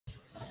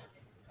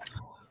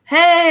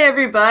Hey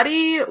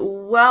everybody,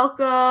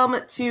 welcome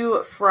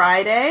to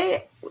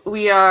Friday.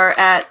 We are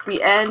at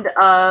the end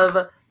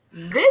of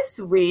this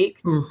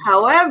week.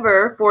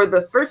 However, for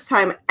the first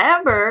time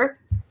ever,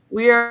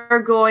 we are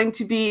going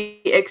to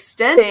be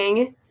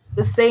extending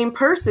the same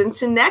person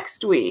to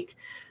next week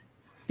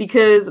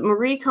because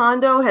Marie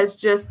Kondo has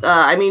just,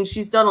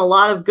 she's done a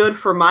lot of good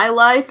for my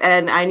life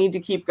and I need to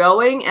keep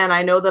going. And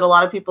I know that a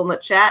lot of people in the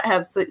chat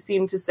have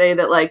seemed to say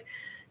that, like,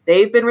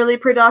 they've been really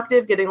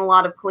productive, getting a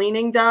lot of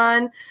cleaning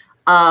done.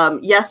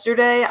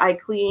 Yesterday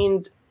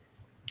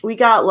we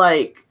got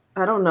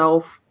I don't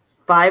know,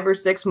 5 or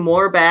 6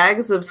 more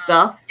bags of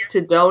stuff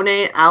to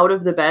donate out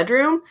of the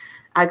bedroom.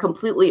 I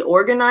completely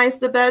organized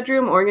the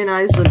bedroom,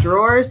 organized the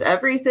drawers,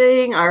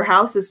 everything. Our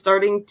house is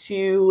starting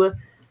to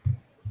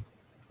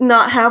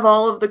not have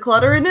all of the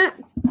clutter in it.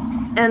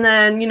 And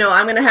then,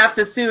 I'm going to have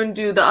to soon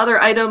do the other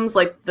items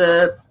like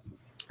the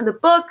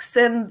books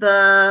and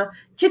the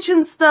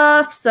kitchen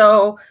stuff.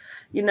 So,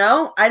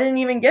 I didn't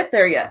even get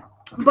there yet.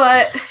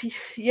 But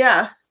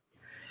yeah.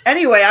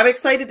 Anyway, I'm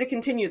excited to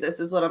continue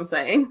this is what I'm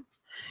saying.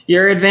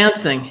 You're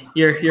advancing.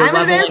 You're I'm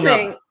leveling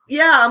advancing. up.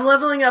 Yeah, I'm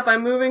leveling up.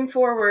 I'm moving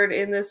forward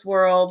in this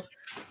world.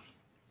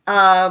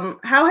 How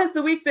has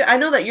the week been? I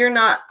know that you're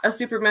not a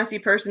super messy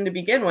person to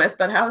begin with,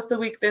 but how has the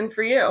week been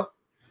for you?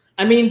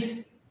 I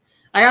mean,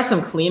 I got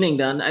some cleaning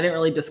done. I didn't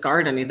really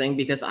discard anything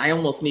because I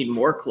almost need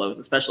more clothes,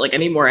 especially I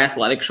need more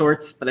athletic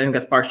shorts, but I think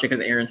that's partially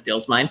because Aaron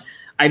steals mine.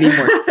 I need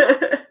more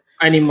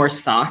I need more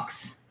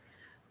socks.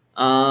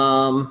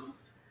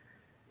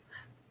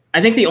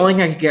 I think the only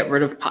thing I could get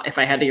rid of if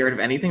I had to get rid of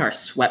anything are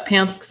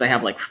sweatpants because I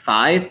have like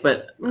 5,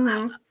 but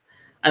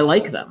I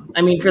like them.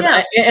 I mean,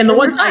 the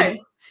ones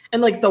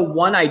the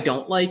one I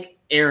don't like,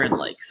 Aaron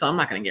likes, so I'm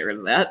not going to get rid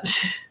of that.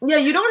 Yeah,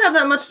 you don't have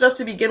that much stuff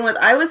to begin with.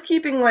 I was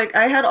keeping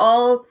I had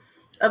all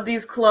of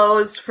these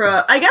clothes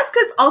for, I guess,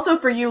 because also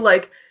for you,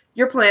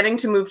 you're planning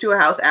to move to a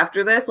house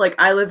after this.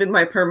 I live in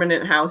my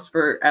permanent house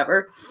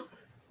forever.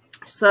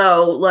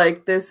 So,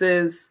 this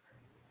is,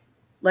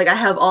 I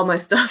have all my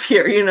stuff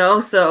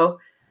here, so.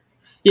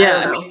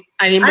 Yeah,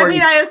 I need more.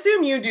 I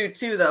assume you do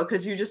too, though,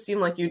 because you just seem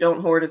like you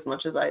don't hoard as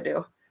much as I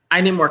do. I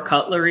need more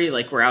cutlery.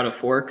 We're out of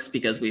forks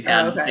because we've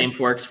had the same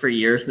forks for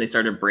years and they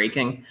started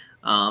breaking.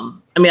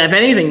 If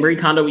anything, Marie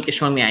Kondo week is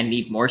showing me I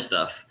need more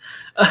stuff.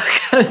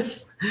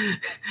 Because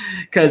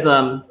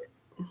I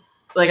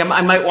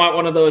might want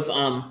one of those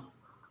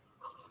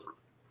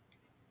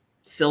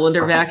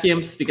cylinder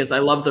vacuums because I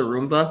love the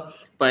Roomba,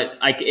 but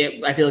I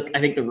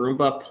think the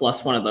Roomba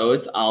plus one of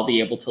those, I'll be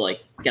able to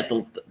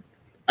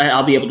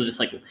I'll be able to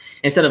just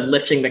instead of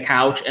lifting the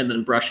couch and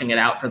then brushing it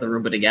out for the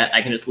Roomba to get,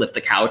 I can just lift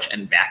the couch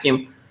and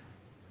vacuum.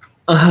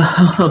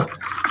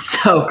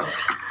 So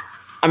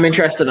I'm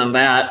interested in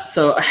that.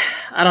 So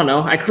I don't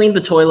know. I cleaned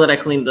the toilet. I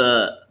cleaned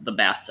the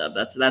bathtub.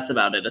 That's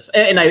about it.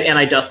 And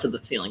I dusted the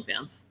ceiling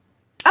fans.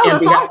 Oh,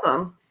 that's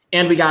awesome.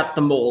 And we got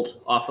the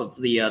mold off of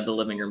the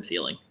living room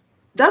ceiling.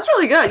 That's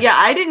really good. Yeah,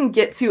 I didn't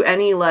get to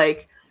any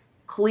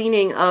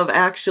cleaning of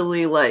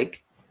actually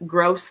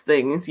gross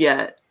things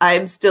yet.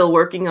 I'm still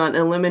working on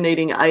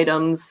eliminating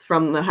items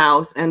from the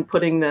house and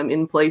putting them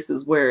in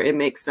places where it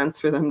makes sense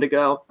for them to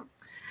go.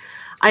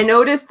 I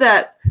noticed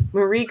that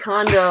Marie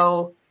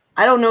Kondo,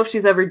 I don't know if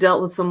she's ever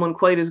dealt with someone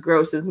quite as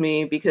gross as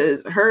me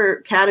because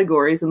her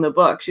categories in the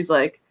book, she's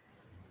the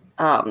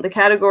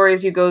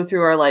categories you go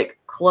through are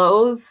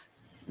clothes,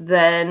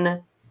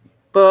 then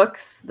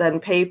books, then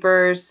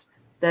papers,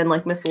 then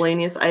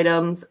miscellaneous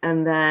items,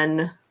 and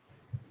then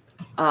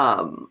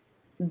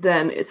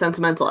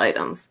sentimental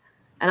items.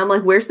 And I'm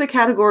where's the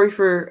category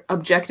for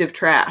objective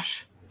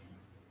trash?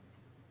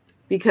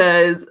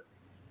 Because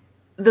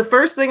the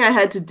first thing I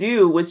had to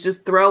do was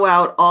just throw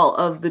out all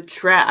of the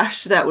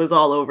trash that was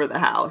all over the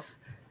house.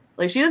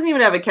 She doesn't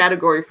even have a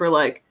category for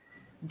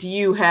do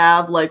you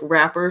have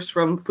wrappers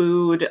from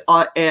food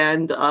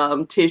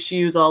and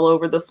tissues all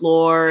over the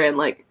floor? And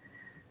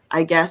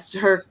I guess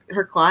her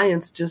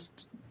clients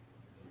just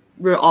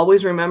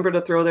always remember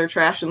to throw their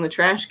trash in the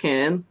trash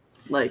can.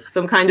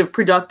 Some kind of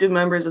productive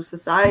members of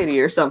society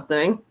or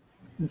something.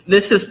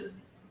 This is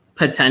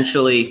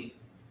potentially,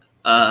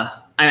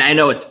 I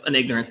know it's an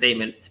ignorant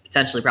statement. It's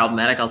potentially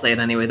problematic. I'll say it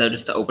anyway, though,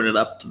 just to open it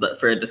up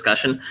for a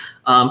discussion.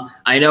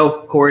 I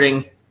know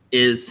hoarding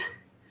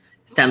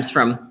stems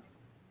from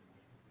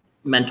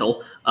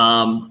mental.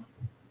 I'm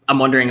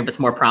wondering if it's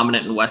more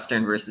prominent in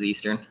Western versus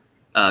Eastern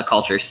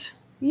cultures.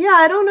 Yeah,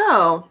 I don't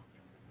know.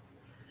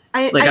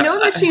 I know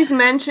that she's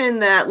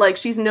mentioned that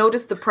she's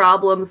noticed the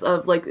problems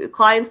of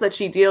clients that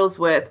she deals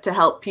with to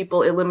help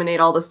people eliminate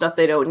all the stuff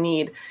they don't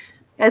need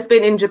has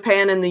been in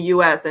Japan and the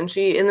US. And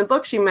in the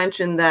book, she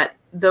mentioned that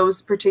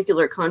those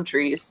particular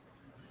countries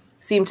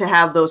seem to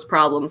have those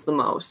problems the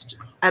most.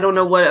 I don't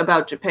know what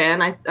about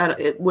Japan.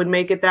 It would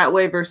make it that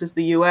way versus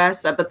the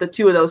US, but the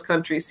two of those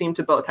countries seem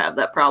to both have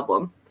that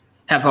problem.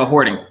 Have a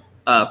hoarding.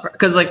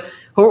 Because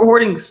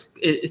hoarding,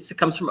 it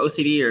comes from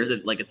OCD or is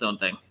it its own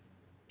thing?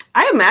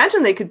 I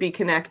imagine they could be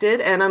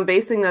connected, and I'm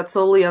basing that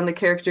solely on the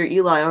character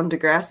Eli on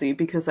Degrassi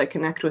because I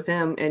connect with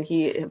him, and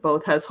he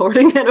both has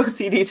hoarding and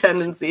OCD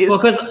tendencies. Well,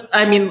 because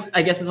I mean,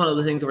 I guess it's one of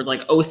the things where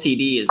like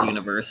OCD is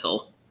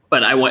universal,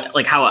 but I want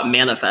like how it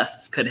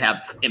manifests could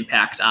have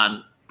impact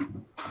on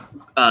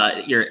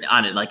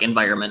like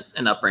environment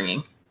and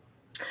upbringing,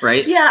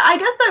 right? Yeah, I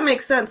guess that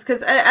makes sense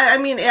because I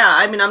mean,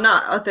 I'm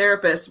not a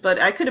therapist, but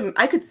I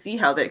could see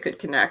how they could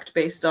connect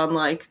based on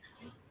like,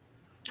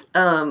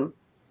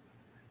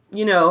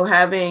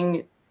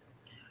 having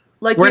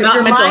like we're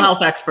not mental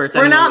health experts.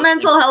 We're not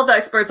mental health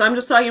experts. I'm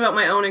just talking about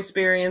my own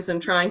experience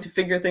and trying to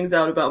figure things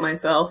out about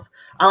myself.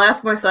 I'll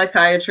ask my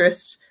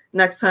psychiatrist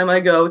next time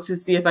I go to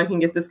see if I can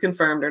get this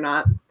confirmed or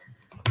not.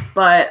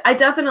 But I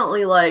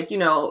definitely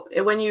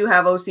when you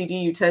have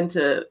OCD, you tend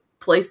to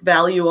place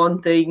value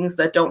on things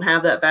that don't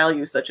have that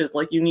value, such as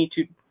like you need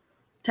to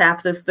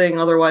tap this thing,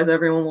 otherwise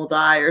everyone will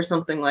die or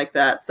something like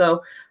that.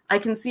 So I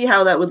can see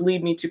how that would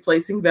lead me to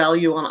placing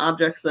value on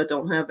objects that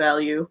don't have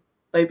value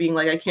by being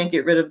like, I can't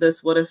get rid of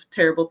this. What if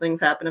terrible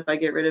things happen if I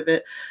get rid of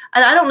it?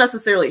 And I don't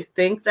necessarily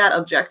think that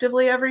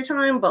objectively every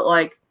time, but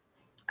like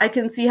I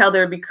can see how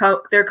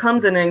there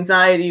comes an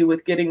anxiety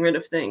with getting rid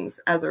of things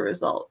as a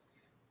result.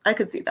 I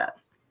could see that.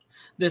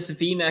 This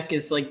V-neck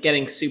is like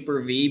getting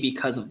super V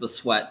because of the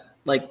sweat.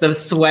 Like the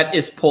sweat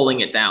is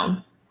pulling it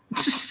down.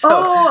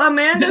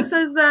 Amanda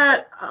says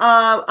that.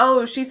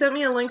 She sent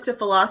me a link to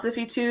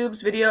Philosophy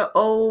Tube's video.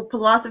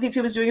 Philosophy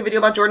Tube is doing a video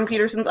about Jordan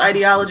Peterson's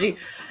ideology.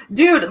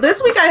 Dude,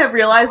 this week I have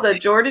realized that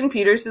Jordan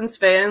Peterson's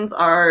fans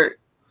are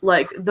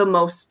like the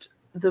most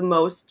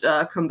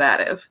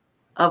combative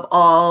of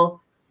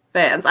all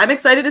fans. I'm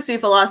excited to see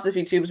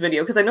Philosophy Tube's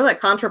video because I know that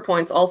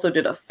ContraPoints also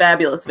did a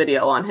fabulous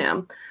video on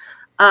him.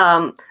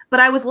 But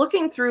I was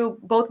looking through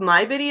both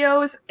my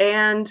videos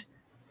and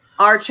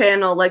our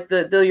channel, like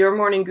the Your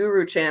Morning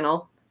Guru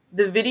channel,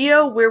 the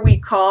video where we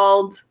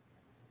called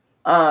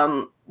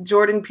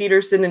Jordan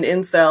Peterson an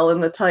incel in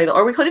the title,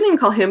 or we didn't even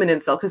call him an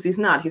incel because he's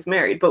not, he's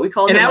married, but we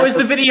called him. And that was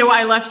the video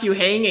I left you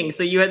hanging,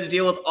 so you had to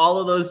deal with all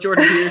of those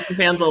Jordan Peterson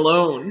fans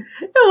alone.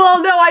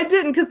 Well, no, I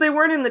didn't because they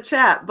weren't in the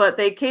chat, but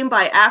they came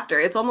by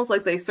after. It's almost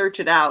like they search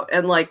it out,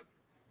 and like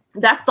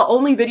that's the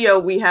only video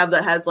we have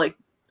that has like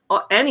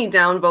any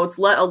downvotes,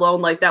 let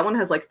alone like that one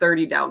has like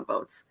 30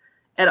 downvotes.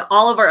 And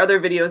all of our other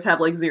videos have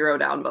like 0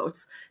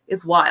 downvotes.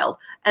 It's wild.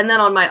 And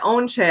then on my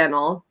own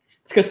channel,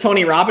 it's because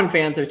Tony Robbins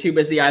fans are too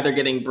busy either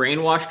getting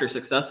brainwashed or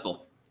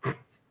successful.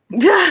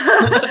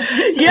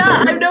 Yeah,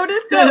 I've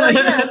noticed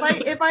that.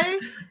 Like, if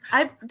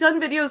I've done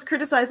videos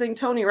criticizing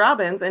Tony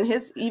Robbins, and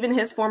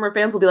his former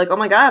fans will be like, "Oh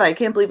my god, I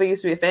can't believe I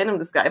used to be a fan of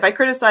this guy." If I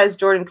criticize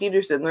Jordan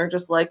Peterson, they're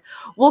just like,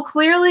 "Well,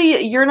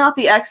 clearly you're not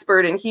the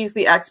expert, and he's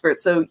the expert,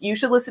 so you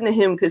should listen to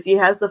him because he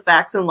has the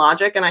facts and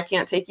logic, and I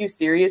can't take you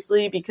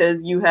seriously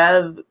because you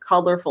have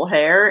colorful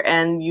hair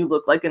and you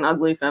look like an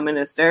ugly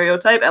feminist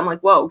stereotype." I'm like,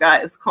 "Whoa,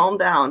 guys, calm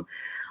down."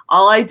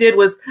 All I did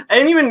was, I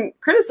didn't even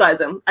criticize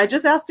him. I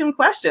just asked him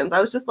questions. I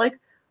was just like,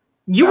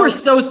 you were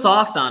so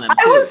soft on him, too.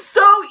 I was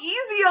so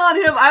easy on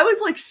him. I was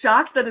like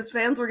shocked that his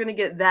fans were going to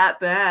get that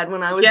bad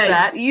when I was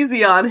that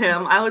easy on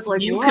him. I was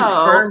like, you whoa.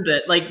 Confirmed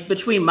it. Like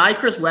between my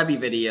Chris Webby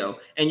video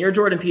and your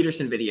Jordan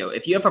Peterson video,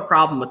 if you have a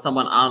problem with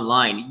someone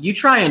online, you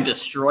try and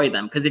destroy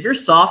them. Because if you're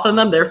soft on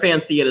them, their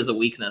fans see it as a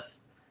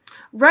weakness.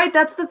 Right.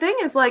 That's the thing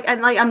is like,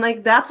 and like, I'm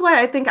like, that's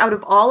why I think out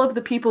of all of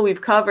the people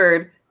we've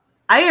covered,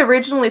 I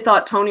originally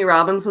thought Tony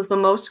Robbins was the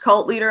most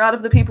cult leader out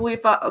of the people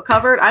we've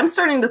covered. I'm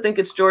starting to think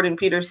it's Jordan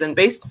Peterson,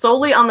 based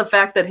solely on the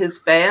fact that his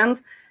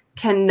fans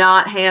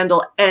cannot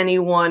handle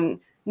anyone,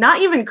 not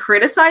even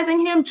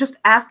criticizing him, just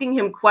asking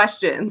him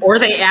questions. Or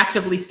they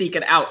actively seek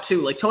it out,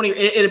 too. Like Tony,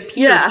 it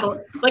appears,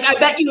 like I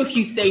bet you if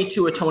you say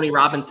to a Tony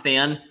Robbins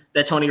fan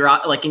that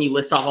and you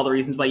list off all the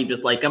reasons why you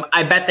dislike him,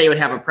 I bet they would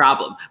have a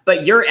problem.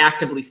 But you're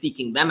actively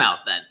seeking them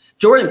out then.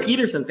 Jordan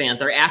Peterson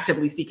fans are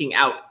actively seeking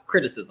out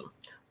criticism.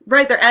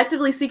 Right, they're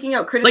actively seeking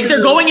out criticism. Like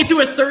they're going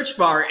into a search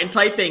bar and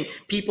typing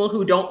people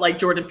who don't like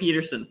Jordan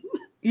Peterson.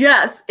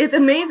 Yes, it's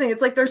amazing.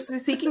 It's like they're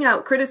seeking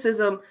out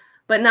criticism,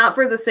 but not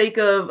for the sake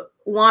of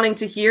wanting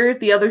to hear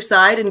the other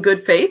side in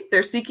good faith.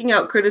 They're seeking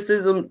out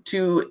criticism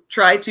to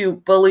try to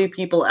bully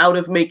people out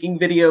of making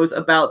videos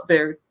about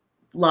their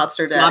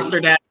lobster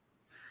daddy.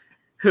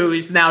 Who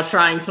is now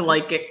trying to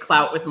like get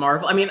clout with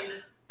Marvel. I mean,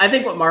 I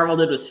think what Marvel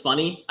did was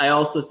funny. I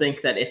also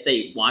think that if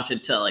they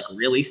wanted to like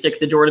really stick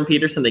to Jordan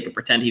Peterson, they could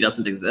pretend he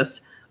doesn't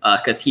exist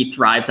because he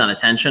thrives on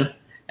attention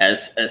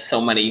as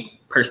so many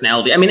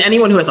personality. I mean,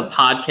 anyone who has a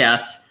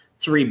podcast,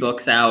 3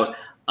 books out,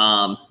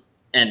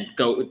 and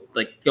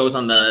goes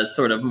on the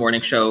sort of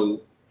morning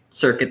show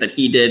circuit that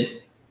he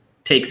did,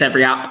 takes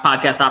every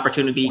podcast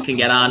opportunity he can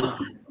get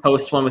on,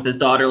 posts one with his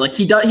daughter. Like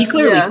he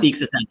clearly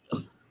seeks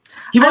attention.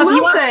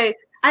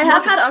 I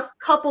have had a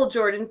couple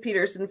Jordan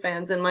Peterson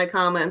fans in my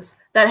comments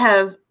that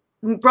have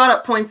brought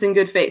up points in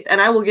good faith, and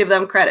I will give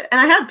them credit.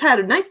 And I have had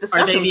a nice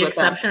discussion with them. Are they the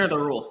exception or the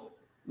rule?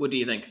 What do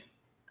you think?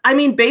 I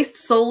mean, based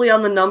solely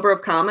on the number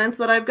of comments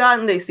that I've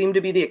gotten, they seem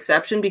to be the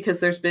exception because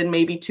there's been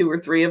maybe 2 or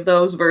 3 of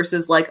those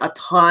versus like a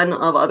ton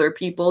of other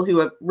people who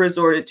have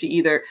resorted to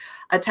either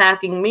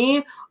attacking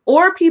me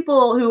or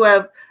people who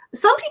have,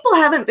 some people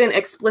haven't been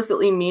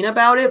explicitly mean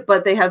about it,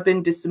 but they have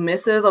been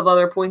dismissive of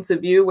other points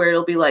of view where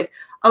it'll be like,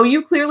 oh,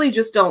 you clearly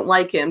just don't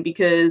like him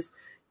because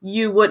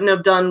you wouldn't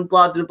have done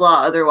blah, blah,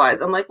 blah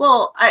otherwise. I'm like,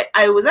 well,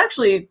 I was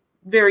actually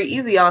very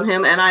easy on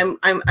him and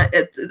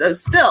I'm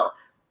still,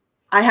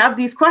 I have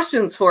these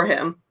questions for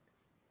him.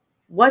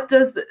 What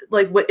does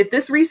if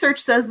this research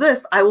says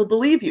this, I will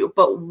believe you.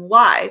 But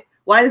why?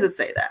 Why does it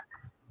say that?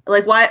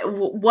 Like, why?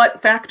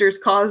 What factors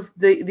cause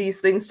these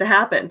things to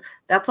happen?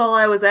 That's all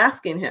I was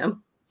asking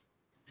him.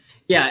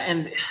 Yeah,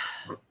 and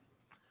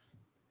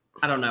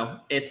I don't know.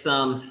 It's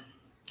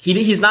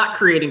he's not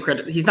creating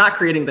He's not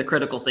creating the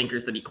critical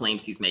thinkers that he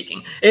claims he's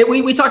making.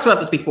 We talked about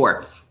this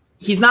before.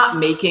 He's not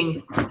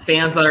making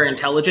fans that are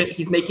intelligent.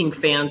 He's making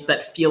fans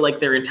that feel like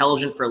they're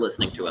intelligent for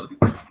listening to him.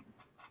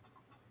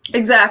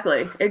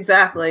 Exactly.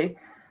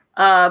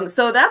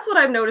 So that's what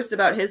I've noticed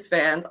about his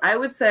fans. I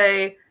would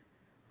say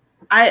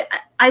I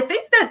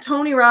think that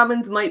Tony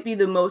Robbins might be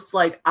the most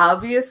like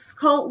obvious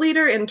cult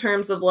leader in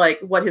terms of like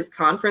what his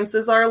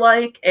conferences are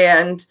like.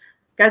 And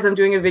guys, I'm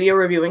doing a video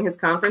reviewing his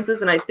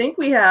conferences, and I think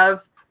we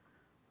have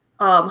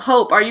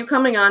Hope, are you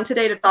coming on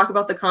today to talk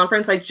about the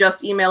conference? I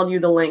just emailed you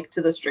the link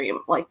to the stream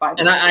like 5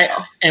 minutes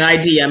ago. And I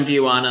DM'd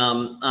you on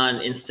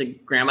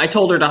Instagram. I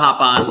told her to hop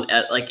on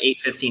at like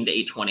 8:15 to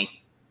 8:20.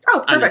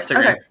 Oh, perfect.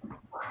 Okay,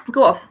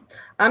 cool.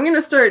 I'm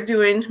gonna start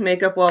doing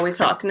makeup while we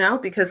talk now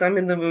because I'm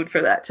in the mood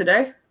for that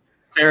today.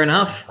 Fair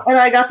enough. And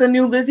I got the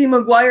new Lizzie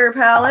McGuire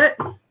palette.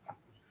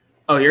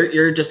 Oh,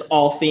 you're just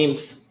all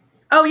themes.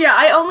 Oh yeah,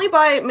 I only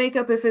buy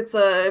makeup if it's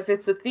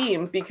a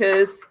theme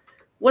because.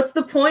 What's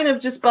the point of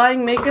just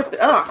buying makeup?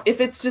 Oh,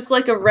 if it's just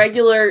like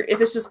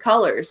if it's just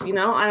colors, you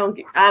know? I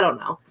don't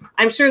know.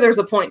 I'm sure there's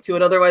a point to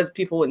it. Otherwise,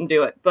 people wouldn't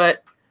do it.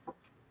 But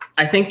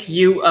I think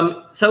you,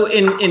 so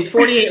in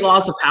 48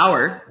 Laws of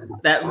Power,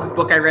 that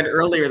book I read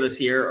earlier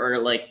this year, or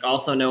like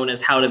also known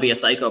as How to Be a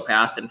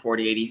Psychopath in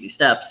 48 Easy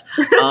Steps,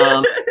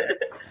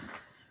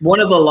 one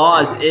of the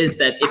laws is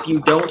that if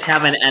you don't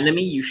have an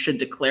enemy, you should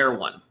declare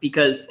one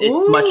because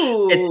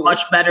it's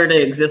much better to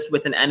exist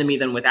with an enemy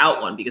than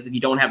without one. Because if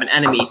you don't have an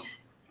enemy,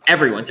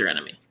 everyone's your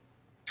enemy.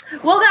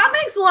 Well, that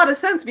makes a lot of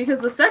sense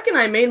because the second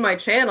I made my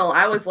channel,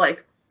 I was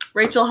like,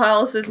 Rachel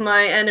Hollis is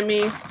my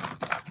enemy,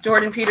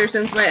 Jordan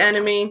Peterson's my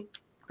enemy,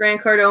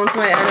 Grant Cardone's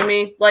my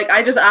enemy. Like,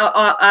 I just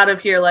out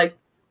of here, like,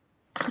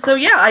 so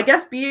yeah, I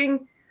guess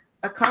being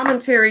a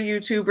commentary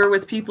YouTuber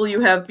with people you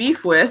have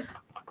beef with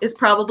is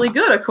probably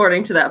good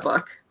according to that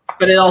book.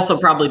 But it also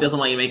probably doesn't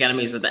want you to make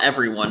enemies with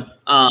everyone.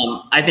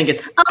 I think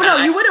it's... Oh, no,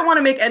 you wouldn't want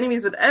to make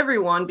enemies with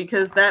everyone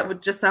because that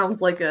would just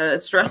sound like a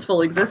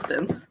stressful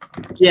existence.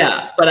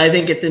 Yeah, but I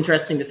think it's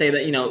interesting to say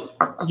that, you know,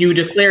 you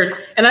declared...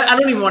 And I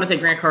don't even want to say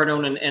Grant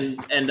Cardone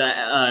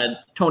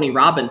and Tony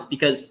Robbins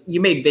because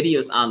you made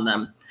videos on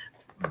them.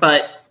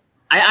 But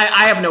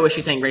I have no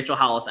issue saying Rachel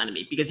Hollis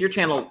enemy because your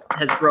channel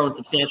has grown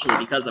substantially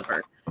because of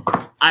her.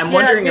 I'm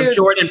wondering if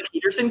Jordan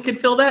Peterson could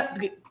fill that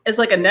as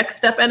like a next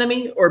step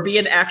enemy or be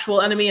an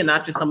actual enemy and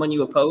not just someone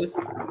you oppose.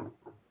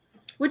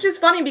 Which is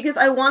funny because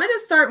I wanted to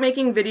start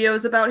making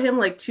videos about him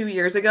like 2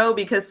 years ago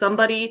because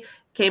somebody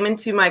came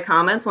into my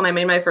comments when I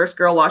made my first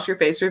Girl Wash Your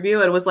Face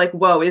review and was like,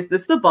 whoa, is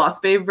this the Boss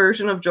Babe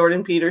version of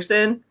Jordan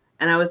Peterson?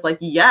 And I was like,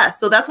 yes.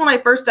 So that's when I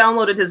first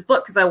downloaded his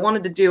book because I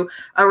wanted to do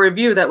a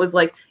review that was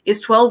like, is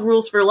 12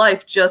 Rules for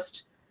Life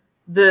just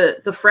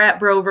the frat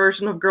bro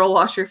version of Girl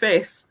Wash Your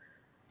Face?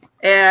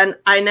 And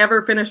I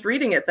never finished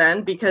reading it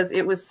then because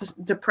it was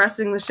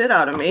depressing the shit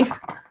out of me.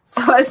 So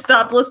I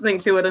stopped listening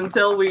to it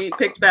until we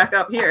picked back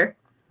up here.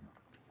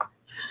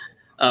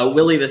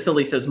 Willie the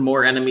Silly says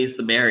more enemies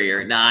the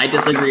merrier. Nah, I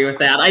disagree with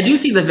that. I do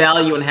see the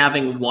value in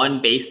having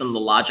one based on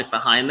the logic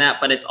behind that,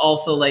 but it's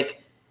also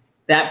like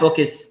that book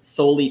is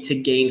solely to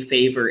gain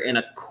favor in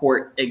a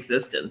court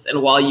existence.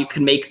 And while you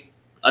can make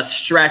a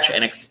stretch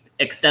and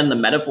extend the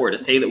metaphor to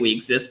say that we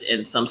exist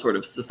in some sort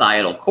of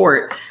societal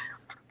court,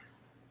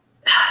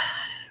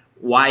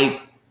 why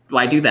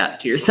do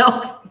that to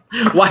yourself?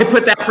 Why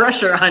put that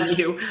pressure on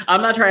you?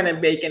 I'm not trying to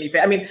make any.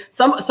 I mean,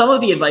 some of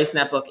the advice in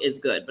that book is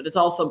good, but it's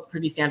also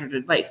pretty standard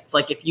advice. It's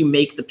like if you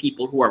make the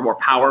people who are more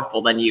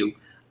powerful than you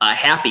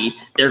happy,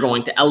 they're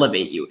going to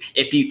elevate you.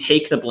 If you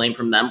take the blame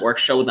from them or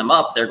show them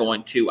up, they're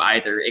going to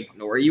either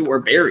ignore you or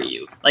bury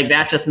you. Like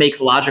that just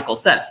makes logical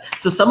sense.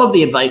 So some of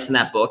the advice in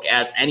that book,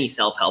 as any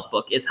self-help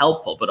book, is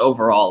helpful, but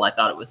overall, I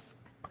thought it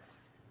was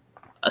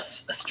a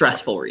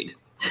stressful read.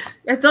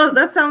 It does.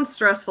 That sounds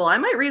stressful. I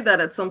might read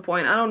that at some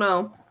point. I don't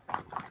know.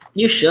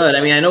 You should.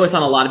 I mean, I know it's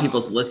on a lot of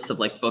people's lists of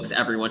like books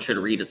everyone should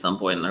read at some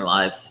point in their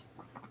lives.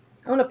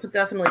 I want to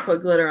definitely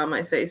put glitter on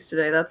my face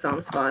today. That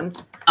sounds fun.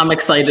 I'm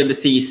excited to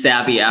see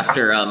Savvy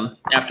after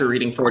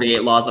reading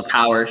 48 Laws of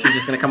Power. She's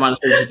just gonna come on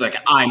stage and be like,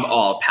 "I'm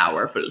all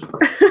powerful."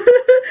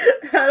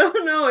 I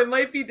don't know. It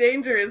might be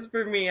dangerous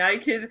for me. I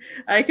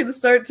can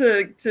start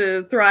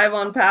to thrive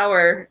on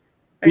power.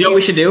 You know what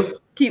we should do?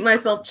 Keep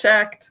myself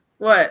checked.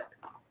 What?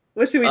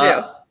 What should we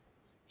do?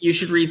 You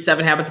should read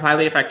 7 Habits of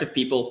Highly Effective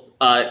People,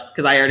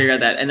 because I already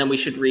read that. And then we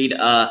should read,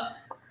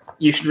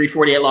 you should read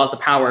 48 Laws of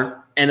Power.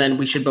 And then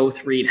we should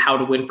both read How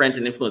to Win Friends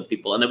and Influence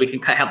People. And then we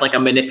can have like a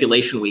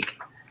manipulation week.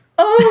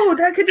 Oh,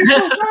 that could be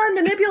so fun.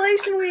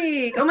 Manipulation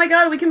week. Oh my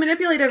God, we can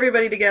manipulate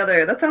everybody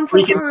together. That sounds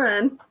so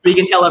fun. We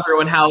can tell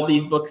everyone how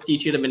these books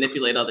teach you to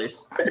manipulate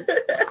others.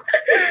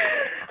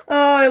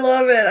 Oh, I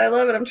love it. I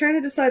love it. I'm trying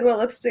to decide what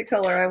lipstick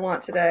color I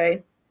want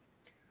today.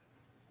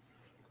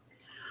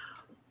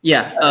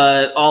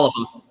 Yeah, all of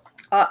them.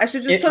 I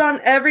should just put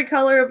on every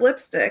color of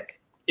lipstick.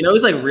 You know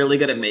who's like really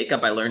good at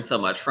makeup? I learned so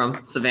much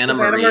from Savannah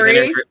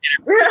Marie.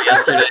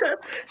 Yesterday.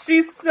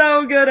 She's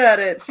so good at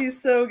it.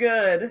 She's so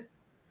good.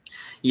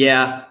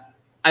 Yeah,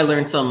 I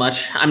learned so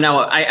much. I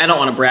don't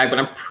want to brag, but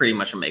I'm pretty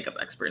much a makeup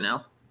expert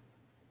now.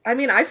 I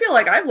mean, I feel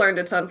like I've learned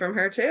a ton from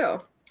her too.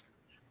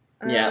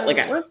 Yeah,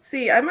 let's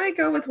see. I might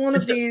go with one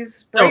of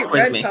these bright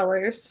red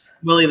colors.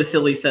 Willie the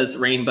Silly says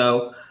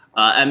rainbow.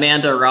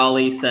 Amanda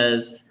Raleigh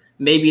says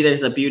maybe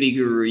there's a beauty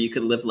guru you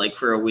could live like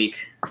for a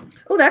week.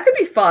 Oh, that could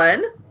be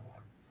fun.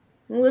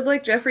 Live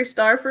like Jeffree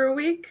Star for a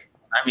week.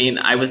 I mean,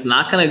 I was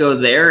not going to go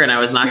there, and I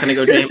was not going to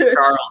go James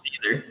Charles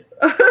either.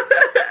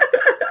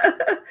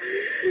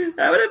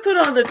 I would have put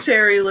on the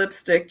cherry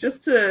lipstick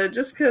just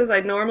because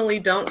I normally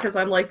don't, because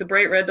I'm like, the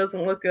bright red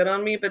doesn't look good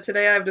on me. But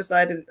today I've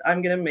decided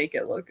I'm gonna make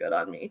it look good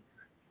on me,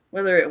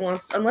 whether it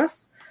wants,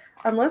 unless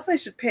I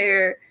should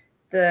pair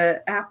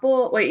the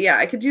apple. Wait, yeah,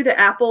 I could do the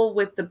apple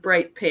with the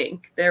bright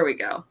pink. There we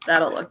go.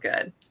 That'll look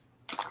good.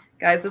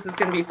 Guys, this is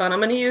going to be fun. I'm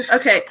going to use,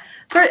 okay,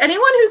 for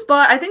anyone who's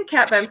bought, I think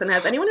Kat Benson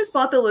has, anyone who's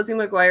bought the Lizzie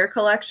McGuire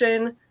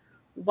collection,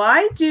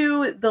 why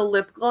do the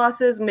lip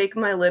glosses make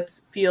my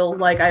lips feel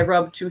like I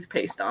rubbed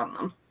toothpaste on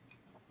them?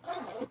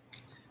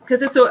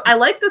 Because I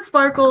like the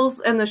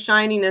sparkles and the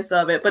shininess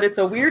of it, but it's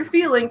a weird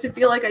feeling to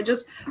feel like I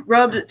just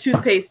rubbed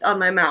toothpaste on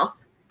my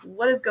mouth.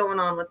 What is going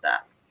on with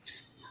that?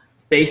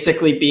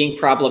 Basically being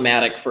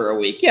problematic for a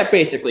week. Yeah,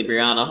 basically,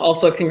 Brianna.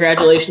 Also,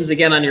 congratulations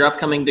again on your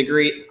upcoming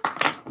degree.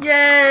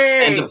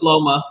 Yay! And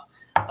diploma.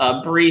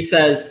 Bree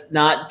says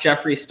not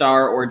Jeffree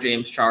Star or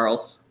James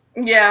Charles.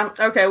 Yeah,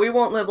 okay. We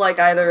won't live like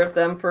either of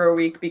them for a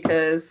week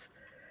because,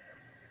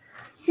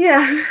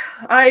 yeah,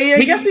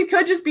 I guess we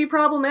could just be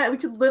problematic. We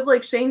could live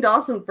like Shane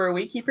Dawson for a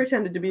week. He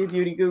pretended to be a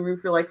beauty guru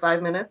for like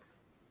 5 minutes.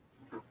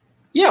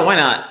 Yeah, why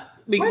not?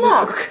 Why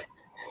not?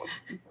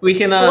 We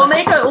can. We'll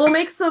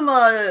make some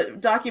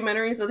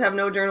documentaries that have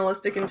no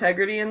journalistic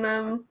integrity in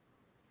them.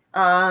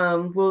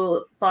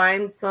 We'll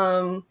find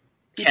some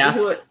people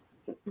cats.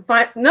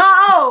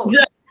 No.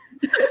 No.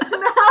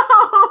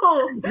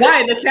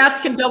 Why? The cats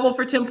can double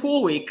for Tim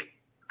Pool Week.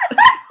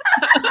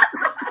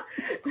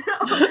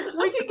 No,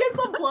 we can get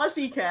some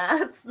plushy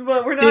cats,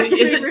 but we're not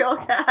getting real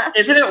cats.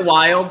 Isn't it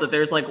wild that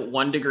there's like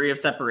 1 degree of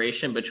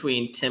separation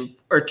between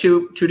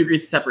two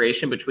degrees of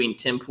separation between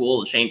Tim Pool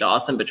and Shane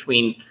Dawson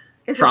between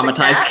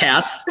traumatized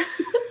cats?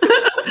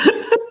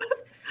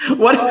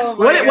 What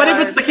if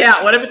it's the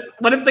cat?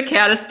 What if the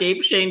cat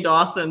escaped Shane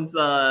Dawson's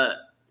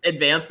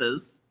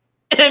advances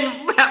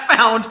and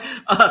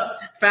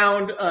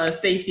found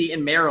safety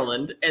in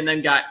Maryland and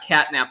then got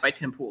catnapped by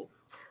Tim Pool?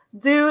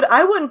 Dude,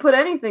 I wouldn't put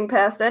anything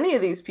past any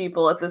of these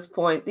people at this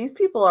point. These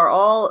people are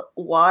all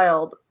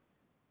wild.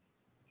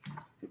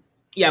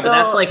 Yeah, but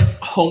that's like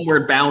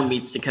Homeward Bound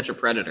meets To Catch a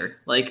Predator.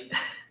 Like,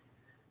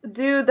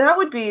 dude,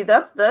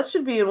 that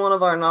should be in one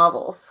of our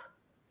novels.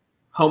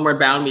 Homeward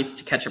Bound meets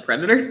To Catch a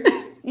Predator?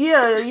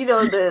 Yeah,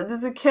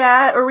 there's a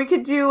cat, or we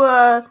could do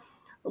a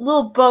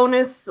little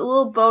bonus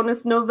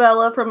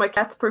novella from a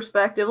cat's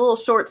perspective, a little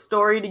short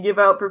story to give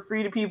out for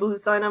free to people who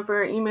sign up for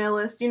our email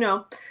list, And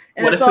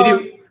what if we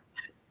do?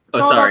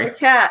 It's all about the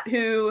cat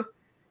who,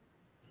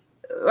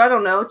 I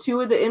don't know,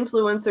 2 of the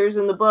influencers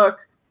in the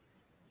book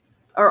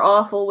are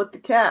awful with the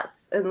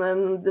cats, and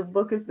then the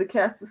book is the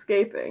cats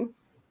escaping.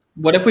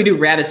 What if we do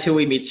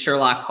Ratatouille meets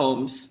Sherlock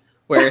Holmes,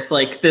 where it's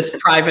like this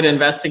private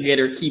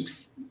investigator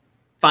keeps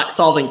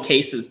solving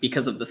cases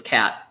because of this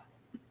cat?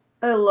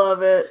 I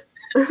love it.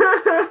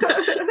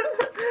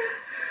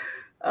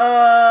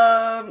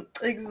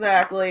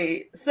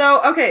 Exactly.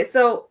 So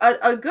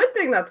a good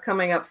thing that's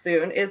coming up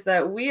soon is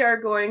that we are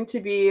going to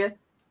be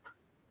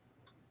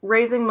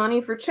raising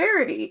money for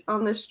charity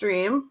on this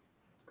stream,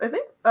 I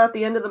think at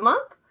the end of the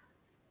month,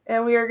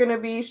 and we are going to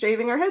be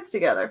shaving our heads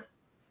together.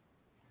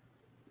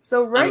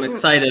 So I'm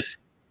excited.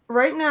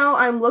 Right now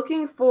I'm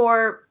looking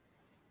for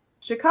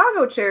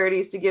Chicago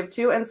charities to give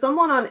to, and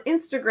someone on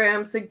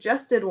Instagram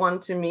suggested one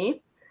to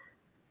me,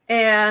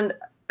 and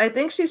I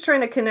think she's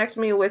trying to connect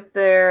me with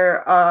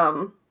their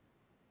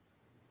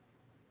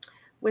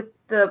with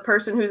the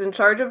person who's in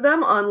charge of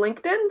them on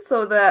LinkedIn,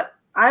 so that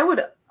I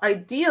would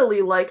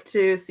ideally like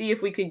to see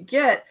if we could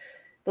get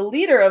the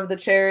leader of the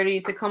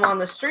charity to come on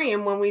the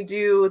stream when we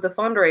do the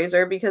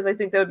fundraiser, because I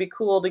think that would be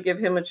cool to give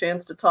him a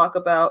chance to talk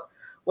about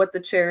what the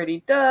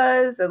charity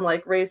does and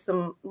like raise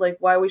some, like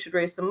why we should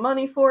raise some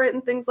money for it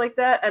and things like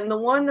that. And the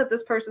one that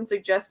this person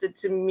suggested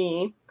to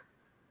me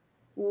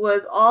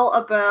was all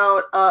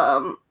about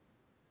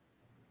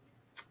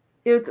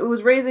it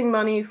was raising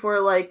money for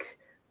like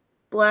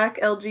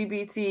Black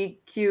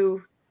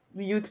LGBTQ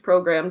youth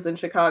programs in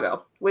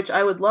Chicago, which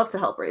I would love to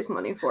help raise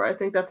money for. I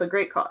think that's a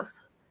great cause.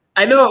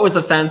 I know it was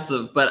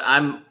offensive, but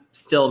I'm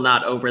still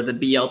not over the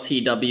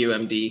BLT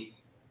WMD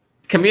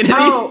community.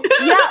 Oh,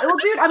 yeah. Well,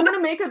 dude, I'm going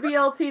to make a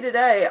BLT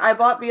today. I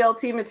bought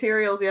BLT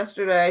materials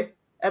yesterday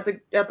at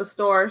the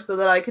store so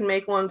that I can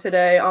make one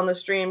today on the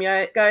stream.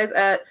 Yeah, guys,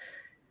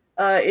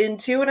 in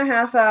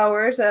 2.5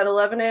 hours at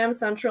 11 a.m.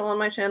 Central on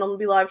my channel, we'll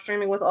be live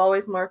streaming with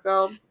Always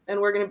Marco,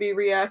 and we're going to be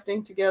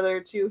reacting together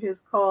to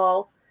his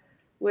call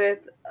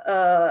with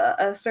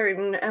a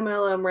certain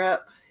MLM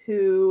rep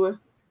who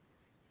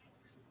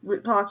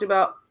talked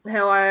about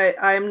how I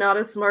am not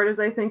as smart as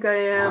I think I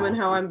am, and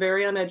how I'm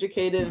very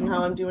uneducated, and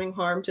how I'm doing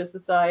harm to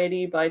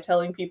society by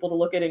telling people to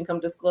look at income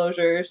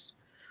disclosures.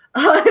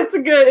 It's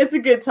a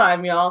good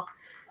time, y'all.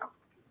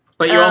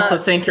 But you also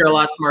think you're a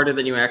lot smarter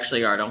than you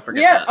actually are. Don't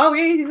forget that. Oh,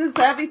 yeah. He says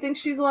Savvy thinks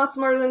she's a lot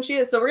smarter than she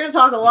is. So we're going to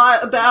talk a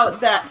lot about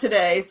that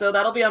today. So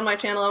that'll be on my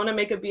channel. I'm going to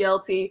make a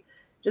BLT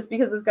just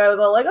because this guy was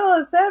all like,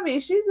 oh,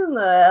 Savvy, she's in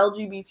the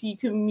LGBT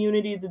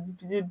community, the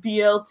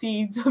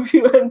BLT,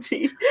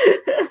 WMD.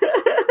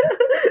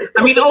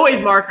 I mean, Always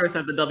Marco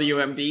said the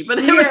WMD, but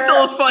it was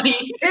still funny.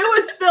 It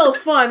was still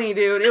funny,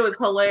 dude. It was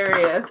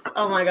hilarious.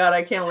 Oh, my God.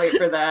 I can't wait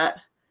for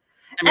that.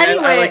 I mean,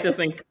 anyway, I like to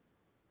think...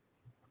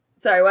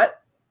 Sorry, what?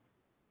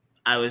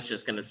 I was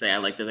just going to say I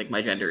like to think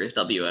my gender is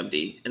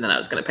WMD, and then I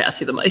was going to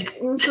pass you the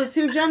mic. So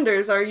two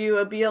genders. Are you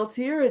a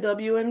BLT or a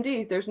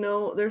WMD? There's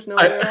no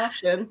other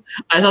option.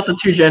 I thought the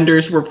two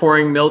genders were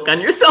pouring milk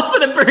on yourself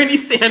at a Bernie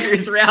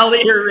Sanders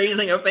rally or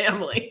raising a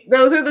family.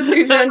 Those are the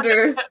two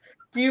genders.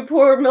 Do you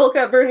pour milk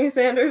at Bernie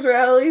Sanders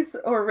rallies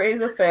or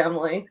raise a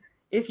family?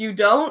 If you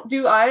don't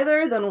do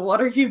either, then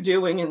what are you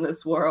doing in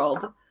this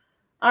world?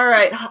 All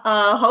right.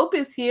 Hope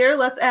is here.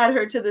 Let's add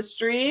her to the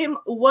stream.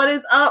 What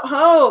is up,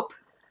 Hope?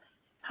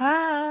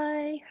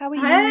 Hi, how are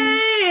you?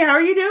 Hey, how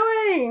are you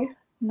doing?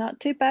 Not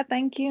too bad,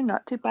 thank you.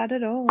 Not too bad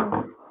at all.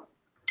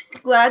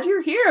 Glad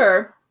you're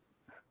here.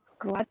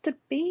 Glad to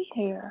be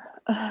here.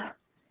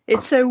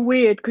 It's so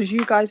weird because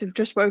you guys have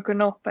just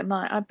woken up at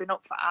night. I've been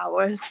up for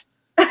hours.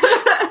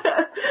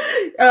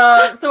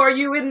 So are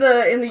you in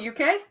the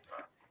UK?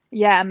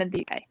 Yeah, I'm in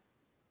the UK.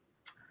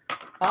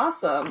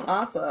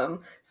 Awesome.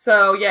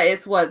 So yeah,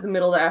 it's what, the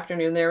middle of the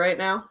afternoon there right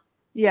now?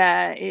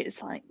 Yeah,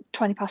 it's like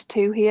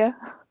 2:20 here.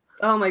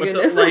 Oh my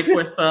goodness! What's it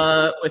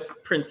like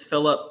with Prince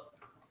Philip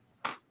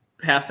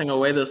passing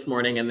away this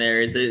morning? And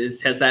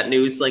has that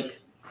news like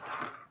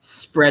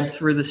spread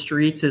through the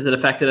streets? Has it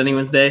affected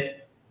anyone's day?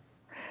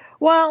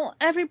 Well,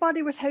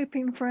 everybody was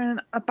hoping for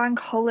a bank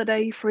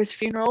holiday for his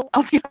funeral.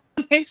 I'll be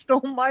honest, all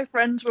my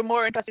friends were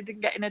more interested in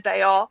getting a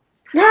day off.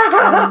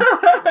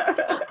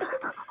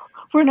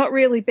 We're not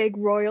really big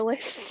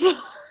royalists.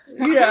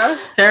 Yeah,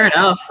 fair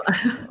enough.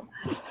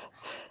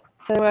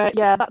 So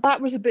yeah, that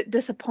was a bit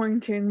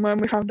disappointing when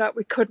we found out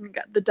we couldn't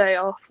get the day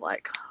off.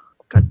 Like,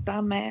 god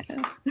damn it.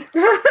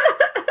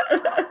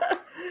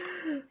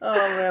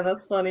 Oh man,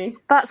 that's funny.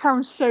 That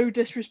sounds so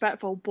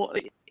disrespectful,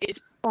 but it's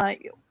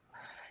like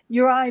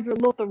you either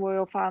love the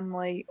royal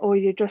family or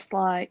you're just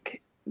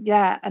like,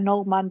 yeah, an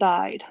old man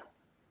died.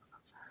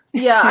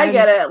 Yeah, I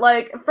get it.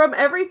 Like, from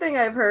everything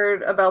I've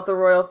heard about the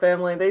royal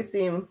family, they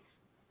seem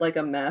like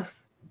a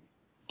mess.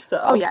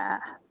 So. Oh yeah.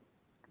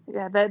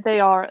 Yeah, they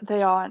are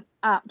an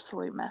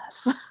absolute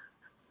mess.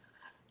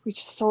 We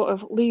just sort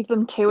of leave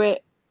them to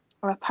it.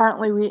 Or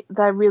apparently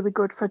they're really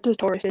good for the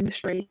tourist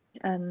industry.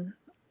 And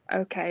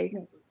okay.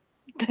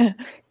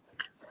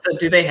 So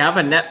do they have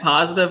a net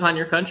positive on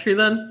your country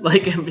then?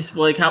 Like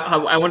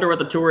how I wonder what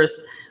the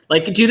tourists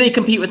like. Do they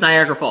compete with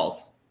Niagara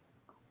Falls?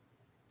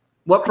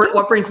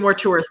 What brings more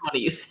tourist money?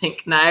 You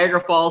think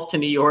Niagara Falls to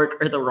New York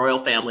or the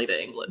royal family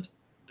to England?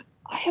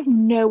 I have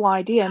no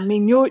idea. I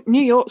mean,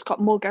 New York's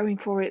got more going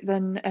for it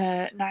than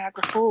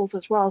Niagara Falls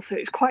as well, so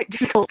it's quite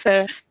difficult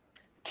to.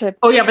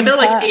 Oh yeah, but they're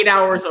like 8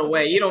 hours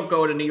away. You don't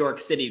go to New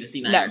York City to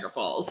see Niagara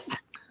Falls.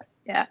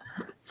 Yeah,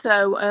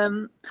 so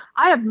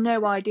I have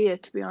no idea,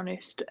 to be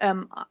honest.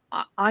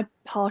 I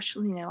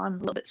partially, I'm a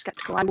little bit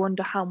skeptical. I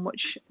wonder how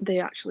much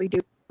they actually do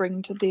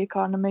bring to the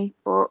economy,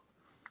 but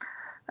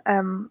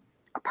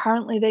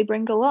apparently they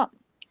bring a lot.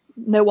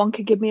 No one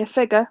could give me a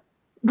figure,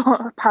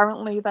 but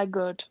apparently they're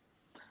good.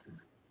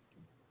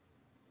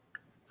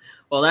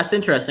 Well, that's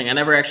interesting. I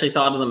never actually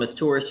thought of them as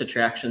tourist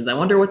attractions. I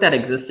wonder what that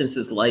existence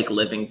is like,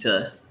 living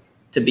to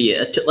be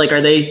like.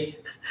 Are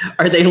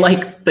they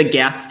like the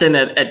Gadsden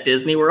at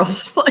Disney World?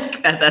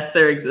 Like that's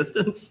their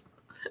existence.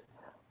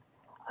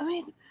 I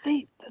mean,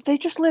 they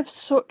just live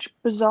such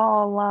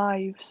bizarre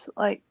lives.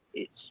 Like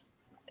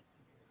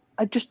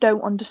I just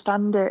don't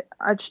understand it.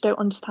 I just don't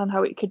understand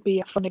how it could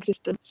be a fun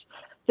existence.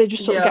 They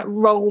just sort of get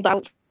rolled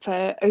out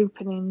for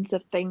openings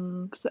of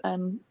things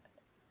and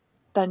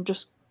then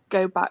just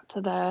go back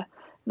to their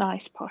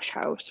nice posh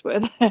house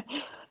with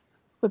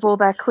all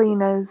their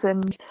cleaners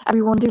and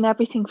everyone doing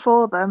everything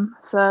for them.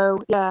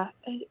 So yeah,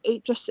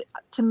 it just,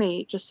 to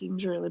me, it just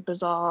seems really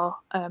bizarre.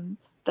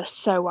 They're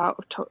so out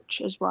of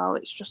touch as well.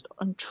 It's just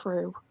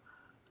untrue.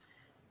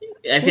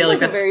 I feel like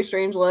that's a very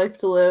strange life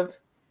to live.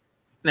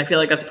 And I feel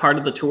like that's part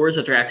of the tourist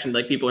attraction.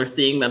 Like people are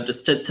seeing them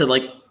just to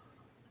like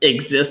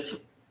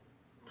exist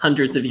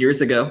hundreds of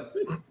years ago,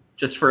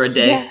 just for a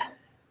day. Yeah.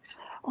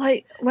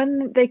 Like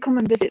when they come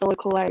and visit the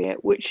local area,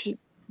 which is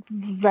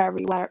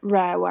very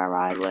rare where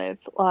I live,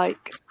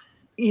 like,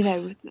 you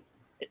know,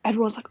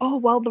 everyone's like, oh,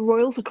 well, the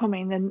royals are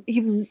coming, and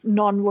even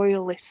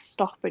non-royalists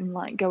stop and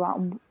like go out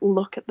and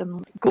look at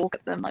them, gawk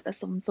at them like there's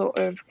some sort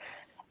of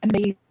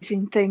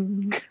amazing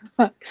thing.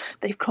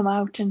 They've come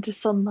out into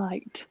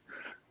sunlight.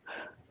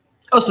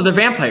 Oh, so they're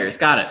vampires.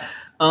 Got it.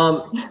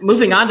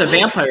 Moving on to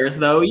vampires,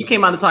 though, you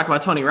came on to talk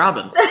about Tony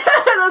Robbins.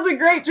 That's a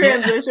great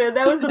transition.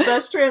 That was the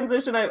best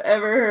transition I've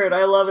ever heard.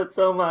 I love it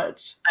so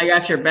much. I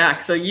got your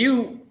back. So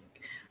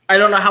I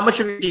don't know how much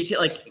of your detail,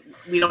 like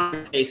we don't have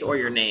your face or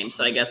your name.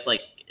 So I guess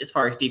like as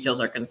far as details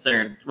are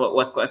concerned,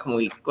 what can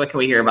we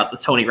hear about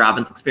this Tony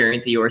Robbins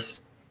experience of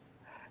yours?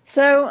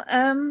 So,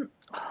 oh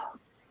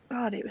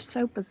God, it was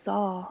so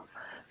bizarre.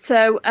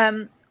 So,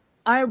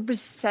 I've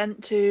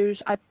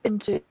been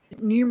to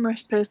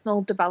numerous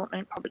personal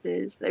development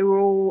properties. They were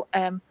all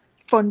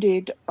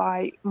funded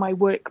by my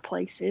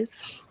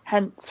workplaces.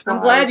 Hence, I'm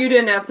glad you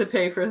didn't have to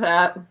pay for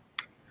that.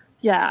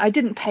 Yeah, I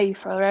didn't pay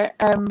for it.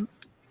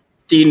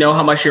 Do you know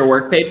how much your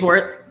work paid for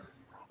it?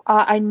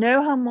 I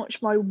know how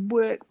much my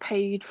work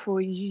paid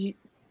for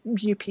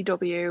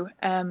UPW.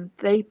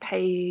 They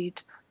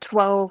paid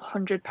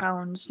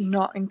 £1,200,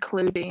 not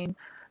including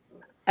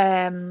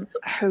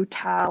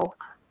hotel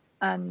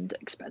and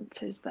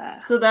expenses there.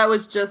 So that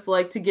was just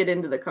like to get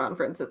into the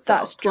conference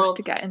itself. That's just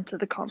to get into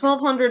the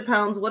conference.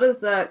 £1,200. What does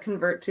that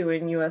convert to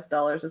in US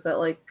dollars? Is that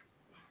like?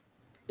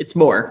 It's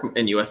more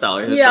in US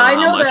dollars. Yeah, I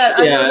know that.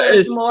 I know that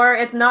it's more.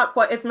 It's not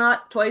quite. It's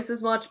not twice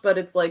as much, but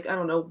it's like, I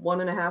don't know,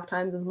 1.5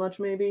 times as much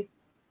maybe.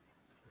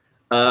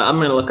 I'm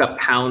gonna look up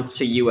pounds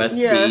to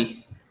USD, Yeah.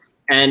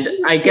 and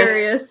I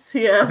Curious.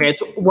 guess Yeah. okay,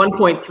 it's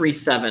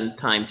 1.37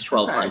 times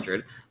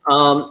 1,200.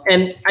 Okay.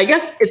 And I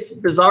guess it's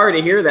bizarre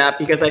to hear that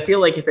because I feel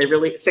like if they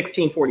really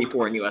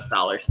 1644 in US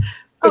dollars.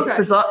 Okay.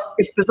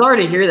 It's bizarre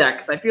to hear that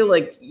because I feel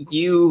like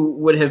you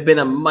would have been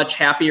a much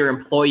happier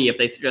employee if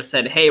they just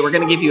said, "Hey, we're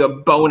going to give you a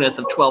bonus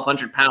of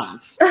 1,200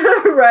 pounds."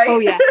 Right. Oh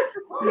yes,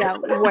 yeah,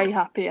 way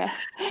happier.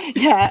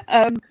 Yeah,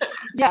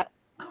 yeah,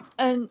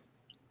 and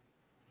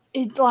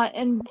it's like,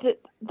 and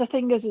the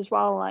thing is as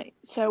well, like,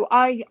 so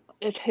I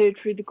had heard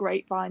through the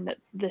grapevine that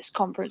this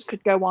conference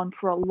could go on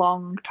for a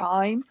long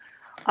time,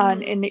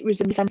 and it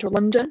was in central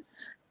London,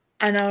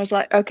 and I was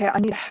like, okay, I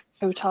need a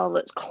hotel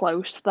that's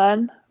close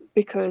then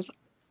because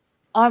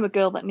I'm a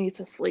girl that needs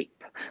to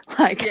sleep.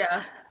 Like,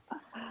 yeah.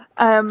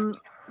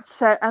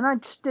 So, and I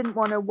just didn't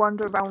want to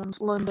wander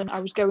around London. I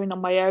was going on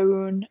my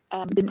own.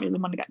 Didn't really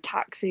want to get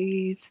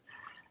taxis.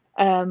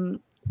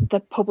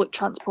 The public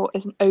transport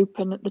isn't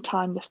open at the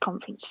time this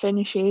conference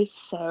finishes,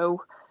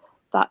 so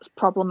that's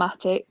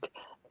problematic.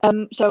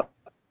 So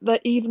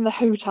even the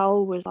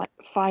hotel was like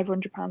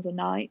 £500 a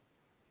night.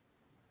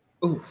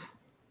 Ooh.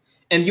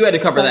 And you had to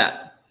cover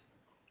that.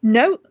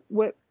 No,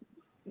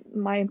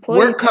 my employer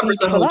Work covered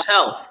the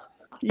hotel. That.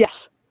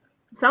 Yes.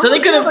 Sounds So they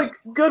like could you have a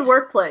good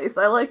workplace.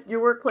 I like your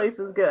workplace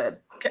is good.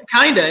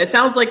 Kinda. It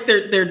sounds like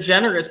they're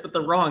generous, but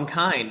the wrong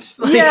kind.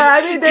 Like, yeah,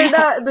 I mean they're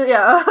not.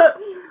 Yeah.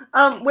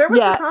 Where was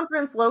the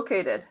conference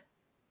located?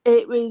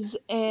 It was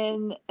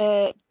in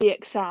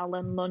ExCeL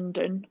in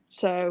London.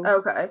 So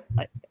okay.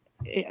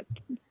 Yeah,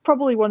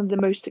 probably one of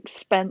the most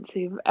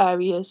expensive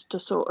areas to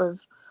sort of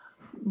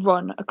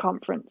run a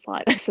conference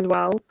like this as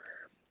well.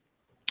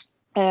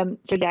 So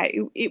yeah,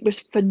 it was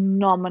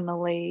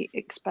phenomenally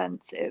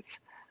expensive.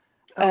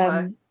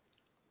 Okay.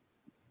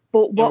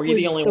 But what were you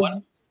the only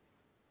one?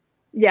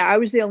 Yeah, I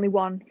was the only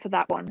one for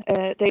that one.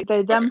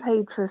 They then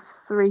paid for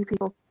 3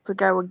 people to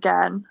go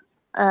again,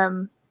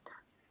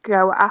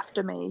 go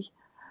after me.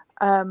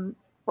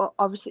 But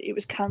obviously it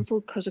was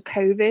cancelled because of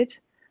COVID,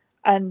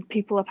 and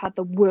people have had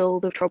the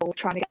world of trouble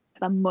trying to get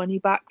their money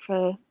back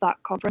for that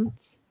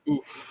conference.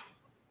 Oof.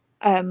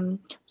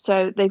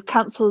 So they've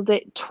cancelled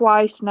it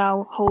twice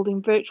now,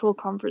 holding virtual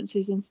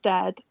conferences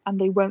instead, and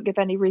they won't give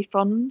any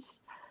refunds.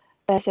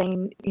 They're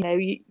saying,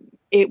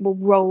 it will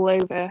roll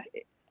over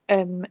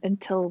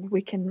until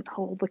we can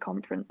hold the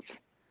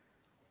conference.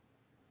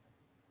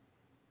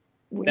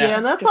 Yeah,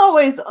 and that's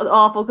always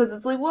awful because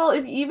it's like, well,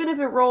 even if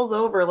it rolls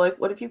over, like,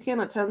 what if you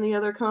can't attend the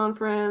other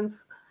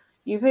conference?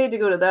 You paid to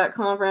go to that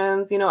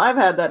conference. I've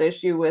had that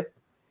issue with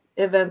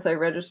events I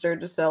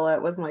registered to sell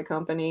at with my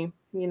company,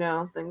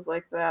 things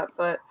like that.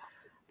 But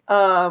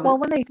well,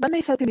 when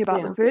they said to me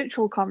about the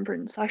virtual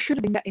conference, I should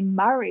have been getting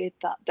married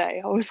that day.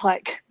 I was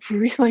like,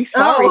 really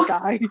sorry,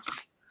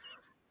 guys.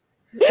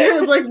 It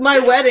was like my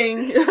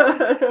wedding.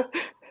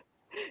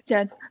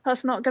 Yeah,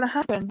 that's not going to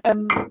happen.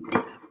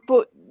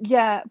 But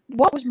yeah,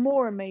 what was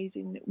more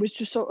amazing was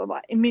just sort of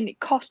like, it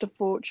cost a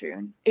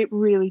fortune. It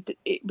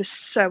was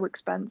so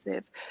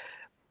expensive,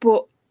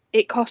 but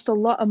it cost a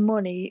lot of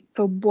money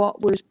for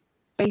what was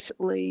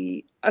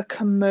basically a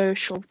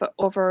commercial for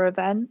other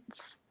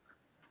events.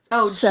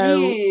 Oh,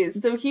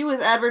 geez. So he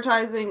was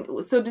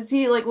advertising. So was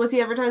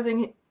he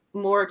advertising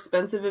more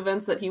expensive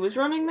events that he was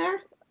running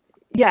there?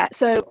 Yeah.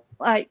 So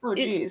Like Oh,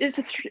 geez. it's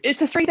a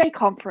 3-day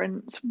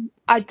conference.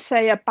 I'd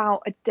say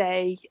about a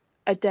day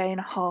and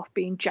a half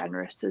being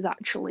generous is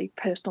actually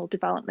personal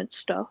development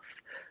stuff.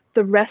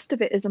 The rest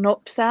of it is an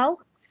upsell.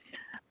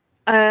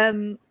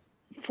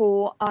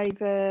 For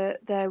either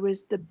there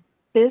was the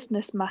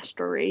business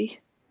mastery,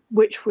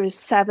 which was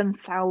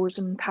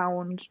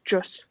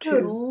 £7,000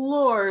 Good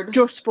Lord.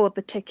 just for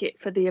the ticket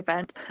for the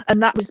event,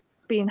 and that was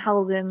being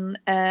held in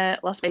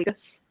Las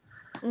Vegas.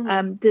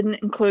 Mhm. Didn't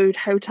include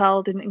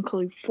hotel, didn't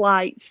include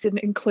flights,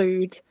 didn't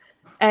include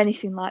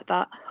anything like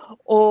that.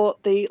 Or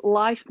the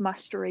life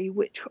mastery,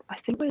 which I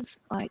think was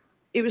like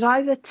it was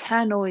either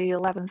 £10,000 or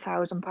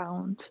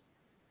 £11,000.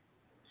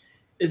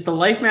 Is the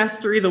Life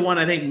Mastery the one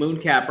I think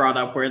Mooncat brought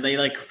up, where they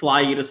like fly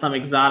you to some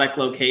exotic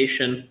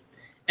location,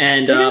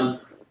 and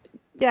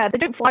Yeah, they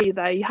don't fly you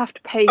there. You have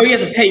to pay. oh, you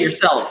have to pay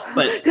yourself,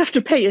 but You have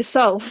to pay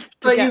yourself.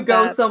 But you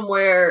go there.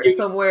 somewhere.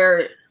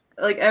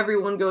 Like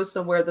everyone goes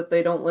somewhere that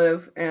they don't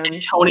live,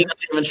 and Tony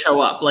doesn't even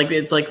show up. Like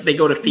it's like they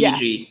go to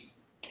Fiji,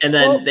 and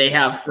then they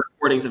have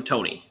recordings of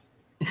Tony.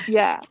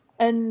 Yeah,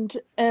 and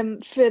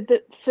for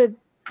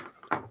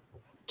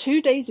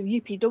 2 days of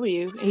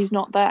UPW, he's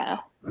not there.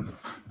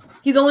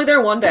 He's only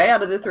there one day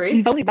out of the 3.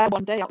 He's only there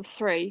one day out of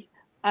 3,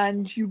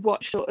 and you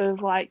watch sort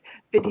of like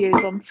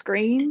videos on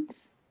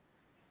screens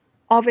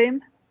of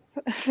him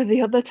for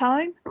the other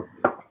time.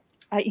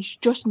 He's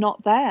just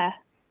not there.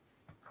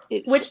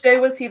 Which day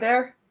was he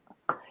there?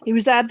 He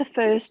was there the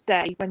first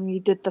day when you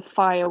did the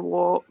fire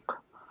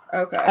walk.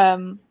 Okay.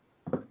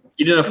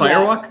 You did a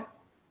fire walk?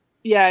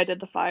 Yeah, I did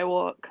the fire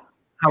walk.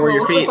 How were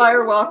your feet? What was the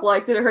fire walk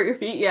like? Did it hurt your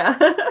feet? Yeah.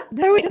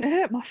 No, it didn't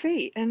hurt my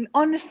feet. And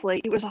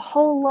honestly, it was a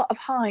whole lot of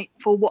height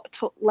for what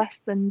took less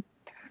than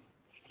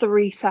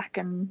 3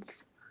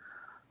 seconds.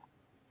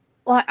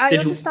 Like, I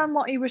understand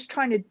what he was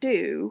trying to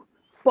do,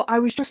 but I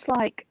was just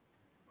like,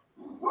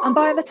 and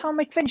by the time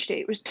I'd finished it,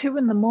 it was 2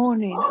 a.m.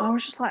 I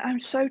was just like, I'm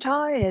so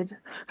tired.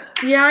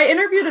 Yeah, I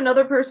interviewed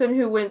another person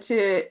who went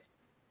to,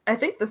 I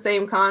think, the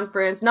same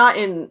conference, not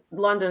in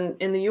London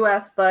in the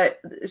US, but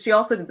she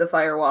also did the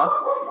fire walk.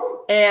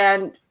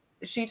 And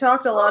she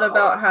talked a lot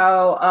about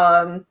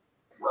how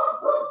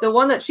the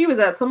one that she was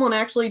at, someone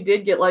actually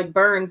did get like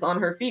burns on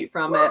her feet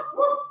from it.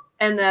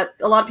 And that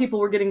a lot of people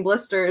were getting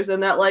blisters,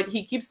 and that like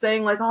he keeps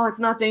saying like, oh,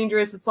 it's not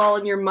dangerous, it's all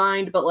in your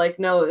mind, but like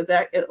no, it's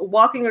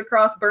walking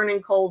across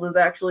burning coals is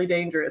actually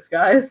dangerous,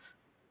 guys.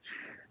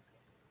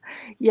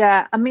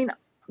 Yeah, I mean,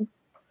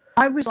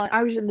 I was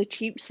in the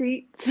cheap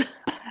seats.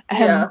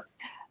 Yeah.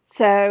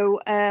 So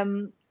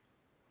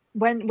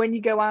when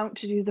you go out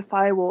to do the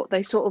firewalk,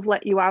 they sort of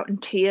let you out in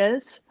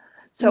tiers.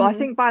 So I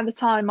think by the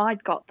time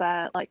I'd got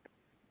there, like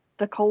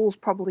the coals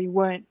probably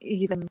weren't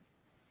even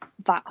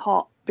that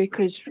hot,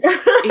 because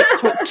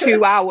it took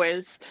 2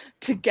 hours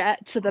to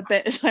get to the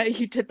bit where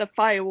you did the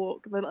firewalk.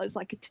 But it's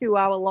like a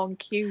 2-hour-long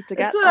queue to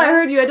get. That's what I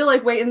heard. You had to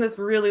like wait in this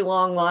really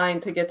long line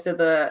to get to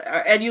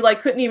and you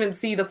like couldn't even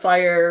see the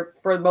fire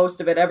for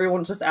most of it.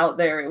 Everyone's just out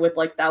there with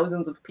like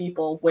thousands of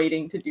people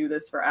waiting to do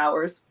this for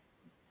hours.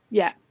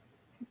 Yeah,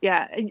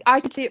 I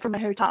could see it from a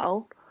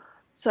hotel,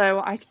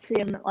 so I could see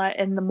him like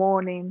in the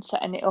morning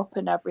setting it up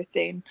and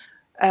everything.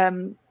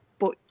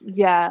 But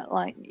yeah,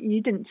 like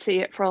you didn't see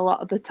it for a lot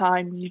of the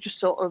time. You just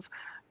sort of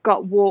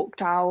got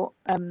walked out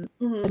in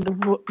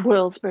the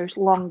world's most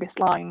longest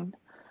line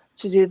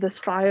to do this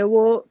fire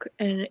walk,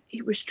 and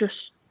it was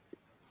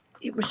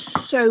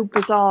so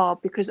bizarre,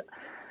 because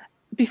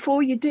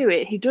before you do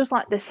it, he does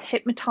like this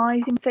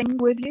hypnotizing thing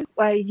with you,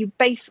 where you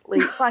basically,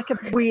 it's like a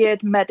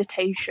weird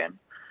meditation.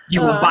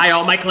 You will buy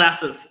all my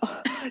classes.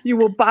 You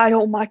will buy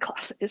all my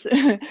classes.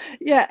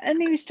 Yeah, and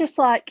he was just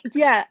like,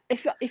 yeah,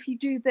 if you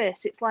do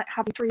this, it's like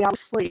having 3 hours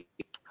sleep.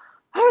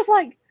 I was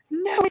like,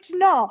 no, it's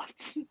not.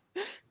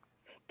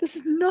 This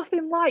is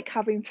nothing like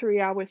having 3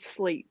 hours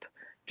sleep,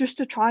 just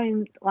to try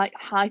and like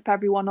hype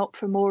everyone up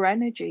for more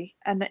energy.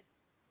 And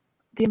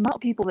the amount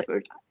of people that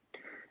were,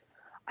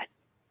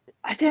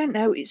 I don't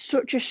know, it's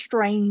such a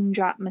strange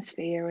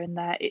atmosphere in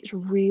there. It's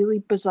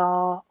really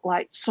bizarre.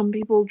 Like, some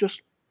people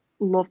just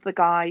love the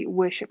guy,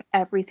 worship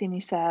everything he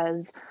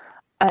says,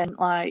 and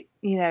like,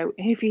 you know,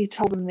 if he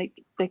told them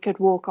they could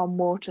walk on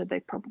water,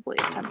 they'd probably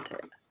attempt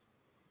it.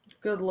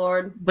 Good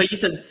Lord. But you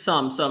said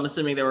some, so I'm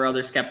assuming there were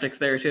other skeptics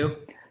there too.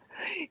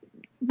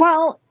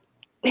 Well,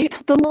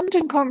 the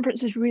London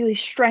conference is really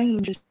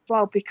strange as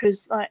well,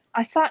 because like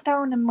I sat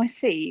down in my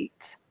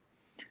seat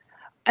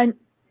and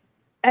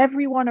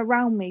everyone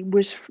around me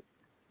was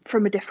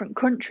from a different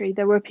country.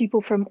 There were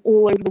people from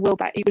all over the world.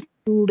 It was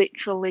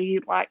literally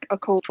like a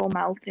cultural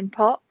melting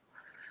pot.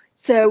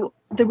 So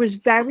there was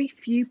very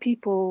few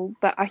people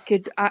that I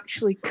could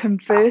actually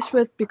converse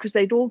with, because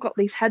they'd all got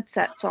these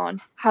headsets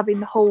on, having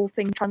the whole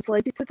thing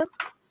translated to them.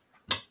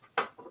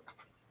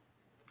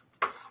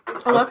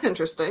 Oh, that's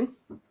interesting.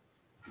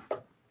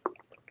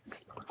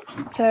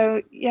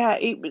 So yeah,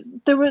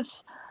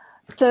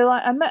 so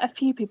like I met a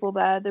few people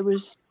there. I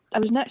was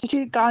next to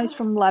 2 guys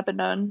from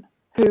Lebanon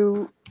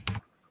who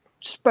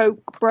spoke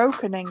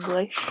broken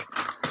English.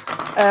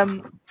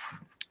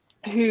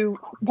 who,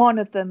 one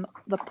of them,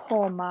 the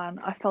poor man,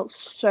 I felt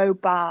so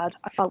bad.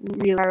 I felt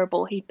really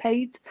terrible. He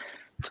paid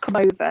to come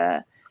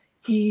over.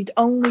 He'd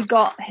only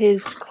got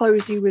his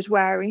clothes he was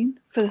wearing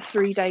for the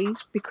 3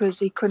 days because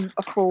he couldn't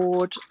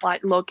afford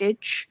like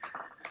luggage.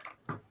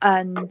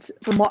 And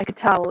from what I could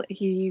tell,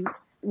 he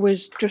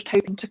was just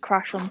hoping to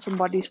crash on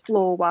somebody's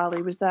floor while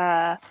he was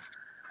there.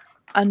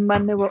 And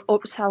when they were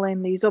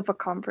upselling these other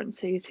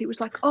conferences, he was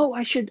like, "Oh,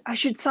 I should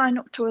sign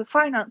up to a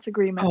finance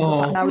agreement."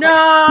 Oh. And I was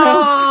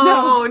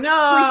No, like,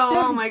 no.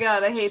 don't. Oh my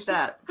God, I hate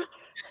that.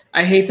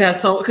 I hate that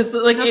so because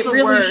like That's it the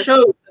really worst.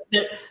 shows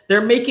that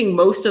they're making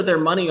most of their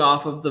money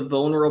off of the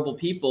vulnerable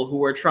people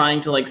who are trying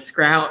to like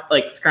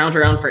scrounge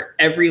around for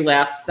every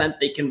last cent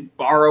they can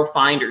borrow,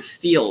 find, or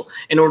steal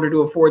in order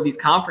to afford these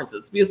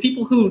conferences. Because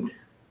people who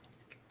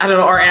I don't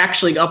know are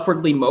actually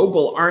upwardly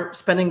mobile aren't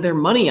spending their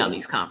money on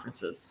these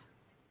conferences.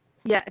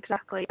 Yeah,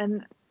 exactly.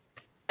 And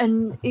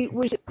it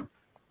was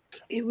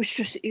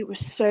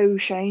so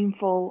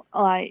shameful.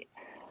 Like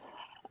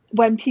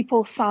when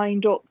people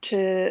signed up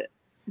to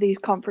these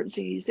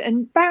conferences,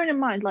 and bearing in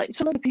mind, like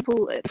some of the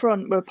people at the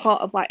front were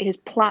part of like his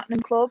platinum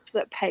club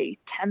that paid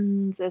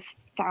tens of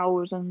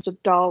thousands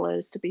of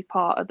dollars to be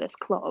part of this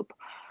club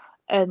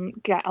and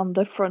get on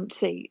the front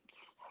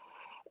seats.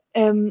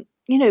 You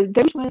know,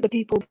 those were the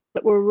people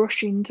that were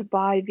rushing to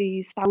buy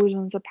these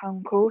thousands of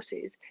pound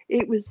courses.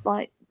 It was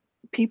like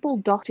people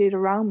dotted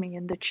around me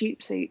in the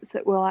cheap seats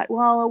that were like,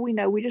 well, we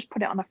know, we just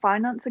put it on a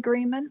finance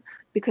agreement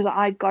because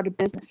I've got a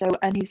business. So,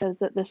 and he says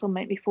that this will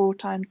make me 4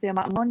 times the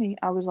amount of money.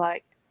 I was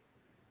like,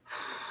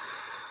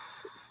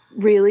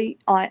 really?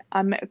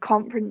 I'm at a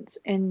conference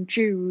in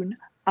June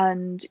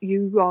and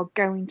you are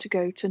going to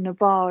go to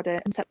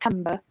Nevada in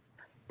September,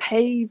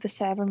 pay the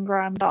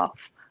 $7,000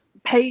 off,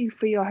 pay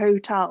for your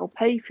hotel,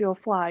 pay for your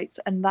flights,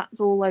 and that's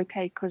all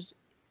okay because,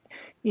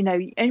 you know,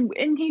 and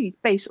he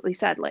basically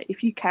said, like,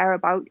 if you care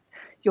about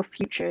your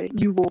future,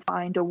 you will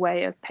find a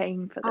way of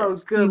paying for this. Oh,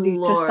 good you need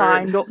Lord. to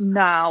sign up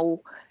now.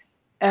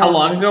 How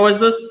long ago was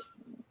this?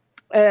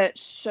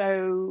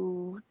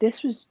 So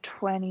this was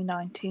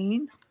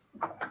 2019.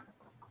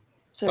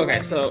 So, Okay,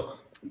 so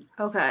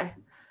Okay.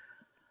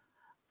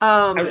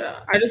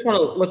 I just want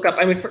to look up.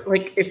 I mean,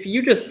 like, if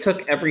you just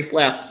took every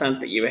last cent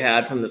that you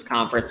had from this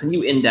conference and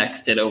you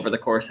indexed it over the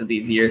course of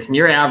these years, and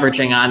you're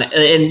averaging on,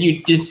 and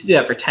you just do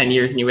that for 10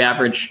 years, and you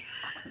average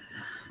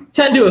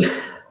 10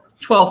 to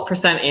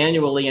 12%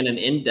 annually in an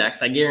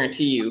index, I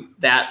guarantee you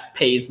that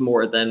pays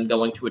more than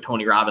going to a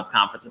Tony Robbins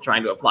conference and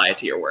trying to apply it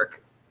to your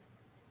work.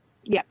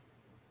 yeah.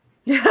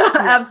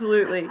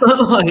 Absolutely.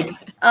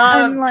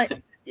 And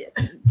like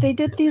they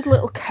did these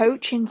little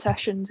coaching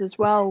sessions as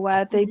well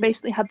where they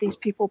basically had these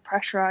people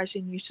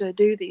pressurizing you to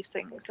do these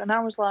things, and I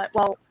was like,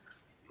 well,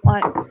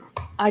 like,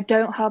 I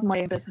don't have my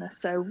own business,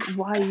 so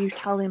why are you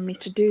telling me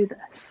to do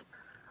this?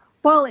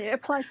 Well, it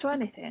applies to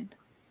anything,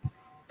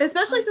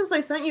 especially since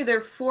I sent you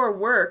there for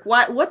work.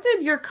 What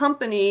did your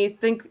company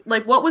think?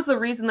 Like, what was the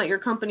reason that your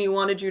company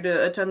wanted you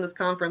to attend this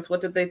conference?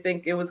 What did they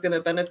think it was going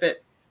to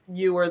benefit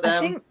you or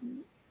them? I think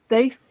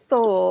they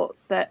thought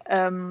that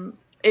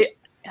it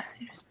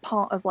was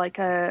part of like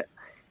a,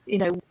 you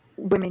know,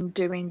 women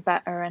doing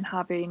better and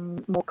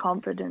having more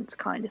confidence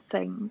kind of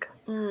thing.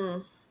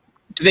 Mm.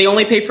 Do they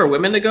only pay for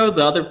women to go?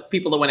 The other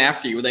people that went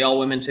after you, were they all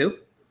women too?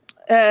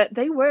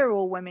 They were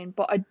all women,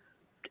 but I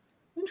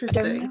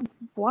Interesting. don't know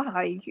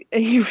why.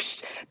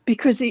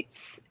 Because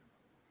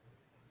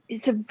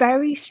it's a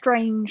very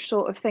strange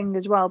sort of thing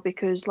as well,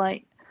 because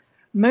like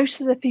most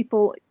of the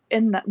people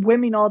in that,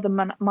 women are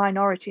the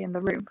minority in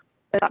the room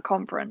at that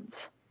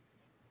conference.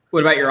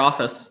 What about your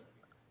office?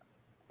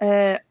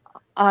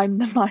 I'm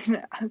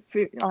the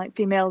like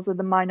females are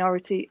the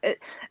minority.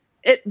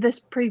 At this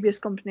previous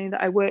company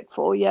that I worked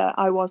for, yeah,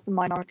 I was the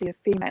minority of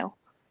female.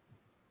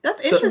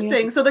 That's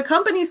interesting. So the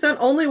company sent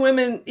only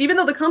women, even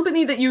though the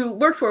company that you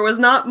worked for was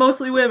not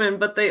mostly women,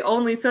 but they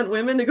only sent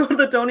women to go to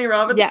the Tony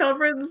Robbins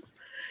conference?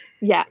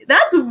 Yeah.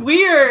 That's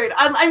weird.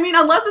 I mean,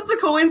 unless it's a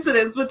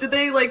coincidence, but did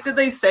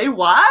they say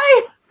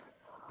why?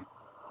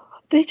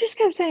 They just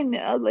kept saying,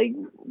 like,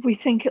 we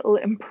think it'll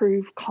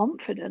improve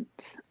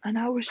confidence. And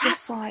I was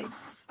just like...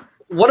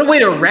 What a way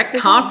to wreck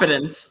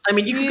confidence. I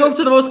mean, you could go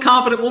to the most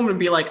confident woman and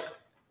be like,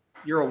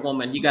 you're a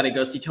woman, you got to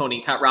go see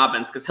Tony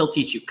Robbins because he'll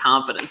teach you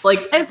confidence. Like,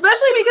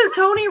 especially because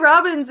Tony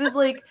Robbins is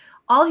like,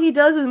 all he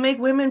does is make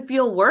women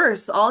feel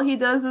worse. All he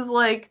does is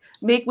like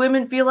make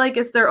women feel like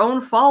it's their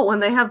own fault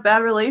when they have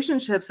bad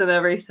relationships and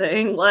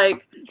everything.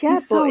 Like, yeah,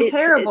 he's so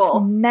terrible.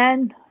 It's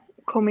men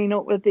coming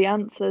up with the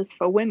answers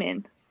for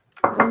women.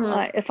 Mm-hmm.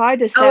 Like, if I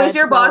just is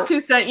your boss who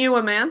sent you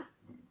a man?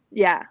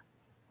 Yeah.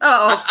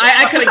 Oh,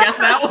 I could have guessed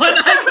that one.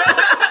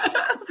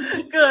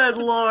 Good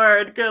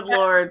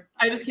Lord.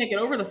 I just can't get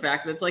over the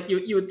fact that it's like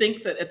you would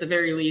think that at the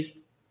very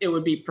least it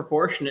would be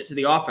proportionate to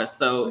the office.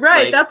 So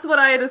right, like, that's what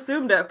I had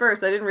assumed at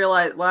first. I didn't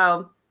realize.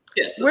 Wow.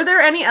 Yes. Were there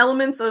any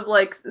elements of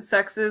like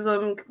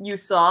sexism you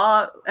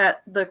saw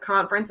at the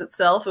conference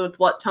itself with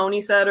what Tony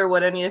said or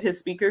what any of his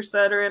speakers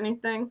said or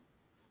anything?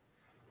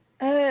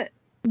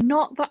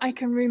 Not that I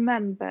can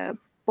remember,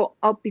 but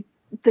I'll be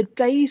the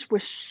days were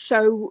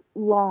so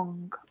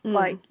long.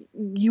 Like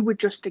you were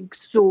just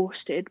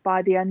exhausted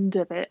by the end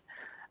of it.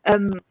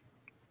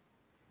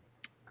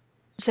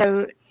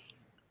 So,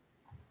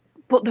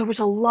 but there was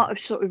a lot of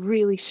sort of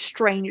really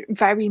strange,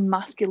 very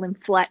masculine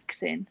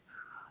flexing.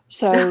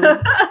 So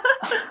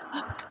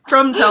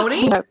from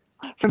Tony,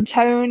 from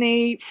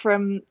Tony,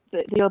 from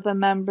the other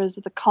members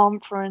of the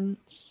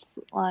conference,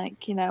 like,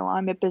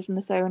 I'm a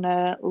business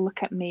owner.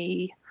 Look at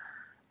me.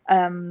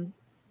 I'm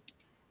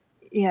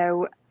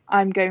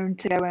going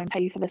to go and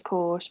pay for this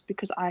course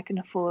because I can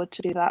afford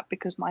to do that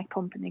because my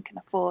company can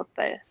afford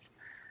this.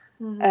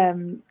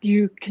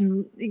 You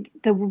can.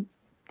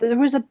 There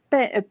was a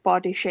bit of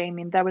body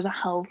shaming. There was a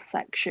health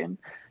section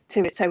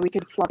to it, so we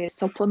could flog his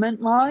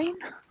supplement line.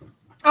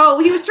 Oh,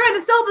 he was trying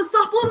to sell the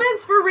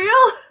supplements for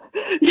real?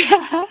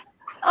 Yeah.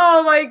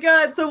 Oh my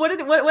god! So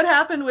what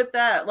happened with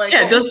that? Like,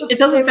 yeah, it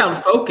doesn't sound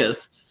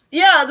focused.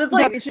 Yeah, it's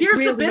like, it's here's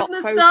really the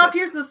business stuff,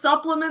 here's the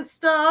supplement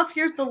stuff,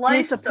 here's the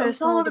life stuff, the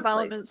personal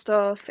development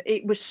stuff.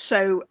 It was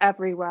so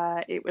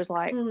everywhere. It was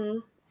like,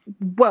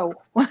 whoa.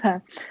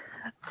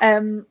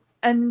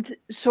 And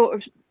sort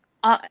of,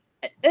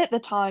 at the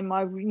time,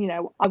 I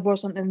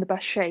wasn't in the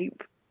best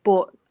shape,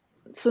 but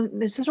so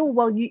they said, oh,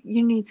 well, you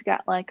need to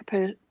get like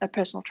a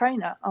personal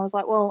trainer. I was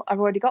like, well, I've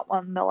already got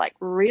one. And they're like,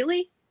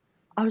 really?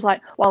 I was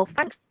like, well,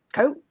 thanks,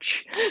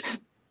 coach.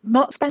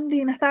 Not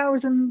spending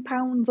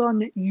 £1,000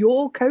 on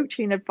your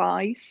coaching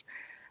advice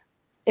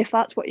if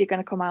that's what you're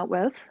going to come out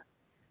with.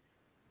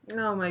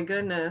 Oh my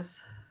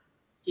goodness.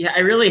 Yeah, I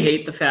really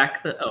hate the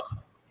fact that. Oh,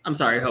 I'm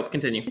sorry. Hope,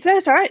 continue.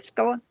 It's all right.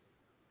 Go on.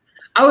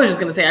 I was just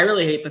going to say, I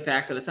really hate the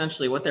fact that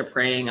essentially what they're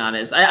preying on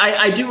is,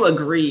 I do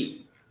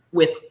agree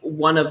with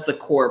one of the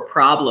core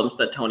problems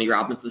that Tony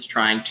Robbins is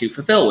trying to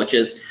fulfill, which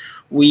is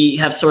we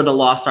have sort of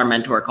lost our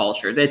mentor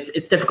culture.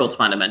 It's difficult to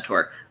find a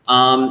mentor.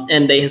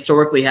 And they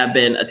historically have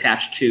been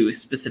attached to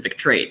specific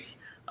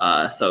traits.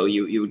 So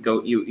you would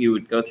go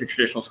through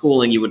traditional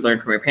schooling, you would learn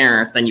from your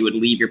parents, then you would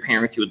leave your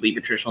parents, you would leave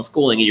your traditional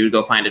schooling, and you would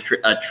go find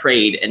a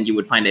trade, and you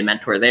would find a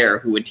mentor there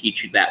who would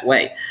teach you that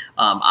way.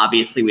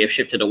 Obviously, we have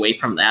shifted away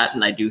from that,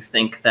 and I do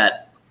think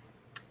that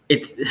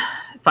it's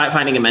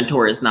finding a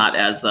mentor is not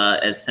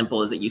as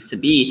simple as it used to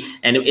be.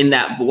 And in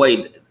that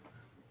void,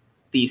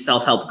 the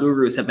self-help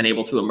gurus have been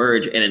able to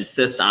emerge and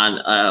insist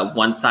on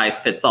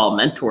one-size-fits-all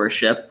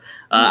mentorship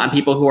on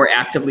people who are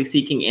actively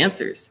seeking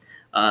answers.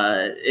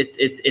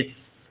 It's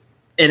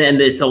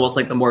almost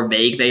like the more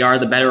vague they are,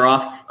 the better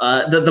off,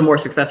 the more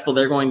successful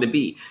they're going to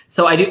be.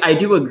 So I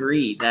do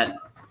agree that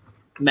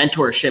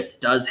mentorship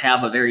does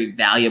have a very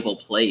valuable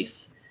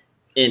place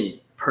in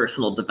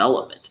personal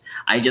development.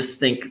 I just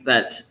think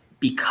that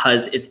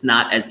because it's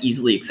not as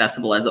easily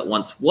accessible as it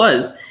once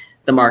was,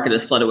 the market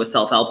is flooded with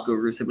self-help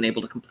gurus who have been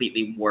able to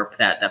completely warp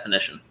that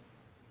definition.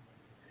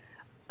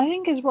 I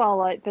think as well,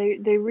 like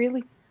they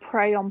really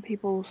prey on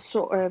people's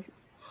sort of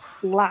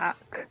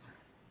lack.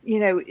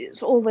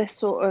 It's all this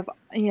sort of,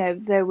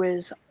 there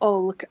was,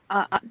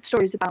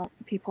 stories about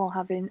people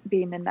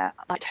being in that,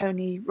 like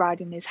Tony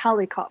riding his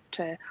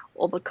helicopter,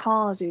 or the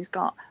cars he's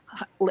got,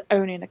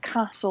 owning a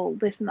castle,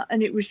 this and that.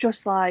 And it was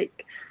just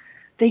like,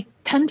 they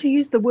tend to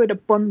use the word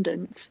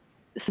abundance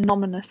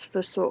synonymous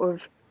for sort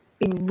of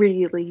being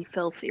really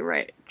filthy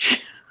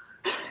rich.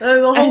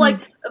 The whole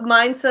like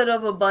mindset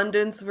of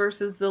abundance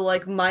versus the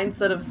like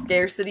mindset of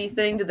scarcity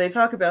thing. Did they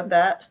talk about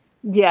that?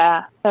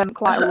 Yeah,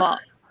 quite a lot.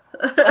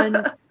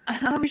 And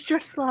I was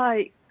just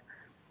like,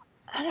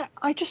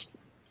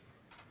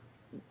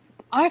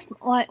 I've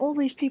like, all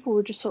these people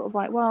were just sort of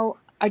like, well,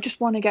 I just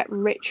want to get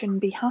rich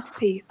and be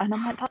happy. And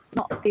I'm like, that's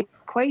not the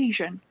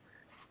equation.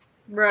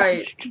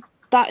 Right.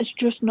 That is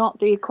just not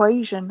the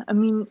equation. I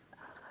mean,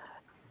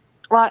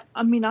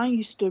 I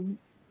used to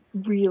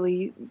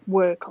really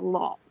work a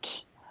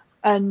lot,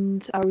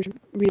 and I was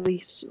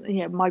really,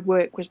 my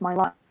work was my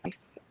life.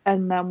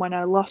 And then when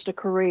I lost a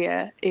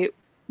career, it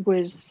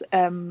was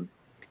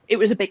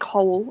a big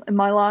hole in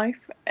my life.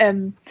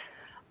 And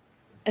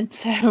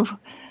so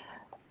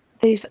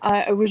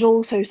I was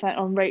also sent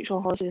on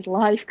Rachel Hollis's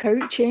life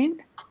coaching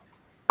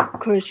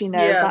because,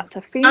 that's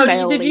a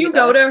female. Oh, did you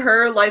go to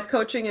her life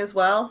coaching as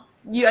well?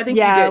 I think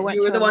you did.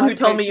 You were the one who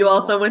told me you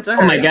also went to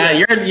her. Oh my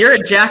god, you're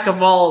a jack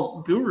of all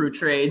guru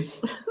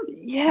trades.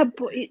 Yeah,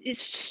 but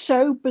it's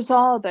so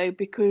bizarre though,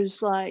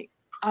 because like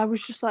I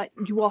was just like,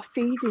 you are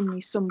feeding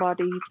me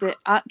somebody that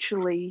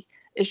actually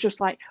is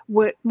just like,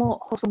 work more,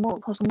 hustle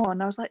more,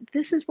 and I was like,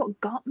 this is what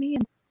got me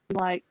into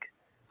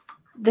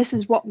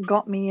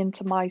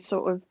my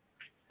sort of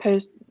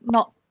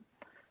not,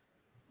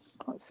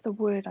 what's the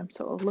word I'm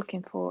sort of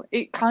looking for?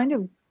 It kind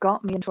of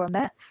got me into a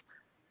mess.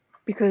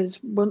 Because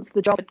once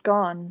the job had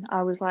gone,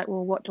 I was like,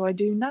 well, what do I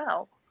do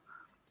now?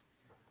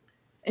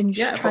 And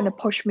you're just trying to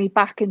push me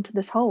back into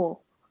this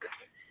hole.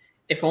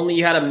 If only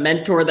you had a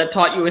mentor that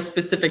taught you a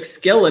specific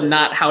skill and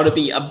not how to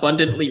be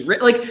abundantly rich.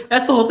 Like,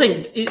 that's the whole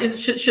thing.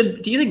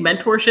 Do you think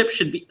mentorship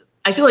should be...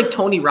 I feel like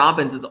Tony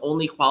Robbins is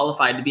only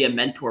qualified to be a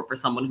mentor for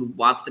someone who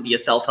wants to be a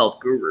self-help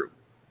guru.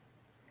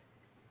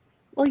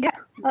 Well, yeah,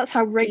 that's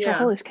how Rachel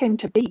Hollis came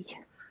to be.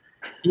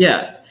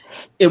 Yeah.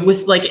 It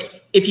was like...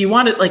 if you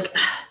wanted, like,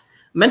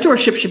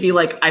 mentorship should be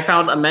like, I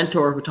found a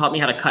mentor who taught me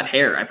how to cut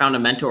hair. I found a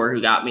mentor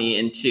who got me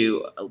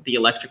into the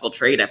electrical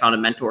trade. I found a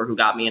mentor who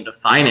got me into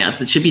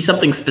finance. It should be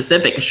something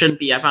specific. It shouldn't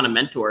be, I found a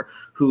mentor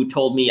who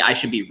told me I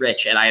should be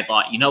rich. And I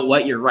thought, you know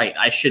what, you're right,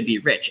 I should be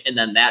rich. And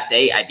then that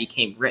day I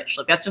became rich.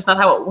 Like, that's just not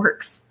how it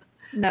works.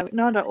 No,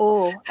 not at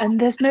all. And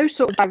there's no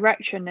sort of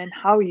direction in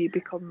how you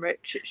become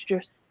rich. It's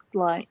just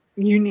like,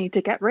 you need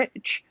to get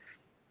rich.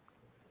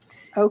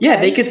 Okay.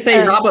 Yeah, they could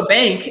say rob a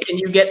bank and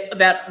you get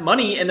that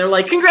money and they're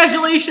like,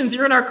 congratulations,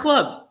 you're in our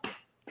club.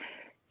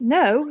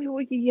 No,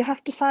 you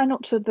have to sign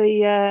up to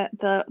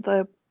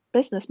the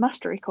business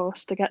mastery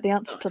course to get the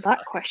answer to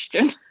that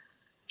question.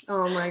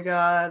 Oh my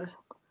God.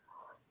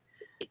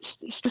 It's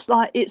just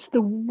like, it's the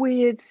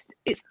weirdest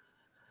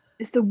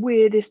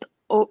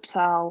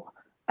upsell,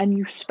 and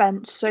you've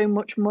spent so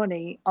much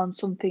money on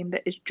something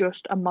that is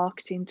just a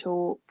marketing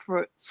tool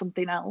for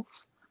something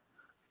else.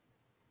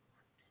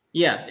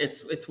 Yeah,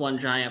 it's one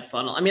giant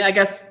funnel. I mean, I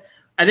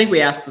think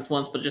we asked this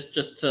once, but just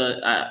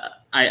to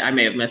I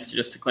may have missed,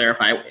 just to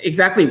clarify,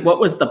 exactly what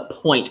was the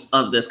point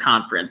of this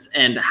conference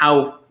and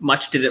how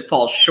much did it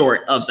fall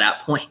short of that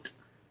point?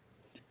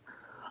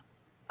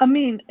 I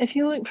mean, if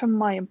you look from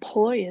my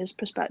employer's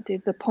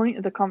perspective, the point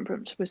of the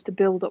conference was to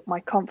build up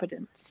my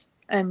confidence.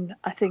 And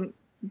I think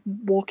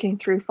walking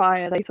through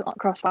fire,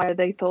 Crossfire,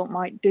 they thought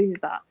might do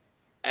that.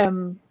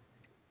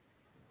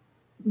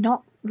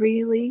 Not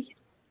really.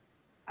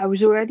 I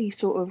was already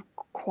sort of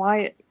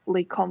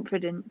quietly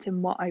confident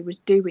in what I was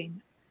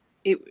doing.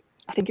 I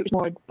think it was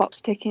more a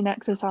box ticking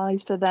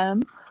exercise for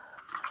them.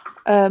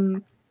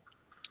 But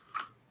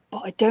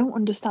I don't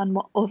understand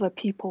what other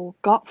people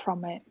got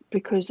from it,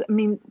 because, I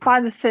mean,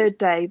 by the third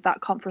day, that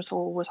conference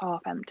hall was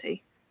half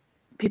empty.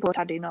 People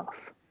had enough.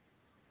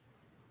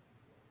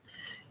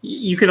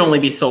 You can only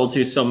be sold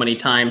to so many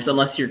times,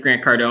 unless you're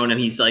Grant Cardone and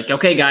he's like,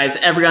 okay, guys,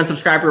 every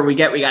unsubscriber we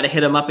got to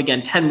hit him up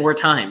again 10 more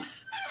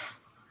times.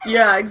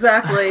 Yeah,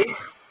 exactly.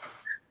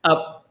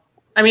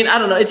 I mean, I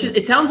don't know.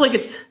 It sounds like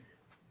it's.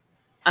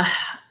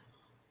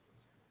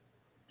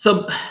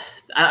 So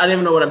I don't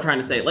even know what I'm trying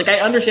to say. Like, I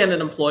understand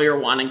an employer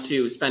wanting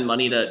to spend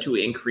money to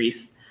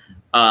increase.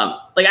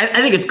 Like,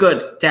 I think it's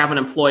good to have an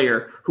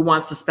employer who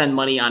wants to spend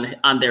money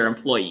on their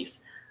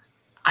employees.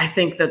 I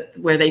think that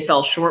where they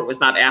fell short was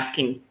not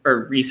asking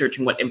or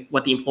researching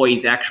what the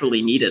employees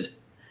actually needed.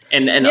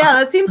 And yeah,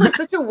 that seems like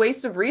such a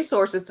waste of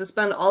resources to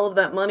spend all of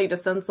that money to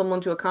send someone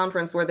to a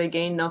conference where they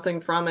gained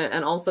nothing from it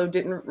and also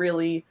didn't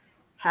really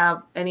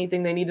have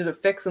anything they needed to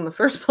fix in the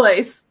first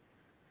place.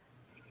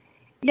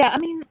 Yeah, I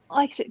mean,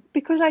 like I said,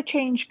 because I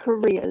changed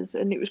careers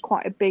and it was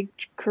quite a big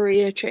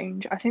career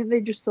change, I think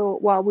they just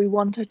thought, well, we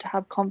wanted to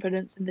have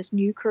confidence in this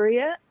new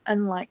career,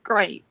 and like,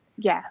 great,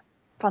 yeah,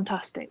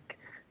 fantastic.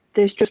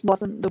 This just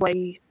wasn't the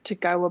way to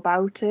go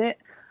about it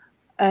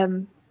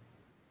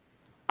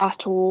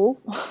at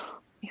all.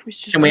 It was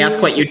just. Can we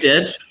ask what you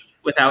did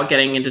without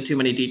getting into too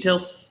many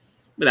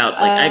details? Without,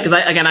 like, because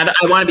I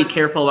want to be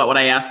careful about what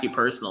I ask you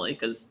personally,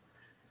 because.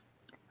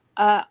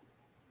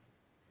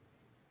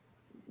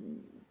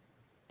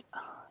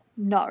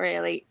 Not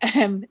really,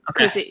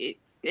 because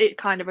it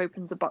kind of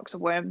opens a box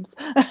of worms.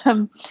 Yeah.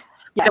 Can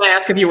I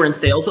ask if you were in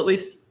sales at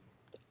least?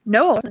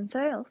 No, I was in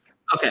sales.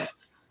 Okay.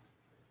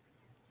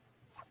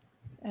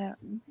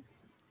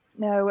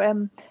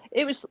 No,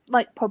 it was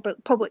like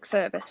public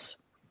service.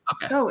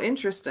 Okay. Oh,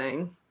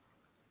 interesting.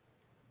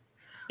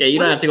 Yeah, you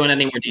don't have to go into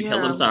any more detail.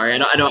 Yeah. I'm sorry.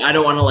 I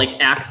don't want to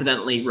like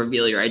accidentally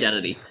reveal your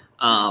identity.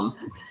 I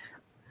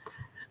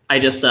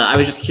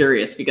was just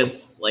curious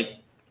because like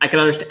I could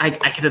understand.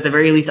 I could at the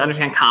very least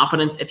understand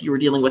confidence if you were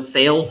dealing with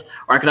sales,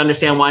 or I could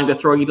understand wanting to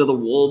throw you to the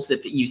wolves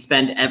if you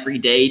spend every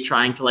day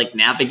trying to like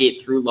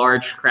navigate through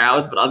large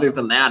crowds. But other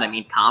than that, I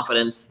mean,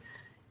 confidence.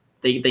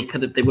 They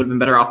would have been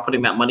better off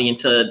putting that money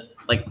into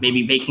like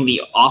maybe making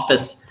the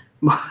office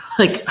more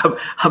like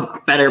a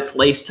better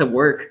place to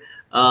work.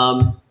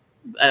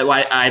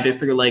 Either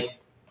through like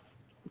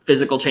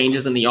physical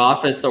changes in the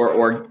office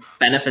or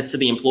benefits to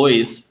the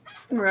employees.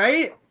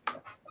 Right.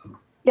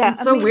 Yeah,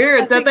 it's so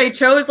weird that they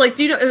chose. Like,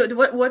 do you know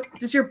what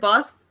does your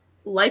boss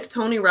like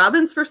Tony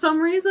Robbins for some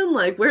reason?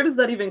 Like, where does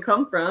that even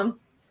come from?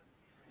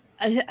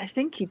 I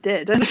think he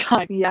did at the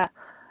time. Yeah,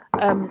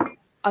 I'm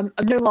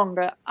no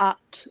longer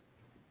at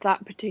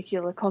that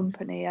particular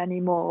company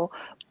anymore,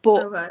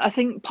 but okay. I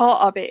think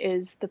part of it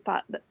is the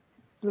fact that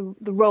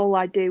the role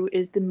I do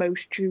is the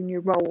most junior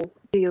role,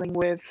 dealing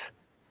with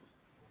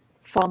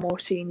far more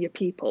senior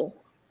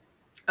people.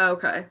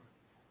 Okay.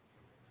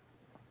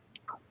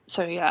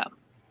 So yeah.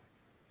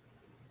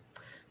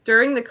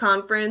 During the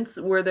conference,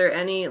 were there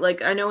any,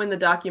 like, I know in the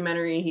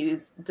documentary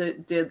he's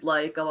did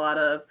like a lot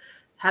of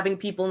having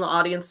people in the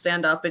audience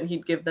stand up and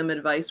he'd give them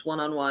advice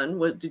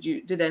one-on-one.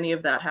 Did any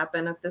of that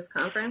happen at this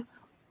conference?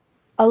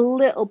 A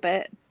little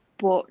bit,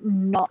 but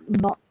not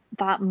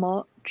that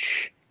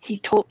much. He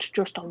talked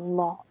just a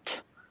lot,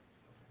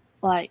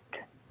 like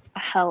a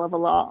hell of a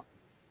lot.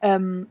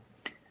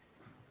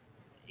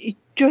 He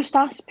just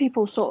asked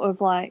people sort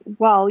of like,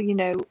 well, you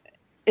know,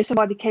 if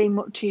somebody came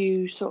up to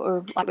you sort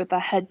of like with their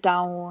head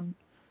down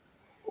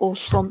or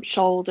slumped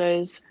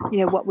shoulders,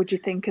 what would you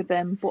think of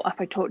them? But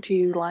if I talked to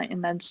you like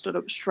and then stood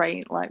up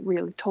straight, like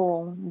really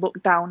tall,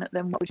 looked down at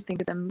them, what would you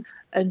think of them?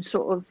 And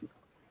sort of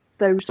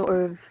those sort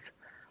of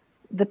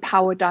the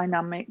power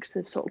dynamics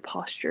of sort of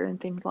posture and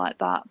things like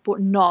that,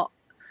 but not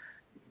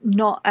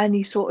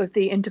any sort of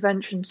the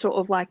intervention, sort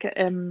of like a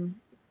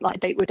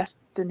Date with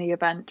Destiny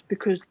event,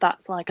 because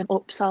that's like an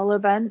upsell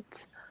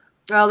event.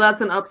 Oh,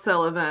 that's an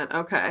upsell event.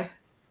 Okay.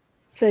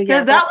 So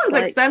yeah, that one's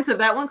like, expensive.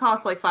 That one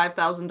costs like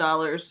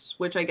 $5,000,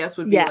 which I guess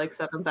would be like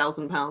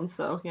 7,000 pounds.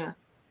 So yeah.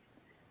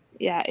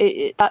 Yeah,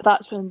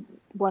 that's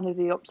one of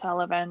the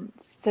upsell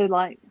events. So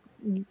like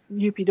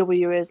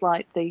UPW is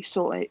like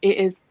it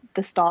is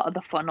the start of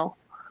the funnel.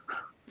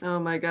 Oh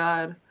my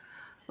God.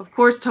 Of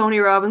course, Tony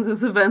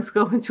Robbins' events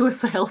go into a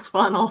sales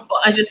funnel.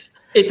 Well,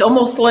 it's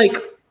almost like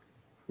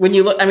when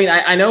you look, I mean,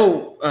 I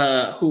know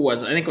who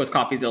was it? I think it was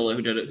CoffeeZilla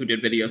who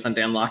did videos on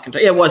Dan Lok.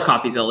 Yeah, it was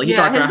CoffeeZilla. His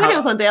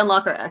videos on Dan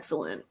Lok are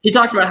excellent. He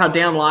talked about how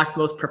Dan Lok's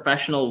most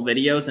professional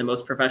videos and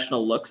most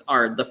professional looks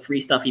are the free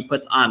stuff he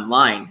puts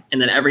online.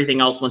 And then everything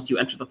else, once you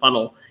enter the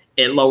funnel,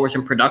 it lowers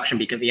in production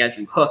because he has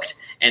you hooked,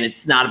 and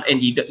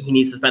he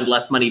needs to spend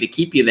less money to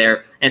keep you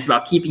there. And it's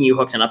about keeping you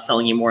hooked and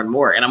upselling you more and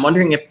more. And I'm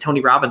wondering if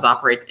Tony Robbins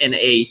operates in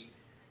a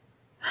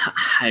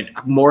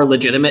more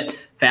legitimate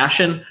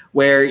fashion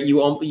where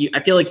I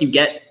feel like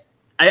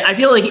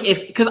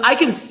because I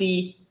can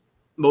see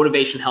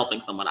motivation helping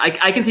someone.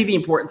 I can see the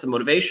importance of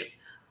motivation,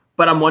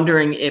 but I'm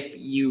wondering if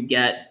you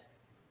get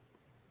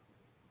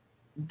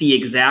the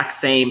exact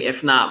same,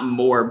 if not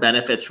more,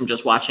 benefits from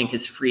just watching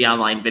his free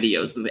online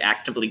videos than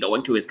actively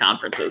going to his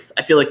conferences.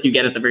 I feel like you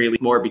get at the very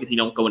least more because you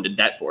don't go into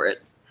debt for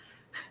it.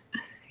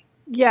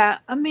 Yeah,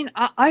 I mean,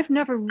 I've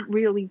never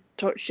really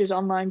touched his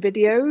online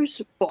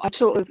videos, but I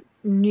sort of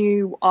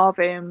knew of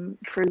him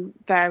through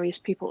various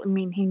people. I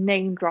mean, he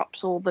name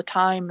drops all the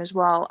time as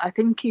well. I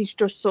think he's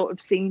just sort of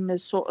seen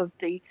as sort of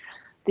the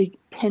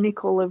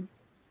pinnacle of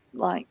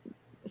like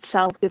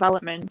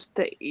self-development,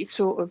 that he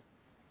sort of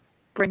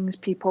brings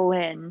people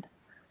in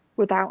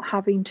without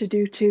having to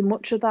do too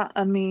much of that.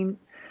 I mean,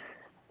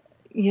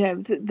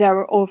 there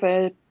are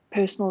other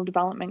personal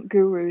development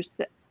gurus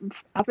that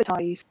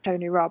advertise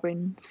Tony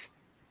Robbins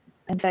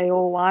and say,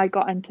 oh, I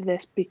got into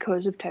this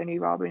because of Tony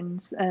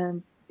Robbins,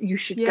 and you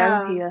should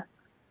go here.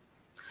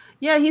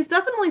 Yeah, he's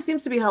definitely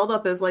seems to be held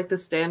up as like the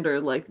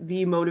standard, like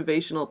the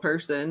motivational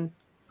person.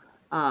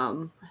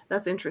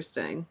 That's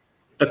interesting.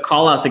 The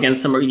call-outs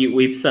against him,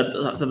 we've said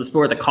this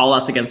before, the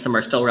call-outs against him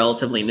are still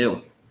relatively new.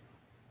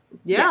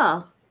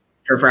 Yeah.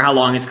 For how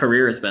long his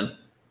career has been.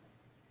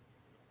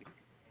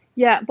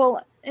 Yeah,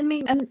 well, I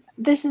mean, and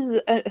this is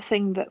a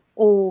thing that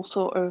all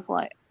sort of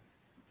like,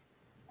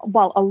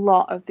 well, a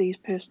lot of these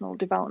personal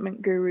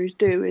development gurus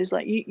do, is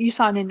like you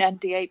sign an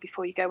NDA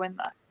before you go in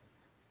there.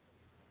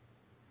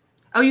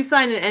 Oh, you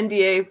sign an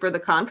NDA for the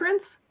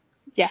conference?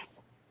 Yes.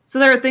 So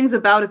there are things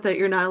about it that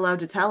you're not allowed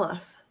to tell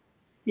us.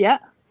 Yeah.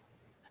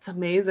 That's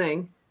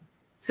amazing.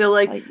 So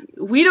like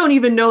we don't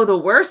even know the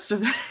worst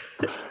of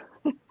it.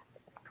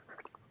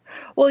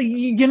 Well,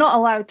 you're not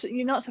allowed to,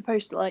 you're not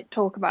supposed to like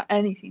talk about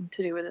anything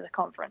to do with the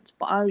conference.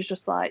 But I was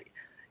just like,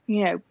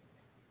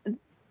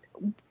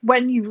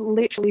 when you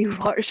literally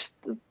watch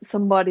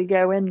somebody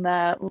go in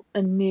there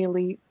and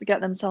nearly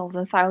get themselves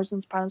in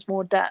thousands of pounds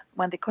more debt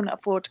when they couldn't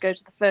afford to go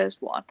to the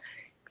first one,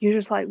 you're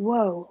just like,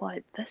 whoa,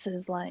 like this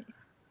is wrong.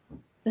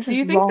 Do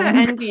you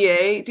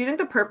think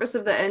the purpose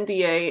of the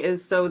NDA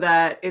is so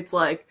that it's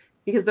like,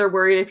 because they're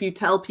worried if you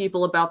tell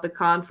people about the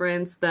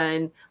conference,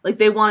 then like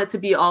they want it to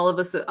be all of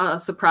a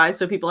surprise,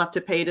 so people have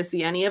to pay to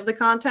see any of the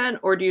content?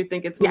 Or do you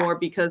think it's more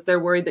because they're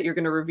worried that you're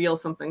going to reveal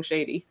something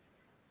shady?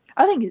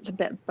 I think it's a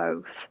bit of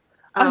both.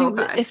 I think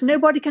that if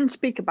nobody can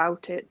speak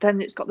about it,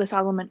 then it's got this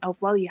element of,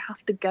 well, you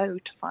have to go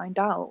to find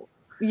out.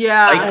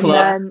 Yeah. And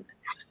then,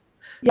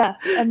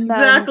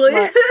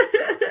 exactly.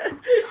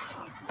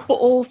 But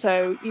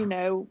also,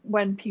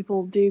 when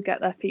people do get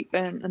their feet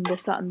burnt and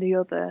this, that, and the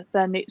other,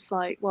 then it's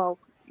like, well,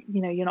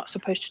 you're not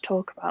supposed to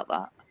talk about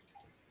that.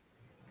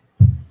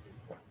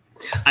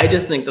 I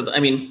just think that,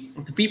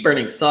 the feet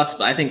burning sucks,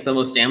 but I think the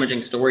most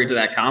damaging story to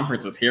that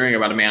conference is hearing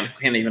about a man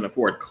who can't even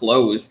afford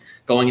clothes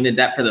going into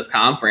debt for this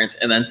conference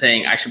and then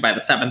saying, I should buy the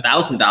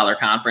 $7,000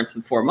 conference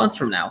in 4 months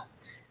from now.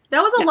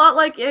 That was a lot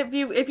like if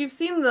you've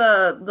seen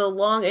the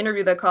long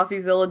interview that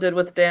CoffeeZilla did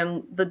with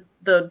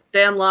the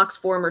Dan Lok's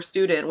former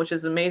student, which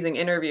is an amazing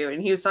interview.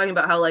 And he was talking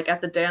about how like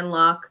at the Dan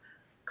Lok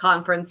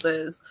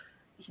conferences,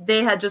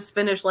 they had just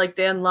finished like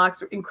Dan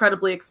Lok's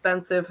incredibly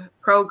expensive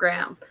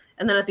program.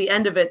 And then at the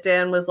end of it,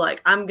 Dan was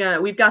like,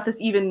 we've got this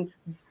even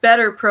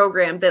better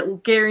program that will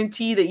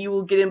guarantee that you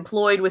will get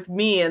employed with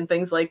me and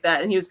things like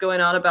that. And he was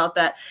going on about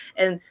that.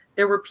 And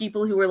there were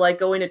people who were like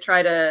going to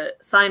try to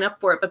sign up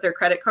for it, but their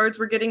credit cards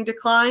were getting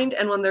declined.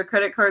 And when their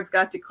credit cards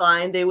got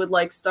declined, they would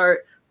like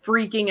start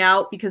freaking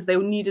out because they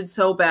needed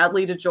so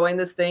badly to join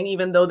this thing,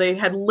 even though they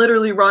had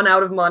literally run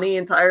out of money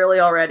entirely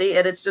already.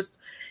 And it just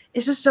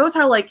shows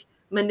how like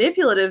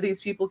manipulative these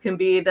people can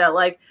be, that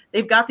like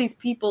they've got these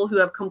people who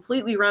have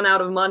completely run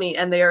out of money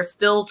and they are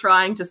still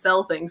trying to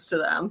sell things to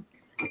them.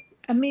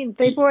 I mean,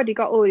 they've already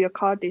got all your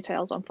card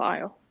details on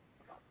file.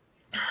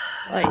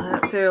 Like,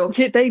 That too.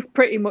 they've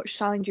pretty much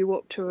signed you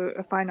up to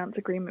a finance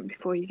agreement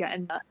before you get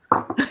in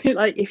there.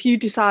 Like, if you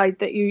decide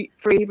that you,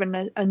 for even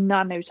a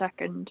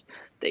nanosecond,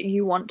 that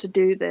you want to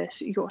do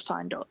this, you're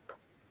signed up.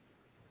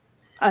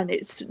 And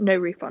it's no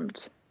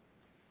refunds.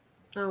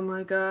 Oh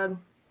my god.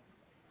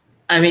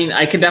 I mean,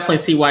 I can definitely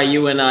see why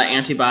you and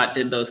Antibot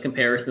did those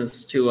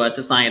comparisons to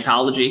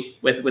Scientology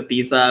with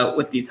these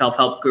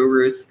self-help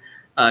gurus,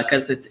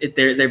 because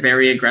they're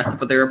very aggressive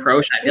with their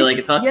approach. I feel like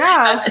it's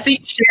see,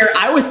 Cher,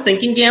 I was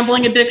thinking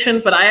gambling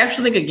addiction, but I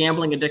actually think a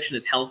gambling addiction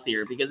is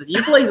healthier, because if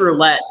you play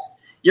roulette,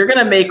 you're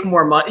gonna make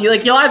more money.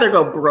 Like, you'll either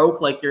go broke,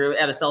 like you're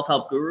at a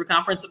self-help guru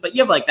conference, but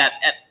you have like that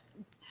at.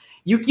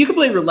 You can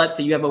play roulette,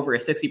 so you have over a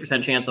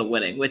 60% chance of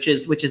winning, which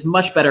is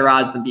much better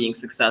odds than being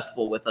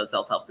successful with a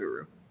self-help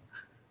guru.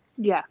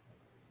 Yeah,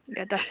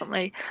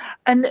 definitely.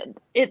 And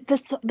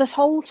this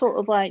whole sort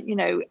of, like, you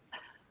know,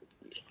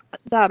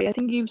 Zabby, I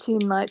think you've seen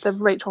like the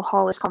Rachel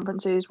Hollis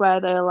conferences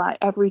where they're like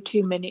every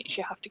 2 minutes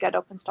you have to get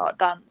up and start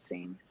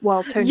dancing.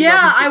 Well, Tony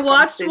Robbins' I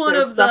watched one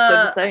of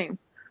the same.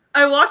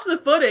 I watched the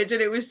footage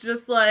and it was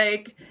just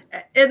like,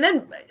 and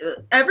then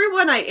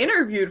everyone I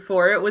interviewed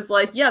for it was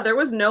like, yeah, there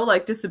was no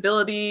like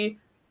disability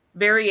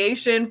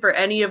variation for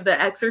any of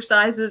the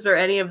exercises or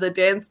any of the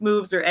dance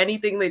moves or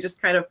anything. They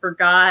just kind of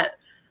forgot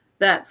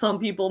that some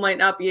people might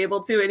not be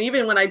able to. And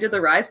even when I did the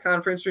Rise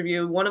conference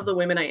review, one of the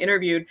women I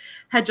interviewed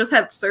had just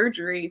had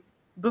surgery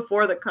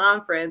before the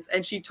conference,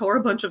 and she tore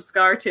a bunch of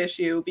scar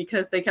tissue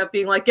because they kept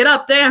being like, get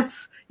up,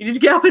 dance. You need to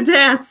get up and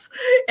dance.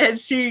 And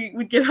she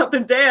would get up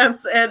and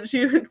dance, and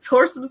she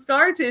tore some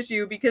scar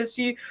tissue because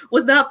she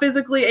was not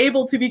physically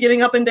able to be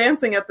getting up and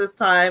dancing at this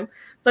time.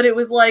 But it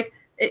was like,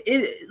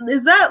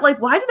 is that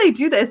like, why do they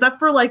do that? Is that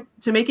for like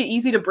to make it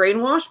easy to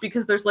brainwash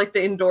because there's like the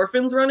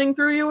endorphins running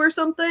through you or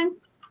something?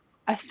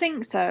 I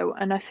think so.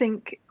 And I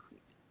think,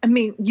 I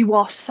mean, you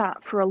are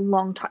sat for a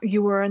long time.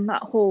 You were in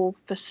that hall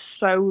for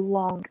so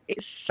long.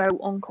 It's so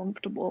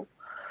uncomfortable.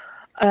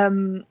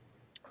 Otherwise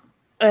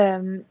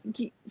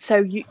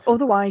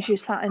you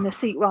sat in a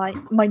seat,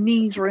 like my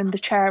knees are in the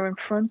chair in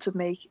front of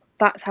me.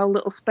 That's how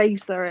little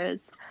space there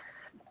is.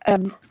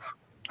 But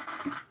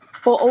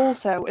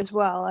also as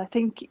well, I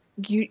think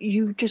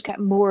you just get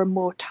more and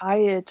more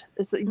tired.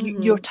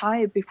 You're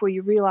tired before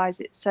you realize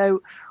it.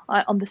 So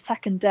on the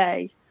second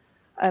day,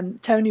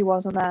 Tony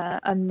wasn't there,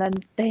 and then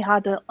they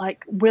had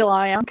like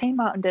will.i.am came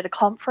out and did a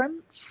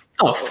conference.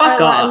 Oh, fuck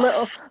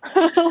off!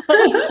 A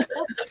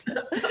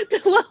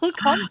little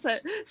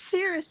concert.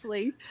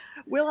 Seriously,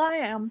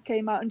 will.i.am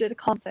came out and did a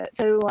concert.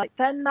 So like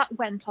then that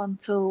went on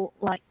till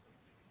like,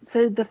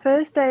 so the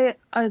first day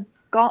I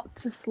got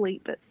to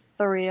sleep at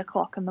 3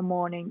 o'clock in the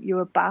morning. You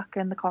were back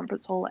in the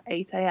conference hall at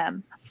 8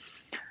 a.m.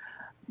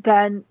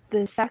 Then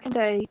the second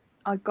day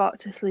I got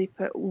to sleep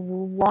at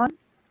 1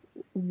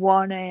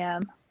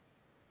 a.m.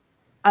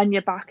 and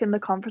you're back in the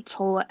conference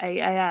hall at 8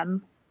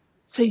 a.m.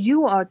 So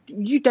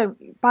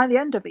by the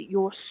end of it,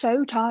 you're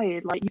so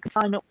tired, like you could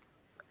sign up.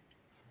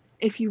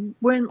 If you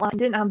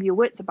didn't have your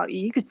wits about you,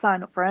 you could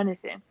sign up for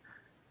anything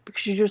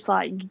because you're just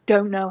like, you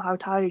don't know how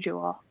tired you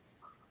are.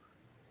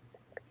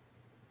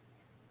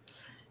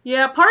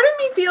 Yeah, part of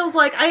me feels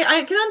like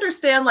I can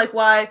understand like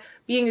why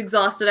being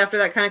exhausted after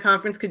that kind of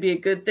conference could be a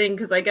good thing,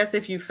 because I guess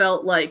if you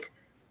felt like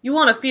you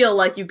want to feel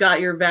like you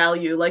got your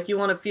value, like you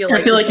want to feel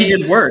like you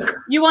did work.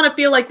 You want to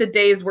feel like the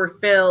days were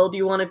filled.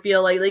 You want to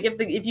feel like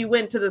if you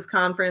went to this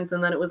conference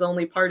and then it was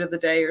only part of the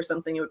day or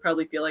something, it would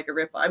probably feel like a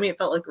ripoff. I mean, it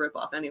felt like a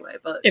ripoff anyway.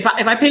 But if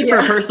I paid for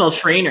a personal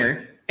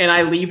trainer and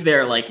I leave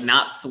there like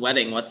not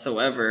sweating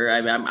whatsoever,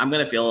 I'm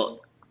gonna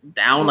feel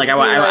down. Like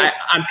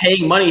I'm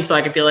paying money so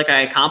I can feel like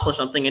I accomplished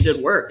something and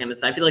did work. And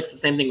I feel like it's the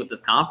same thing with this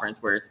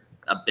conference where it's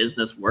a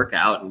business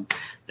workout and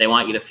they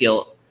want you to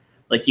feel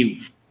like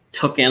you've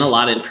took in a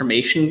lot of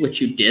information,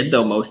 which you did,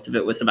 though most of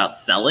it was about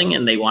selling,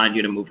 and they wanted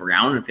you to move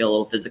around and feel a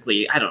little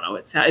physically, I don't know,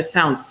 it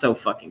sounds so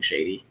fucking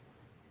shady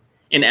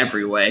in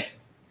every way.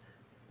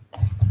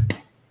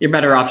 You're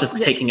better off just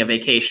taking a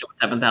vacation with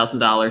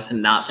 $7,000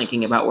 and not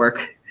thinking about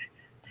work.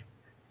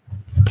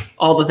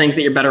 All the things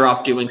that you're better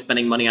off doing,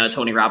 spending money on a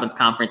Tony Robbins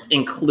conference,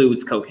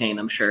 includes cocaine,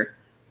 I'm sure.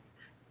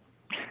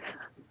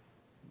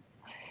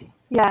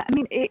 Yeah, I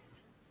mean, it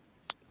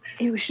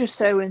was just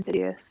so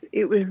insidious.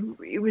 It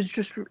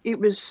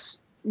was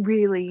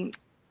really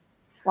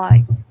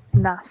like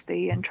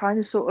nasty, and trying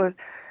to sort of,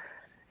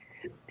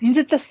 he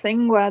did this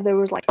thing where there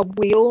was like a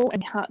wheel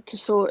and you had to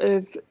sort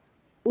of,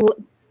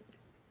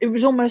 it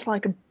was almost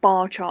like a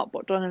bar chart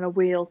but done in a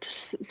wheel to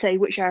say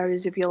which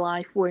areas of your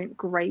life weren't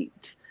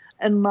great.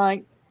 And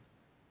like,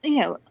 you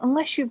know,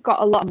 unless you've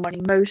got a lot of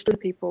money, most of the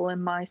people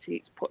in my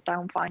seats put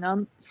down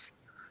finance.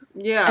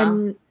 Yeah.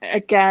 And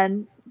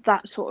again,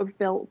 that sort of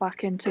built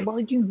back into, well,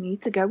 you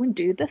need to go and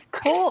do this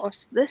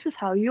course. This is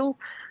how you'll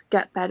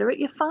get better at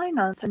your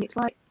finance. And it's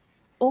like,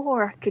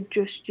 or I could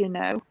just, you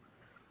know,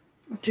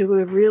 do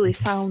a really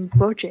sound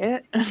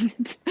budget.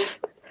 And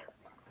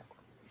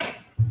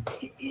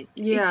it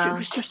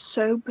was just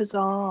so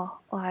bizarre.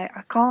 Like,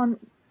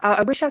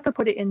 I wish I could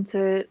put it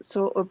into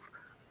sort of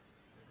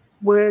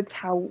words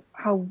how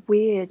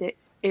weird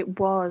it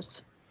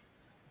was.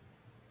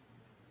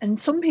 And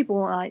some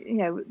people, like, you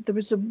know, there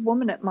was a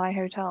woman at my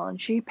hotel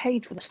and she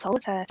paid for the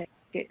solitaire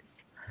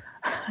tickets.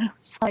 I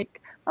was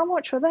like, how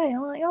much were they?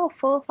 I'm like, oh,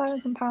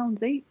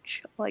 £4,000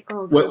 each. Like,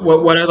 Oh,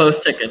 what are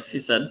those tickets? He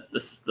said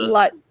this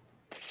like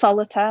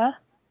solitaire.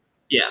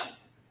 Yeah.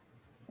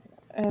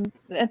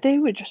 They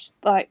were just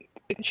like,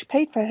 she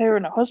paid for her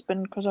and her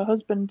husband because her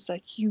husband's a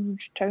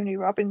huge Tony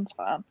Robbins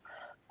fan,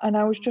 and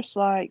I was just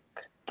like,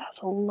 that's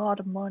a lot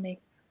of money.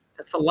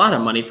 That's a lot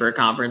of money for a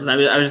conference. I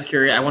was just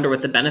curious. I wonder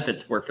what the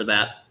benefits were for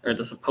that, or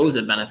the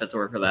supposed benefits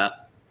were for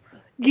that.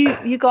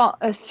 You got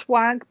a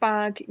swag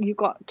bag. You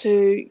got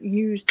to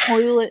use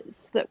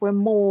toilets that were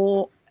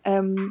more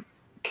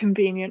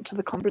convenient to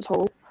the conference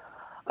hall.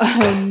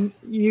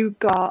 You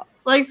got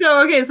like,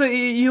 so okay, so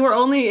you were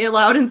only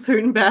allowed in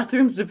certain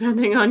bathrooms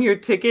depending on your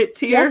ticket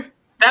tier. Yeah.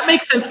 That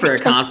makes sense for a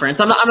conference.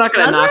 I'm not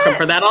going to knock them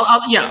for that.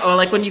 Or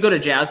like when you go to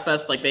Jazz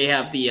Fest, like they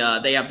have the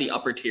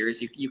upper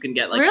tiers. You can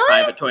get like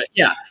private toilet.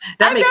 Yeah,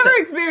 I've never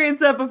experienced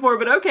that before,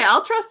 but okay,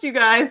 I'll trust you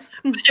guys.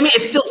 I mean,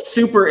 it's still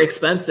super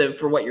expensive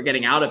for what you're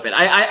getting out of it.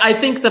 I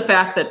think the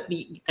fact that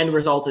the end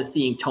result is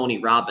seeing Tony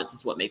Robbins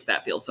is what makes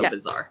that feel so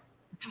bizarre.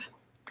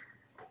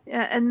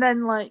 Yeah, and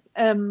then like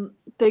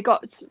they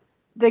got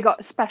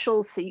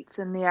special seats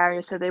in the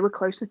area, so they were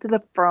closer to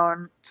the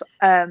front.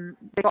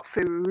 They got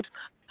food.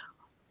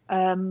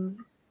 I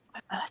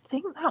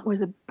think that was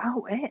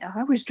about it.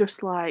 I was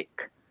just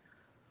like,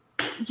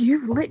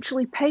 you've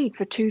literally paid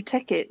for 2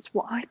 tickets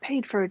what I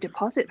paid for a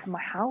deposit for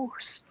my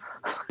house.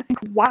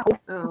 Wow.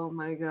 Oh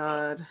my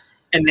God.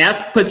 And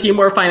that puts you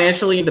more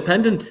financially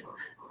independent.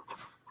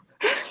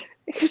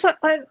 Because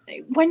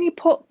when you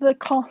put the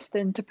cost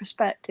into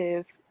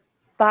perspective,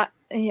 that,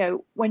 you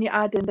know, when you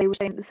add in, they were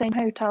staying at the same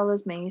hotel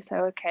as me, so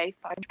okay,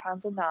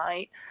 £500 a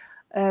night.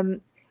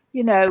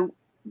 You know,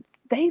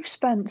 they've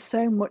spent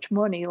so much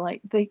money,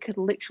 like they could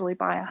literally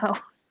buy a house.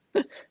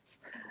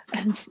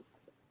 And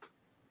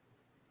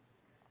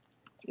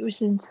it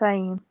was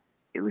insane.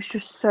 It was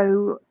just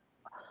so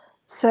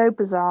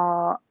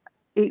bizarre.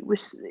 It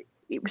was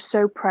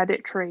so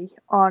predatory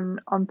on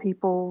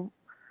people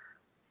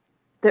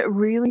that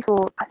really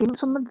thought, I think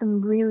some of them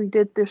really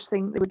did this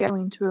think they were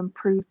going to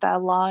improve their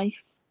life,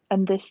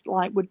 and this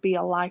like would be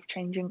a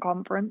life-changing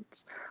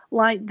conference,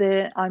 like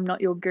the I'm Not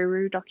Your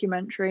Guru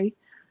documentary.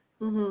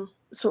 Mm-hmm.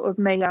 Sort of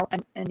made out,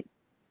 and it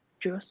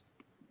just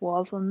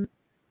wasn't.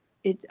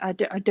 I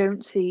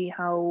don't see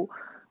how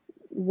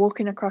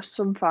walking across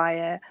some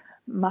fire,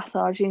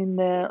 massaging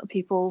the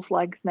people's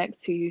legs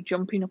next to you,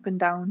 jumping up and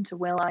down to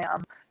Will I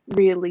Am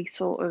really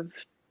sort of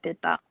did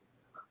that.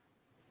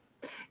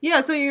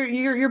 Yeah, so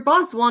your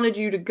boss wanted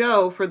you to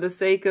go for the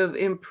sake of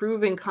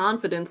improving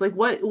confidence. Like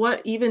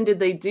what even did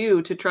they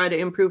do to try to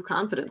improve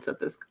confidence at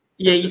this?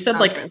 Yeah, you said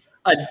conference?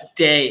 Like a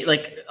day,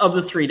 like of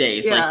the 3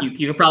 days, like you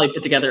could probably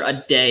put together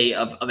a day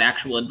of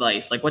actual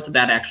advice. Like what did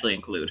that actually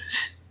include?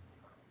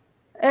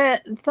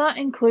 That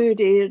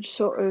included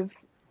sort of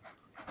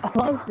a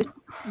lot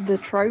of the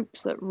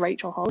tropes that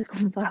Rachel Hollis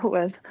comes out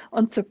with,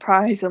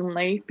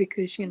 unsurprisingly,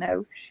 because, you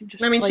know, she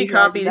just... I mean, she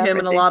copied him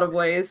in a lot of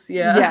ways,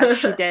 yeah. Yeah,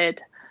 she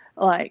did.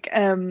 Like,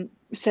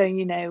 so,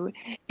 you know,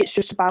 it's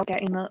just about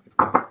getting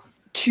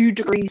 2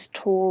 degrees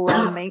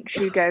taller makes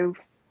you go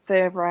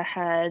further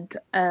ahead.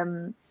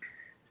 You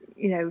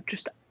know,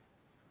 just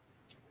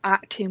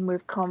acting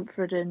with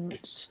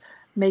confidence,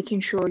 making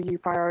sure you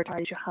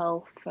prioritize your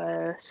health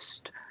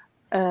first.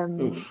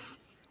 You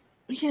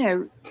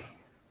know,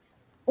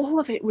 all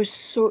of it was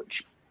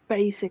such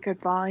basic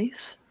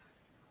advice.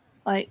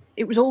 Like,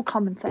 it was all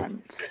common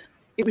sense.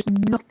 It was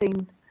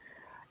nothing,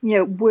 you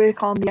know,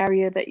 work on the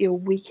area that you're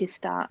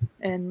weakest at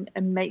and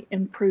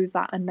improve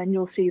that, and then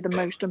you'll see the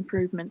most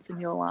improvements in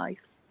your life.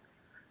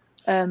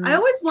 I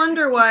always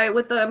wonder why,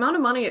 with the amount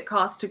of money it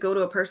costs to go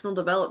to a personal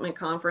development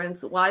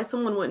conference, why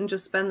someone wouldn't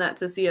just spend that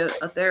to see a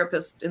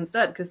therapist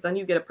instead, because then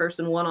you get a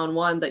person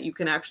one-on-one that you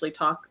can actually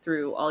talk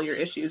through all your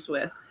issues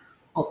with.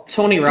 Well,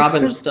 Tony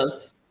Robbins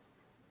does.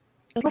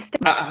 I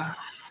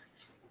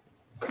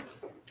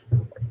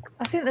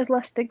think there's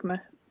less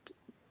stigma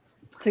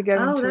to go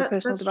into a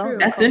personal development.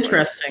 That's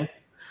interesting.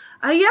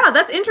 Yeah,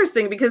 that's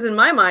interesting, because in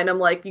my mind, I'm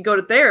like, you go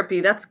to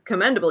therapy, that's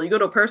commendable. You go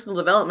to a personal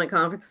development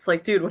conference, it's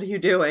like, dude, what are you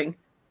doing?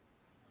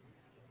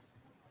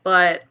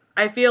 But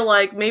I feel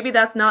like maybe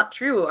that's not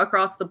true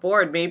across the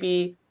board.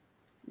 Maybe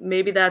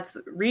that's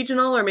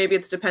regional, or maybe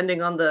it's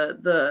depending on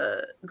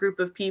the group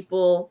of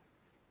people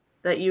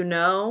that you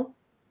know.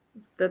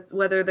 That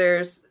whether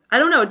there's, I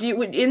don't know.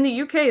 In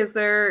the UK, is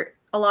there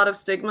a lot of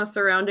stigma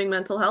surrounding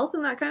mental health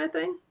and that kind of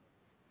thing?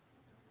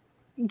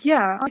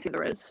 Yeah, I think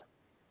there is,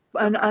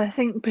 and I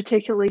think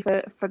particularly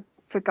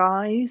for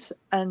guys,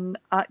 and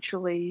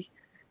actually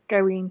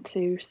going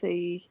to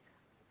see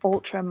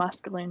ultra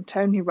masculine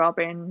Tony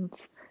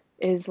Robbins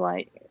is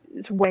like,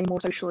 it's way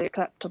more socially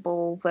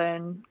acceptable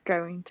than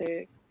going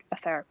to a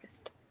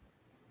therapist.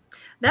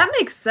 That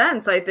makes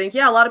sense, I think.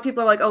 Yeah, a lot of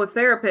people are like, oh, a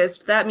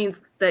therapist, that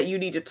means that you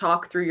need to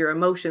talk through your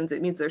emotions.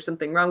 It means there's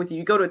something wrong with you.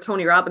 You go to a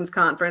Tony Robbins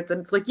conference and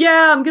it's like,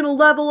 yeah, I'm going to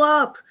level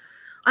up.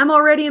 I'm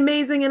already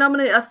amazing and I'm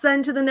going to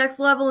ascend to the next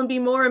level and be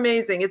more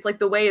amazing. It's like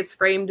the way it's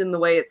framed and the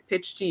way it's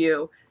pitched to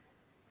you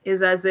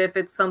is as if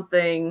it's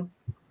something,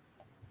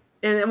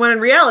 and when in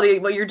reality,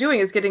 what you're doing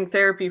is getting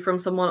therapy from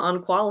someone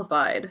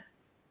unqualified.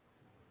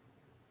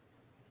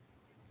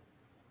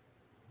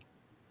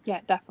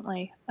 Yeah,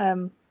 definitely.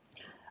 And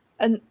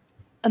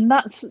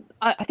that's,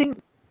 I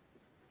think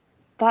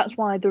that's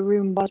why the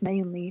room was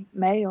mainly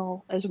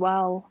male as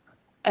well.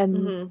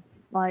 And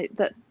like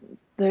that,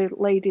 the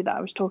lady that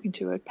I was talking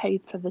to had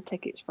paid for the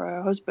tickets for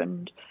her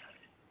husband.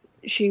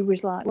 She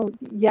was like, well,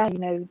 yeah, you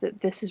know,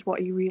 that this is what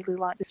he really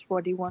likes, this is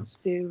what he wants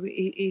to do.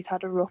 He's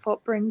had a rough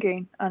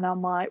upbringing. And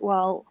I'm like,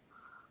 well,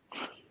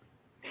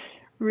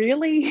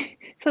 really?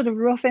 Sort of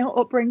rough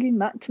upbringing?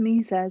 That to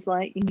me says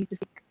like you need to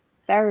seek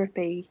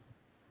therapy,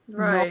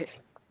 Right.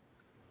 not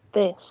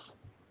this.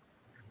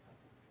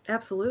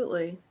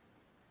 Absolutely.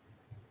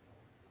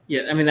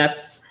 Yeah, I mean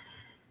it's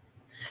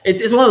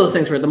one of those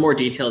things where the more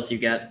details you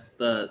get,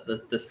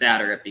 the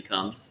sadder it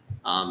becomes.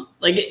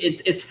 Like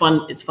it's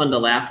fun to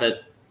laugh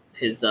at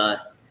his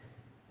what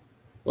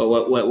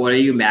are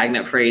you,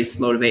 magnet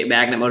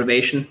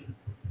motivation?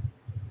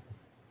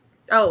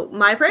 Oh,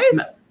 my phrase?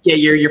 Yeah,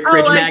 your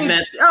fridge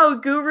magnet.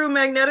 Guru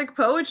magnetic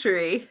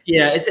poetry.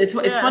 Yeah, it's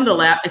fun to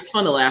laugh. It's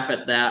fun to laugh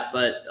at that,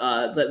 but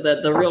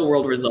the real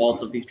world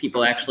results of these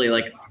people actually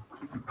like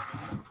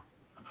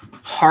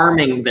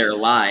harming their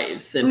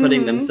lives and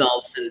putting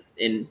themselves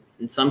in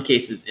some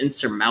cases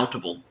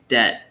insurmountable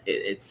debt.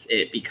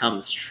 It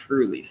becomes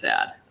truly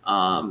sad.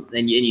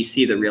 And you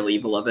see the real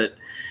evil of it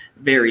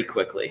very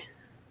quickly.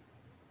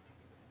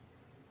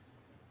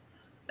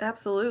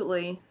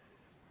 Absolutely.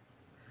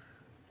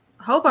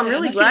 Hope, I'm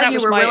really glad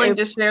you were willing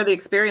to share the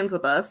experience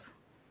with us.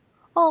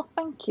 Oh,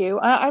 thank you.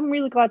 I'm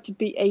really glad to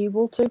be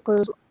able to,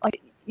 because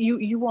like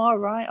you are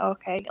right.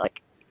 Okay,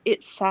 like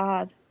it's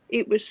sad.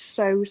 It was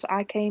so.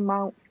 I came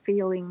out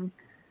feeling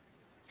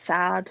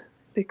sad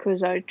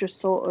because I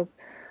just sort of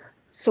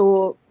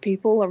saw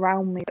people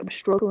around me that were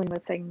struggling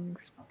with things,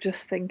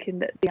 just thinking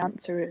that the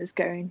answer is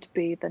going to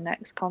be the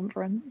next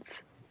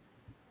conference.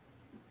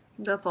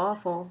 That's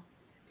awful.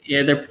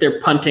 Yeah,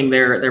 they're punting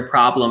their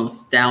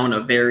problems down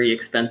a very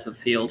expensive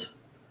field.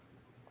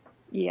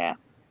 Yeah.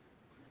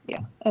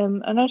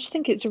 And I just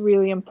think it's a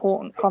really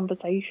important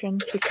conversation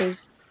because,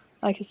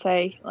 like I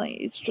say, like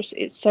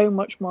it's so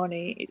much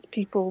money. It's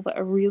people that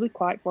are really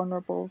quite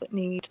vulnerable that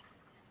need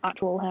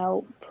actual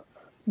help,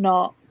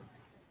 not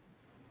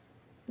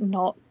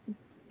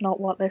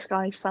what this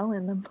guy's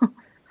selling them.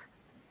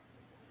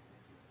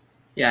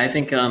 Yeah, I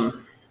think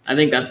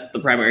that's the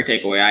primary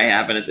takeaway I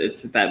have, and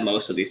it's that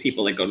most of these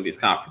people that go to these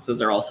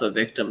conferences are also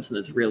victims, and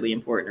it's really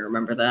important to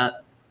remember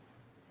that.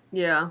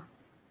 Yeah.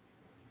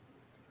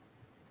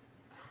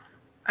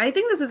 I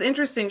think this is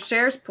interesting.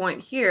 Cher's point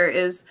here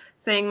is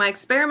saying, my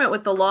experiment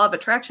with the law of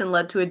attraction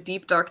led to a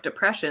deep, dark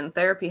depression.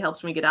 Therapy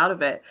helped me get out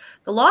of it.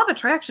 The law of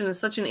attraction is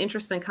such an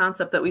interesting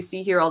concept that we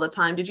see here all the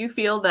time. Did you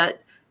feel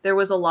that there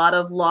was a lot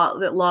of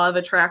law of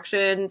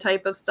attraction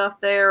type of stuff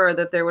there, or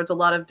that there was a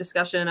lot of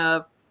discussion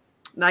of,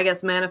 I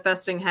guess,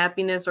 manifesting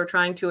happiness or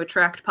trying to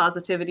attract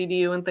positivity to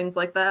you and things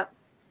like that?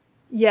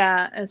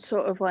 Yeah, it's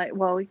sort of like,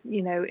 well,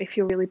 you know, if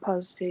you're really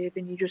positive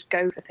and you just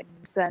go for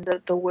things, then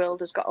the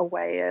world has got a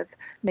way of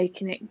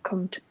making it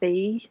come to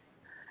be.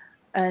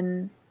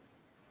 And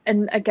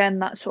again,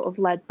 that sort of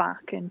led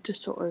back into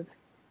sort of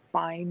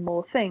buying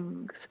more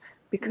things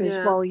because,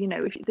 well, you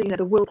know, if you know,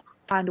 the world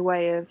find a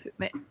way of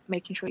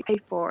making sure you pay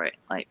for it,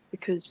 like,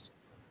 because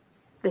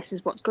this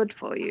is what's good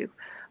for you.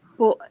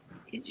 But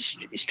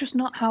it's just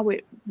not how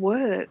it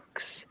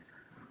works.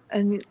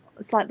 And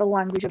it's like the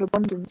language of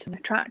abundance and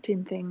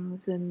attracting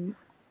things, and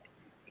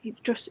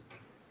it's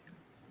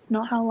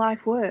not how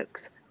life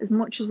works. As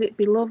much as it'd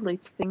be lovely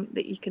to think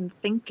that you can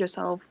think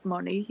yourself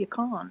money, you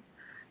can't.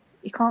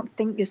 You can't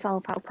think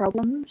yourself out of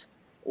problems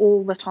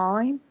all the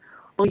time,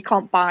 or you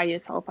can't buy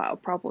yourself out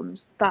of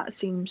problems. That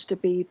seems to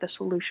be the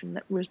solution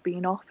that was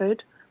being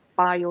offered.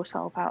 Buy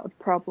yourself out of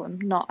the problem,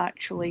 not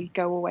actually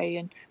go away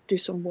and do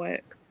some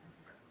work.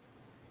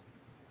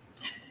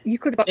 You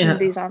could have gotten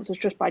these answers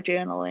just by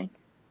journaling.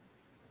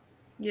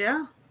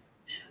 Yeah.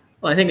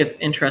 Well, I think it's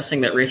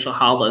interesting that Rachel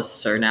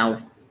Hollis, or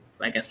now,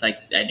 I guess I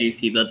do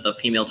see the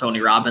female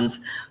Tony Robbins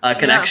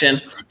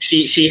connection. Yeah.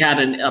 She had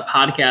a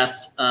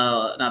podcast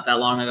not that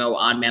long ago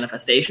on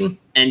manifestation,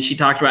 and she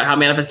talked about how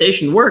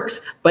manifestation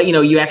works, but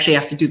you actually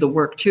have to do the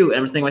work too. And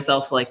I was thinking to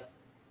myself, like,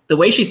 the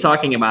way she's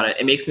talking about it,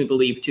 it makes me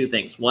believe two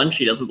things. One,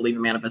 she doesn't believe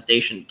in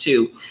manifestation.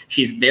 Two,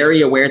 she's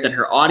very aware that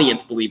her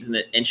audience believes in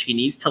it, and she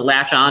needs to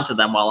latch onto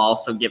them while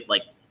also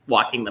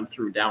walking them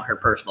through down her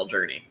personal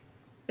journey.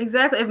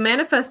 Exactly. If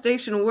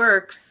manifestation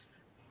works,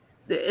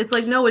 it's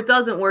like, no, it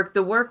doesn't work.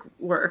 The work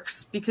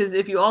works, because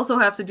if you also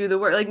have to do the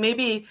work, like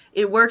maybe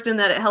it worked in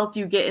that it helped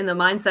you get in the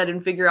mindset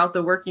and figure out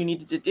the work you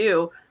needed to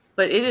do,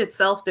 but it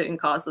itself didn't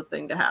cause the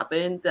thing to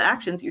happen. The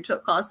actions you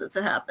took caused it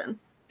to happen.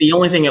 The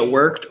only thing that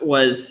worked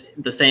was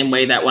the same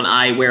way that when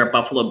I wear a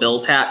Buffalo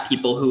Bills hat,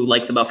 people who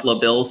like the Buffalo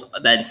Bills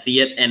then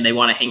see it and they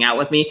want to hang out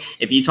with me.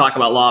 If you talk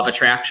about law of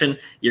attraction,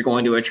 you're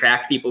going to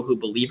attract people who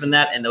believe in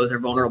that. And those are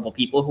vulnerable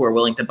people who are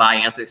willing to buy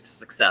answers to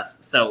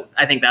success. So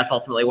I think that's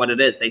ultimately what it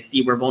is. They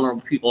see where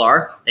vulnerable people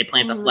are. They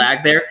plant a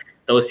flag there.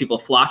 Those people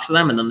flock to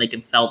them and then they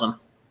can sell them.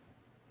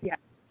 Yeah.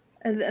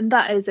 And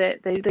that is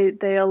it.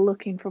 They are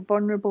looking for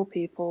vulnerable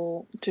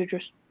people to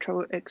just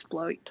try to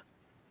exploit.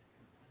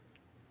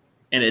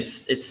 And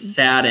it's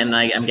sad, and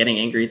I'm getting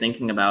angry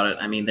thinking about it.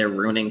 I mean, they're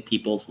ruining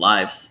people's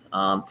lives.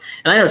 And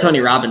I know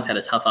Tony Robbins had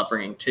a tough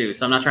upbringing too,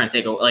 so I'm not trying to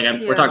take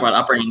we're talking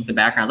about upbringings and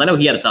backgrounds. I know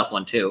he had a tough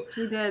one too.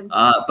 He did.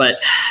 But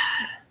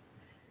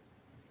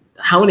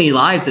how many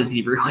lives has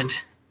he ruined?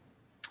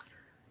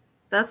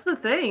 That's the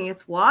thing.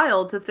 It's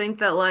wild to think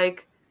that,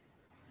 like,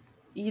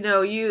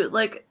 you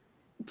like,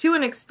 to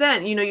an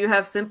extent, you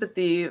have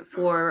sympathy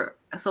for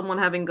someone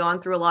having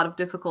gone through a lot of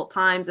difficult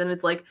times, and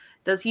it's like,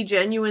 does he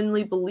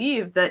genuinely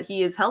believe that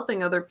he is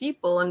helping other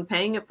people and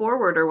paying it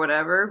forward or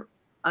whatever?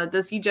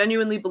 Does he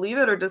genuinely believe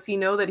it, or does he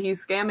know that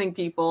he's scamming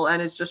people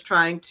and is just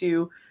trying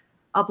to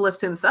uplift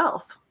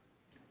himself?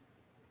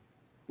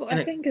 Well,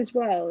 I think as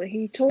well,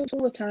 he talks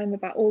all the time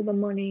about all the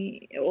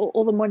money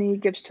he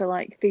gives to,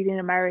 like, Feeding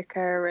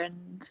America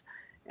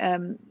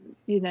and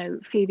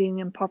feeding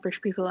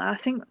impoverished people. And I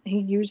think he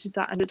uses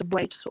that as a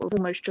way to sort of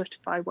almost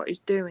justify what he's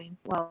doing.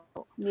 Well,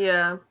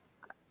 yeah,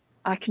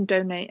 I can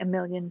donate 1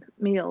 million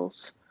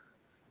meals.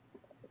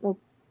 Well,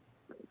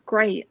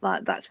 great,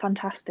 that's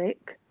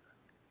fantastic.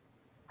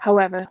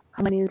 However,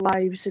 how many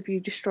lives have you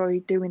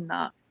destroyed doing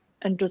that?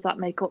 And does that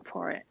make up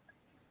for it?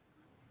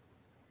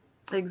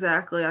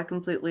 Exactly. I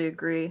completely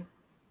agree.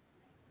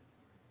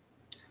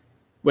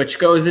 Which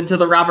goes into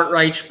the Robert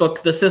Reich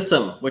book, The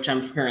System, which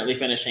I'm currently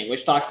finishing,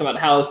 which talks about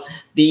how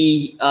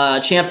the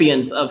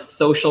champions of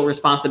social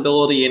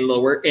responsibility in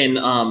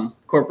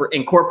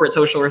corporate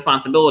social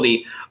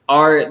responsibility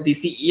are the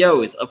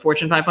CEOs of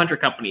Fortune 500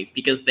 companies,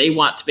 because they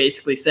want to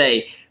basically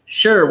say,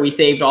 sure, we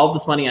saved all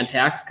this money on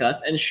tax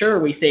cuts, and sure,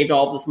 we saved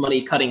all this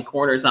money cutting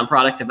corners on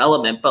product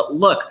development, but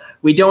look,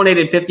 we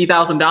donated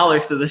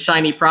 $50,000 to the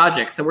shiny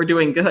project, so we're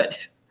doing good.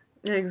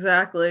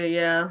 Exactly,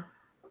 yeah.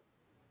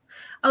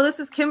 Oh,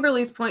 this is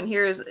Kimberly's point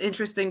here is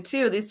interesting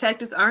too. These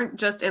tactics aren't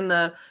just in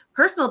the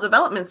personal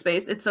development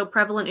space. It's so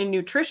prevalent in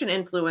nutrition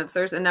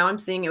influencers, and now I'm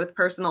seeing it with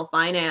personal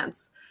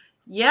finance.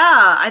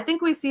 Yeah, I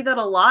think we see that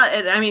a lot.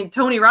 And I mean,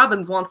 Tony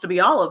Robbins wants to be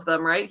all of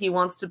them, right? He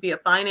wants to be a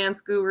finance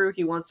guru.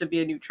 He wants to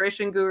be a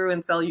nutrition guru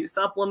and sell you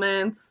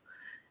supplements.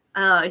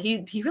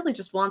 He really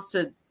just wants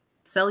to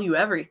sell you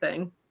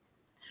everything.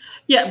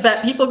 Yeah,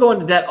 but people go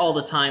into debt all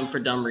the time for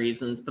dumb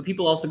reasons. But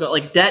people also go,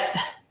 like, debt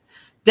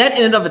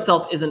in and of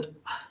itself isn't.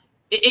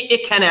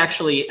 It can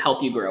actually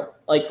help you grow.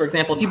 Like, for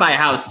example, if you buy a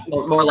house,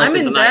 more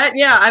likely I'm in debt.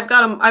 Yeah, I've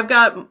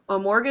got a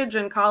mortgage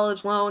and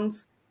college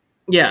loans.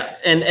 Yeah,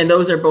 and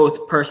those are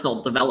both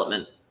personal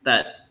development.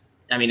 That,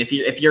 I mean, if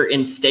you're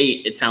in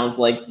state, it sounds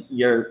like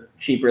you're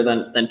cheaper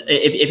than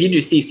if you do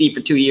CC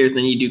for 2 years,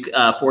 then you do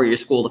 4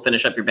 years school to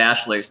finish up your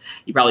bachelor's.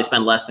 You probably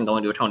spend less than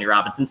going to a Tony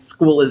Robbins. And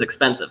school is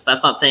expensive. So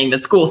that's not saying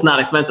that school's not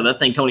expensive. That's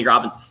saying Tony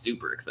Robbins is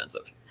super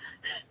expensive.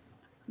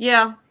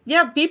 Yeah.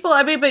 Yeah, people,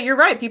 I mean, but you're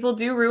right. People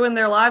do ruin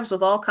their lives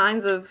with all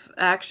kinds of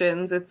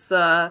actions. It's,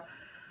 yeah.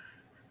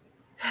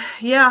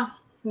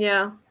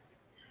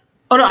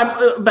 Oh, no,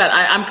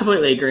 I'm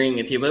completely agreeing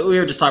with you. But we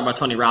were just talking about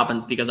Tony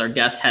Robbins because our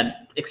guest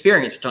had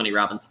experience with Tony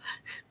Robbins.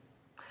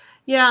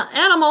 Yeah,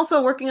 and I'm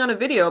also working on a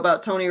video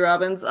about Tony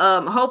Robbins.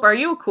 Hope, are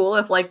you cool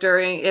if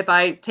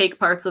I take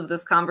parts of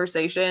this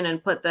conversation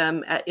and put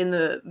them in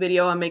the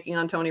video I'm making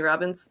on Tony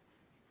Robbins?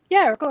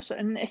 Yeah, of course.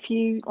 And if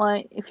you've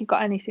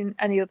got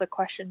any other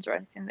questions or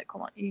anything that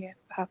come up,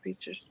 happy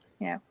to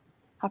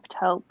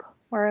help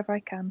wherever I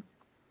can.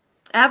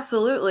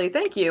 Absolutely.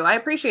 Thank you. I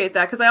appreciate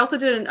that, because I also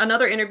did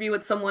another interview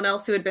with someone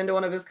else who had been to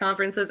one of his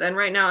conferences. And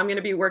right now I'm going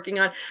to be working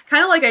on,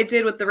 kind of like I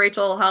did with the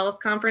Rachel Hollis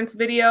conference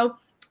video.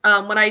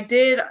 When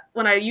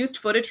I used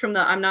footage from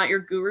the I'm Not Your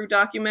Guru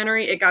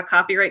documentary, it got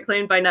copyright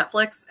claimed by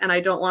Netflix, and I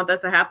don't want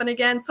that to happen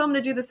again. So I'm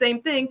going to do the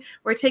same thing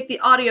where I take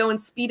the audio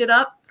and speed it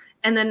up.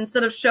 And then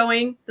instead of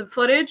showing the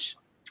footage,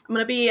 I'm going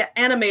to be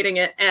animating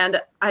it.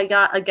 And I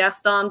got a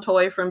Gaston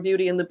toy from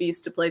Beauty and the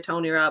Beast to play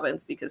Tony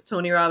Robbins, because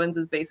Tony Robbins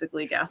is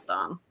basically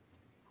Gaston.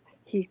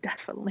 He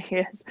definitely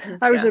is.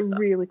 That was a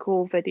really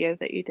cool video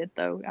that you did,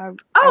 though.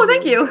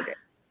 Thank you.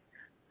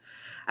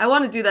 I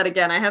want to do that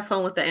again. I have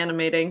fun with the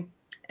animating,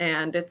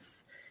 and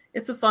it's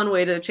a fun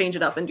way to change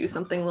it up and do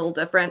something a little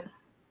different.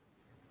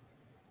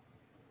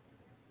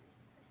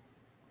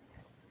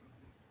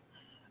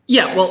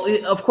 Yeah, well,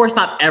 of course,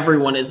 not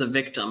everyone is a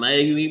victim.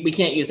 We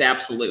can't use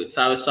absolutes.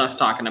 So I was just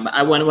talking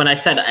about when I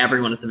said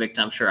everyone is a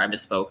victim. Sure, I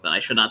misspoke. Then I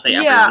should not say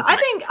everyone. Yeah, is a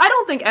victim. I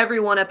don't think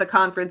everyone at the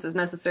conference is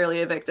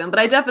necessarily a victim, but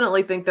I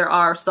definitely think there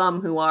are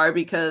some who are,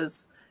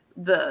 because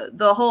a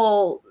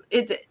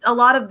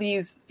lot of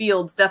these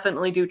fields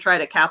definitely do try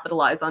to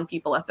capitalize on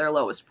people at their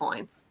lowest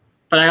points.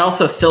 But I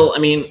also still, I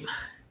mean,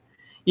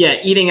 Yeah,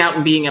 eating out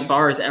and being at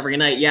bars every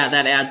night, yeah,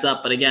 that adds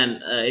up. But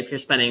again, if you're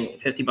spending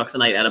 $50 a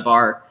night at a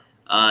bar,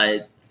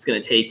 it's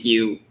going to take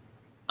you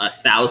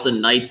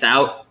 1,000 nights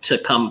out to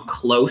come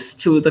close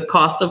to the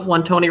cost of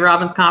one Tony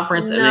Robbins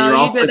conference. No, and then you're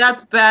also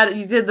that's bad.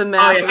 You did the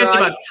math. Oh yeah,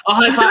 $50.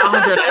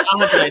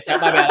 100 nights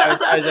out. My bad.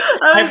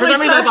 For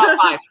some reason I thought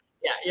 5.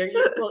 Yeah,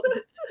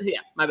 yeah,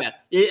 my bad.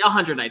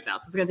 100 nights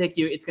out. So it's gonna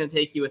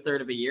take you a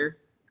third of a year,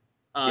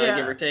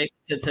 give or take,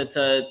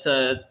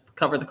 to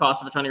cover the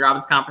cost of a Tony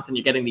Robbins conference, and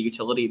you're getting the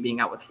utility of being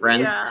out with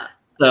friends. Yeah.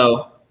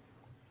 So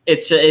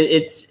it's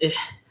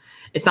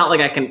not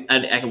like I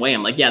can weigh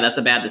them. Like, yeah, that's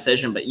a bad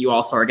decision, but you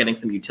also are getting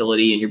some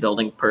utility and you're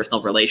building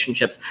personal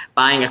relationships.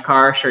 Buying a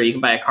car, sure, you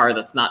can buy a car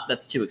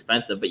that's too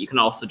expensive, but you can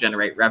also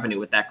generate revenue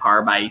with that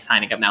car by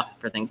signing up now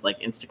for things like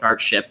Instacart,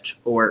 Shipt,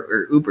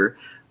 or Uber.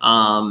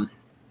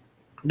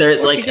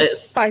 They're like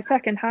buy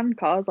second-hand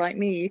cars like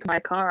me. You can buy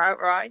a car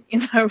outright,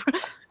 you know.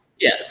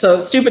 Yeah, so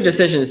stupid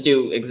decisions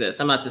do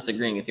exist. I'm not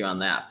disagreeing with you on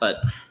that,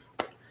 but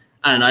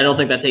I don't know. I don't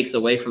think that takes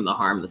away from the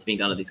harm that's being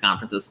done at these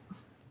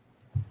conferences.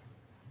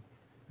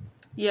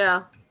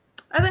 Yeah,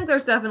 I think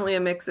there's definitely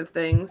a mix of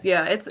things.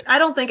 Yeah, I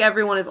don't think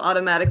everyone is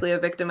automatically a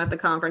victim at the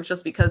conference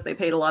just because they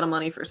paid a lot of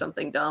money for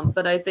something dumb.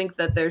 But I think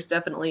that there's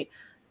definitely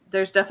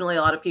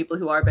a lot of people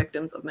who are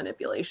victims of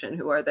manipulation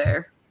who are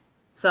there.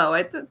 So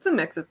it's a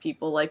mix of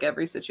people, like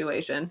every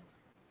situation.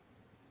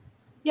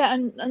 Yeah,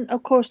 and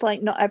of course,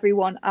 like, not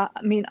everyone. I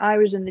mean, I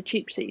was in the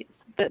cheap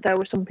seats. That there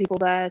were some people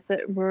there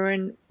that were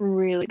in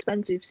really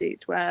expensive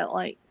seats where,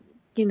 like,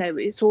 you know,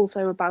 it's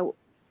also about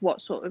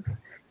what sort of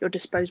your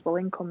disposable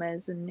income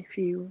is, and if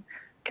you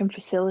can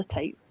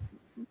facilitate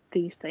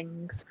these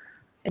things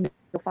in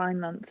your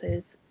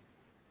finances.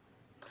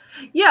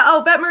 Yeah.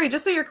 Oh, Bet Marie,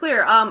 just so you're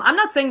clear, I'm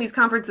not saying these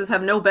conferences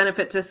have no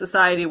benefit to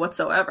society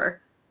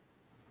whatsoever.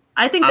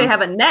 I think they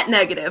have a net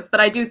negative, but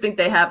I do think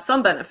they have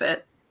some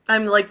benefit.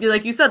 I'm like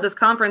you said, this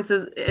conference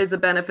is a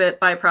benefit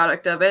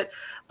byproduct of it,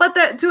 but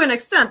that to an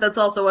extent, that's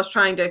also us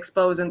trying to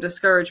expose and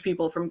discourage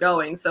people from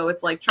going. So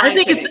it's like I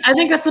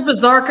think that's a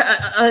bizarre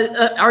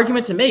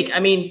argument to make. I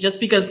mean, just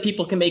because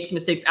people can make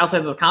mistakes outside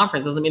of the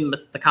conference doesn't mean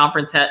the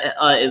conference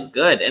is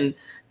good. And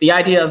the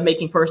idea of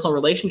making personal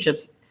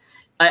relationships,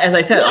 as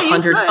I said,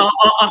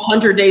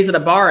 100 days at a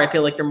bar, I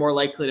feel like you're more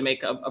likely to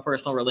make a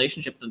personal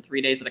relationship than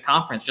 3 days at a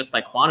conference just by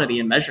quantity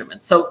and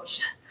measurement. So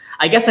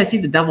I guess I see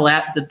the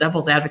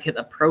devil's advocate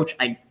approach,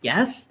 I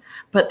guess,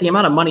 but the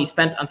amount of money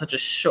spent on such a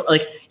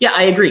short, yeah,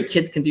 I agree.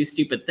 Kids can do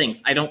stupid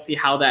things. I don't see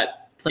how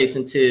that plays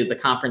into the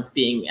conference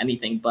being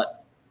anything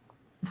but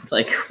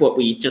like what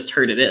we just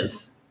heard it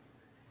is.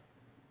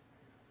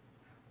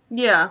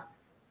 Yeah.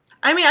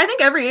 I mean, I think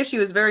every issue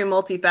is very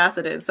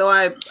multifaceted. So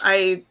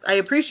I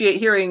appreciate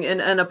hearing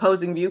an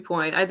opposing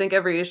viewpoint. I think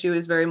every issue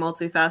is very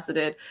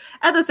multifaceted.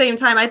 At the same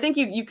time, I think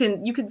you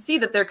can see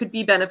that there could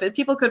be benefit.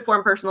 People could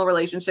form personal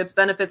relationships.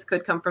 Benefits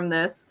could come from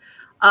this.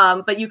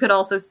 But you could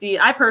also see,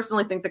 I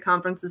personally think the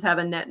conferences have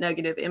a net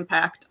negative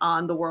impact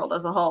on the world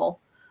as a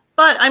whole.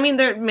 But I mean,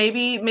 there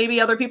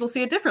maybe other people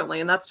see it differently,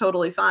 and that's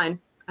totally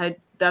fine.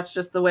 That's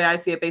just the way I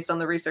see it based on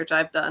the research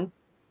I've done.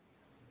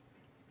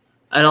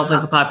 I don't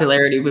think the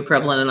popularity would be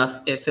prevalent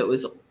enough if it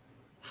was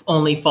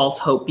only false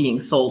hope being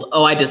sold.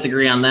 Oh, I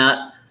disagree on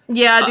that.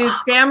 Yeah, dude,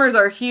 scammers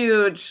are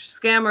huge.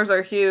 Scammers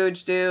are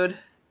huge, dude.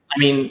 I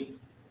mean,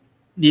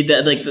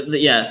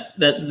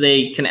 that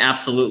they can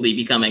absolutely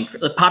become.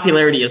 The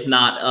popularity is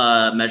not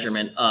a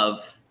measurement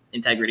of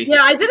integrity.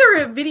 Yeah, I did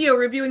a video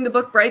reviewing the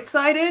book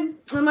Bright-Sided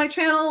on my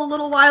channel a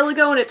little while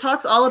ago, and it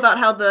talks all about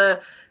how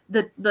the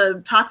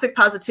toxic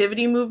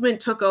positivity movement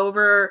took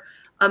over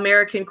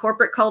American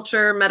corporate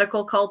culture,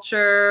 medical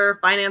culture,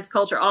 finance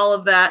culture, all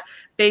of that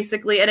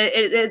basically. And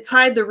it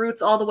tied the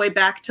roots all the way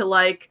back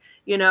to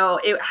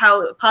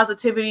how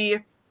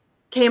positivity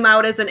came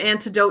out as an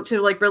antidote to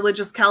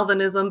religious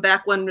Calvinism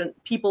back when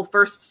people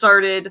first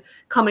started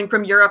coming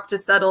from Europe to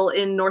settle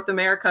in North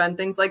America and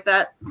things like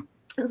that.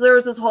 So there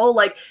was this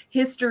whole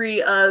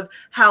history of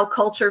how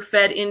culture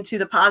fed into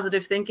the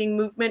positive thinking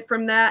movement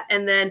from that,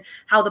 and then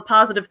how the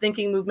positive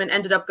thinking movement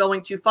ended up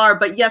going too far.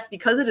 But yes,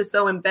 because it is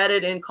so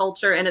embedded in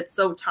culture and it's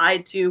so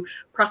tied to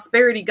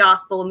prosperity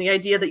gospel and the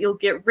idea that you'll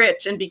get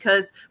rich, and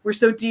because we're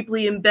so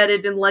deeply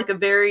embedded in a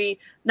very,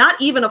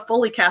 not even a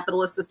fully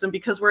capitalist system,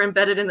 because we're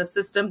embedded in a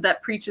system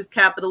that preaches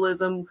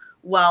capitalism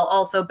while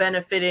also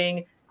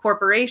benefiting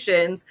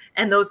corporations,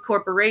 and those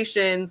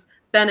corporations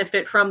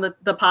benefit from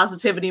the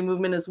positivity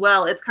movement as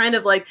well. It's kind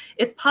of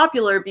it's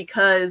popular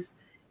because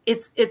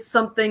it's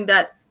something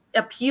that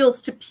appeals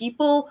to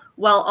people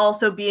while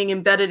also being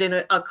embedded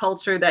in a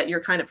culture that you're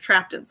kind of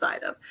trapped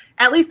inside of.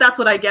 At least that's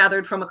what I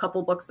gathered from a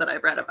couple books that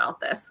I've read about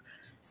this.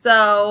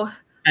 So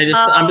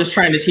I'm just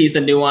trying to tease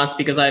the nuance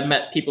because I've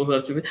met people who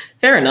have succeeded.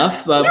 Fair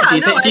enough. Do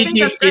you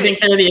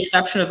think they're the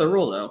exception of the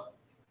rule though?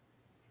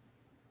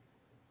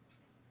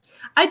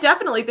 I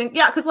definitely think,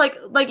 yeah, because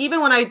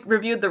even when I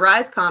reviewed the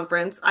Rise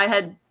conference, I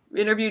had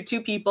interviewed two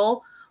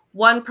people.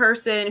 One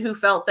person who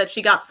felt that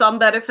she got some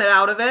benefit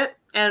out of it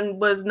and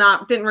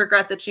didn't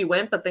regret that she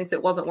went, but thinks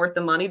it wasn't worth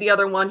the money. The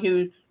other one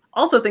who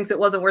also thinks it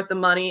wasn't worth the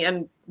money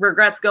and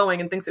regrets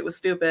going and thinks it was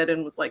stupid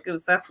and was like, it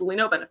was absolutely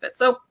no benefit.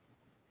 So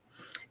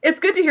it's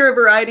good to hear a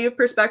variety of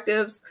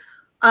perspectives.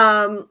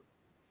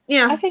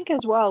 Yeah. I think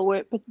as well,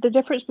 but the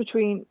difference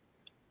between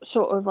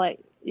sort of like,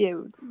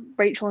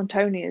 Rachel and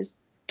Tony is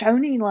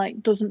Tony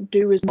like doesn't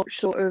do as much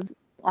sort of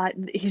like,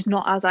 he's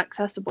not as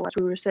accessible as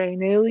we were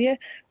saying earlier,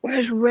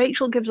 whereas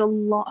Rachel gives a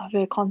lot of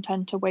her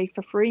content away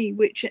for free,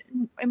 which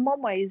in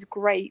one way is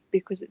great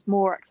because it's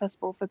more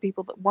accessible for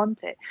people that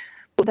want it.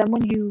 But then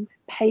when you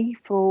pay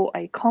for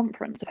a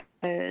conference of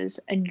hers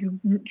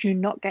and you're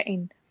not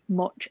getting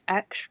much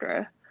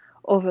extra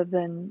other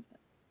than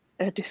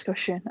a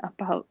discussion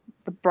about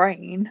the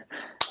brain,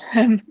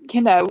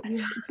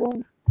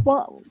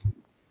 well,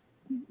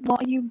 what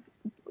are you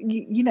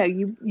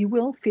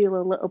will feel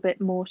a little bit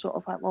more sort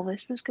of like, well,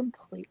 this was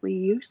completely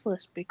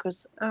useless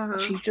because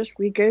she just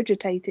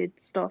regurgitated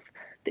stuff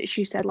that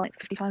she said like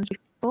 50 times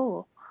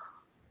before.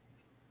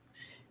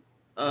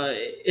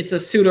 It's a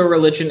pseudo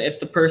religion. If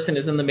the person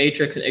is in the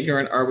matrix and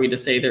ignorant, are we to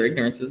say their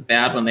ignorance is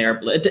bad when they are?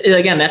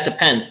 Again, that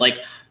depends. Like,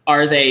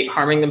 are they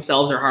harming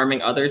themselves or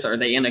harming others? Are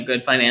they in a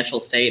good financial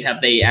state?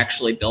 Have they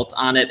actually built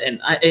on it? And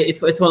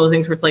it's one of those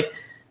things where it's like,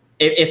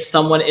 if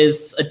someone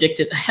is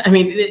addicted, I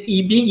mean,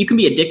 you can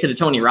be addicted to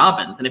Tony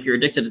Robbins, and if you're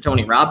addicted to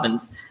Tony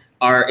Robbins,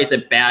 is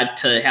it bad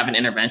to have an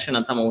intervention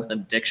on someone with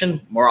addiction?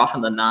 More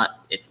often than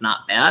not, it's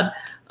not bad.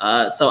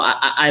 So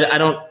I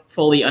don't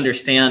fully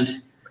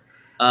understand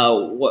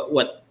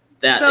what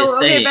that is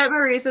saying. Bette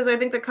Marie says, I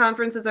think the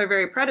conferences are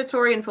very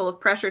predatory and full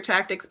of pressure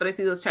tactics, but I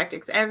see those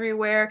tactics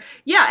everywhere.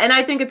 Yeah, and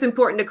I think it's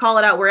important to call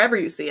it out wherever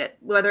you see it,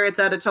 whether it's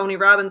at a Tony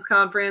Robbins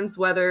conference,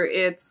 whether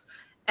it's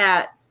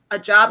at a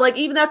job. Like,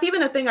 that's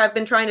even a thing I've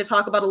been trying to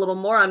talk about a little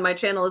more on my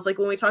channel, is like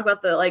when we talk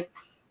about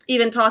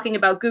even talking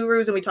about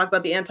gurus and we talk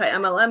about the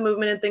anti-MLM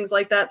movement and things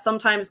like that,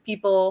 sometimes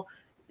people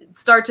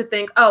start to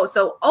think, oh,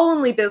 so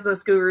only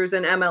business gurus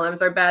and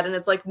MLMs are bad. And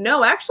it's like,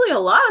 no, actually a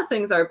lot of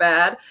things are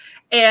bad.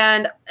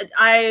 And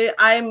I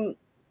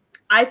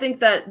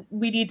think that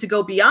we need to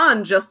go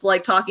beyond just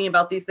like talking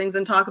about these things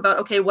and talk about,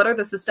 okay, what are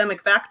the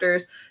systemic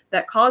factors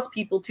that cause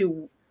people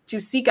to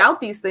seek out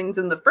these things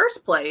in the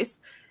first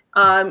place?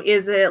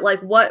 Is it like,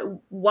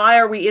 why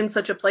are we in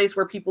such a place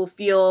where people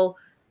feel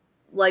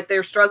like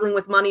they're struggling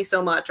with money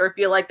so much, or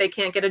feel like they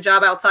can't get a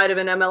job outside of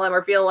an MLM,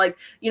 or feel like,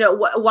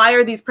 why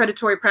are these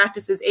predatory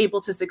practices able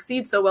to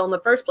succeed so well in the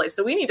first place?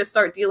 So we need to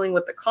start dealing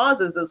with the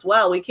causes as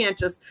well. We can't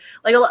just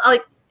like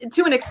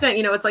to an extent,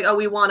 it's like, oh,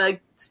 we want to,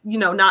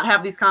 not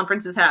have these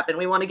conferences happen.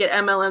 We want to get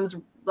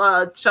MLMs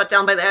shut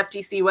down by the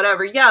FTC,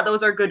 whatever. Yeah,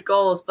 those are good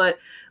goals, but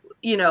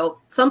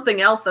something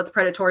else that's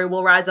predatory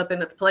will rise up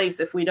in its place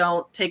if we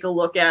don't take a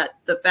look at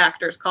the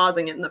factors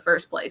causing it in the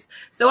first place.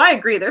 So I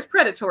agree, there's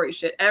predatory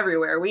shit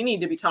everywhere. We need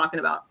to be talking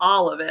about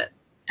all of it.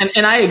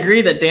 And I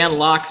agree that Dan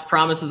Locke's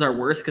promises are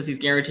worse because he's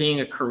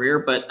guaranteeing a career,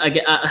 but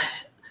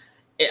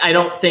I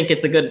don't think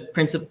it's a good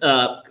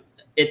principle.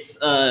 It's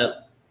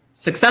a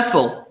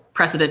successful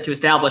precedent to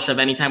establish of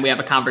anytime we have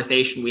a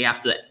conversation, we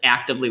have to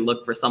actively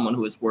look for someone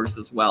who is worse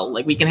as well.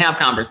 Like, we can have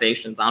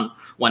conversations on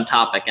one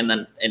topic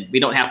and we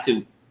don't have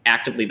to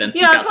actively then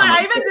seek out someone.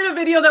 I even did a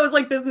video that was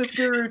like business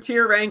guru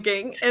tier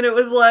ranking, and it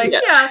was like,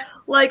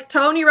 like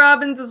Tony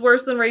Robbins is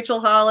worse than Rachel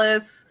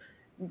Hollis.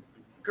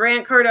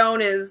 Grant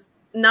Cardone is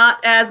not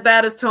as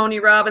bad as Tony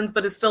Robbins,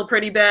 but is still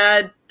pretty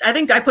bad. I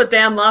think I put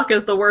Dan Locke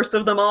as the worst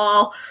of them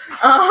all,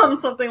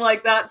 something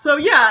like that. So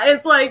yeah,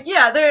 it's like,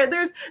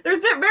 there's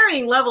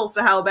varying levels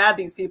to how bad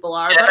these people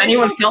are. If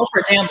anyone fell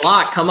for Dan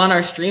Locke, come on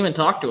our stream and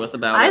talk to us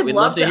about it. We'd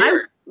love to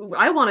hear.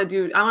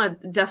 I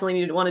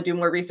definitely want to do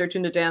more research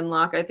into Dan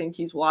Locke. I think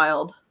he's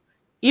wild.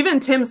 Even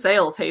Tim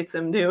Sales hates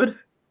him, dude.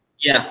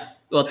 Yeah.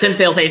 Well, Tim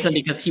Sales hates him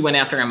because he went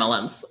after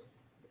MLMs.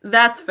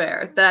 That's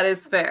fair. That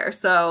is fair.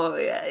 So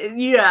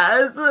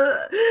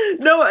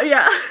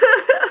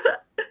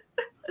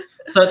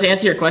So to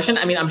answer your question,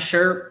 I mean, I'm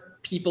sure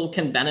people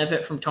can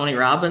benefit from Tony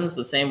Robbins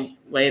the same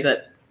way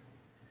that.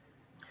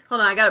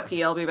 Hold on, I gotta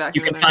pee. I'll be back.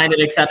 You can find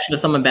an exception of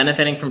someone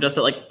benefiting from just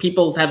like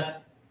people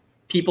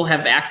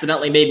have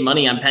accidentally made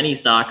money on penny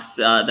stocks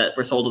that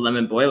were sold to them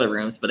in boiler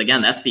rooms. But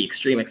again, that's the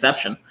extreme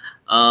exception.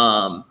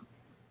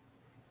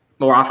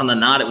 More often than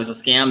not, it was a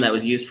scam that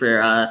was used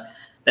for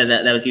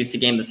that was used to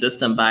game the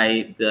system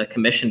by the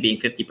commission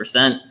being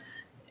 50%,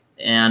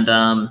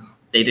 and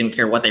they didn't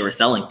care what they were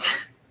selling.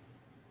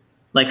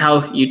 Like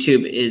how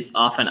YouTube is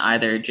often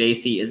either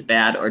JC is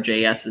bad or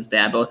JS is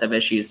bad. Both have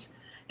issues,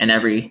 and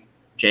every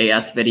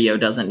JS video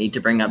doesn't need to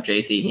bring up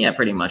JC. Yeah,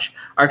 pretty much.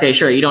 Okay,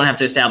 sure, you don't have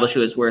to establish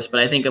who is worse, but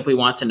I think if we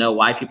want to know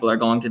why people are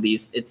going to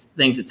these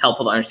things, it's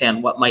helpful to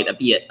understand what might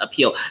be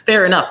appeal.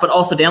 Fair enough, but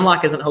also Dan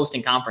Locke isn't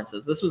hosting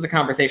conferences. This was a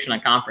conversation on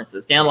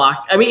conferences. Dan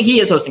Locke, I mean,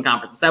 he is hosting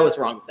conferences. That was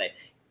wrong to say.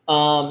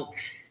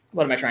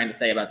 What am I trying to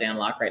say about Dan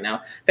Locke right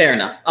now? Fair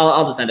enough.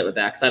 I'll just end it with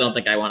that because I don't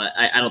think I want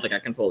to. I don't think I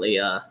can fully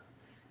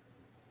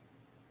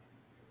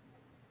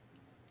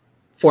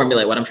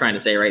formulate what I'm trying to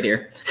say right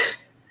here.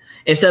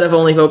 Instead of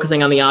only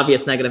focusing on the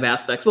obvious negative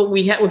aspects. Well,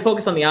 we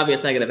focus on the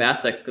obvious negative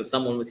aspects because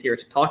someone was here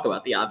to talk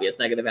about the obvious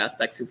negative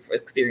aspects who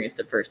experienced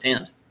it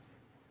firsthand.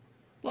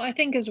 But I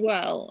think as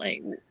well,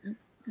 like,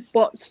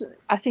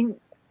 I think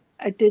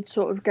I did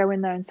sort of go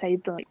in there and say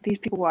that, like, these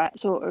people were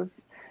sort of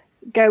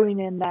going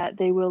in there,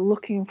 they were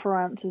looking for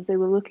answers, they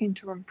were looking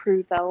to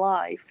improve their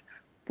life,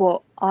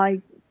 but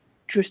I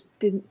just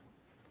didn't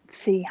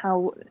see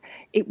how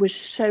it was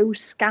so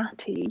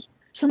scatty.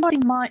 Somebody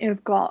might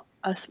have got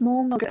a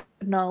small nugget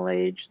of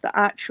knowledge that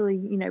actually,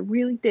 you know,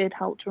 really did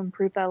help to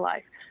improve their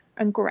life,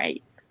 and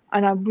great.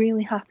 And I'm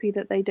really happy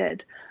that they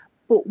did.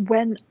 But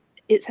when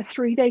it's a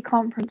 3-day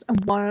conference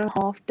and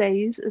 1.5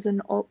 days is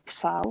an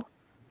upsell,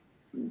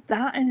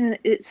 that in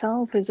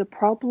itself is a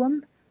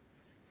problem.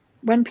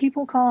 When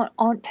people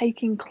aren't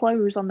taking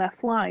clothes on their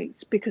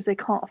flights because they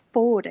can't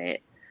afford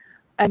it,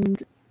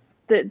 and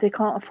they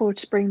can't afford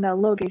to bring their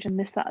luggage and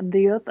this, that, and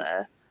the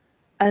other,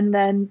 and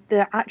then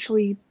they're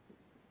actually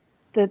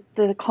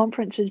the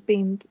conference is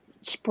being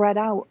spread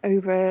out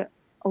over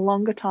a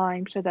longer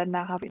time, so then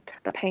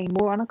they're paying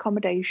more on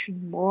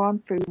accommodation, more on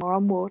food, more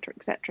on water,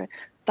 etc.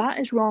 That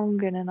is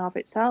wrong in and of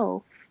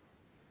itself.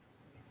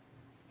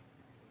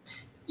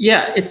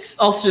 Yeah, it's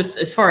also just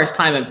as far as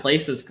time and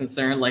place is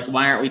concerned, like,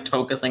 why aren't we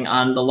focusing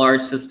on the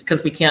large system?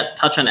 Because we can't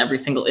touch on every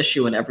single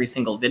issue in every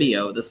single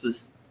video. This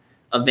was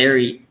a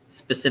very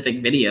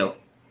specific video.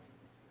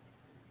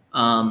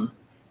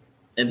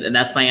 And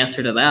that's my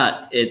answer to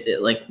that.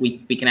 Like, we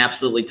can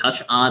absolutely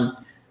touch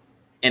on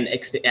and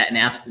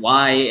ask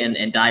why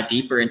and dive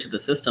deeper into the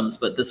systems,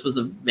 but this was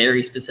a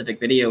very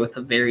specific video with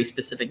a very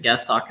specific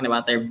guest talking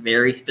about their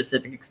very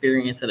specific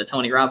experience at a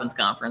Tony Robbins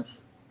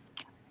conference.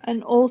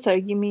 And also,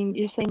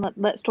 you're saying, like,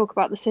 let's talk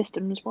about the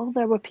systems. Well,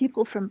 there were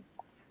people from,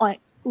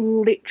 like,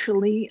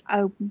 literally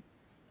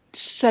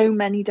so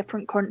many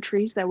different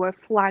countries. There were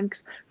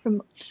flags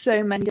from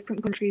so many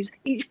different countries.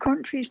 Each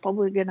country is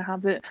probably going to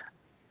have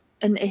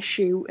an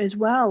issue as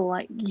well.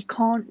 Like, you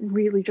can't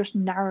really just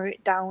narrow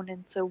it down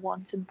into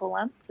one simple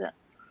answer.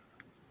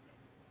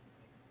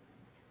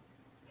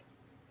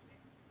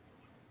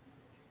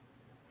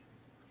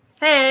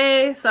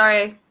 Hey,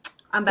 sorry,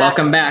 I'm back.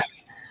 Welcome back.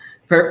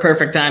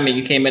 Perfect timing.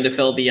 You came in to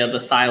fill the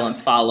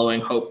silence following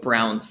Hope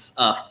Brown's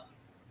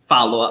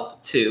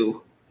follow-up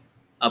to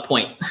a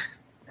point.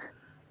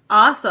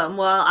 Awesome.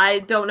 Well, I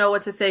don't know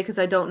what to say because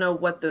I don't know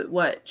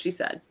what she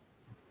said.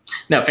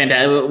 No,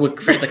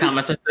 fantastic. For the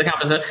comments,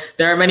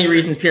 there are many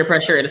reasons peer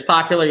pressure. It is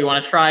popular. You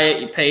want to try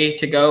it. You pay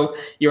to go.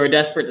 You are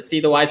desperate to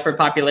see the widespread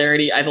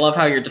popularity. I love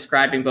how you're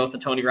describing both the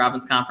Tony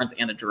Robbins conference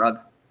and a drug.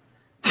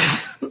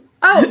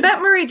 Oh, Bet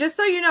Marie, just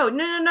so you know,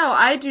 no.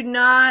 I do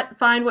not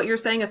find what you're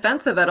saying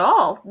offensive at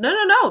all.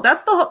 No.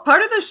 That's the whole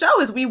part of the show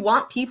is we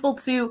want people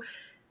to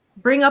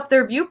bring up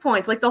their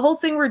viewpoints. Like, the whole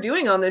thing we're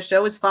doing on this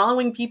show is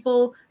following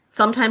people,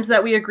 sometimes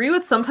that we agree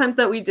with, sometimes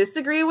that we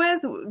disagree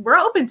with. We're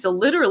open to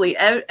literally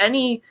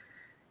any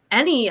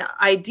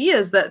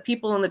ideas that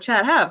people in the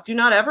chat have. Do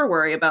not ever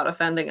worry about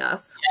offending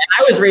us.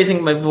 Yeah, I was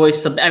raising my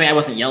voice. I mean, I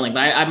wasn't yelling,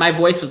 but my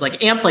voice was like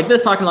amped like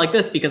this, talking like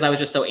this, because I was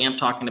just so amped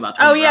talking about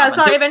Tony Oh yeah, Robbins.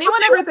 sorry. If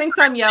anyone ever thinks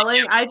I'm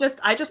yelling, I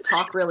just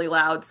talk really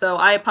loud. So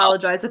I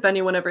apologize if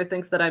anyone ever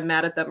thinks that I'm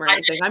mad at them or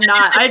anything. I'm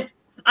not.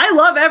 I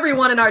love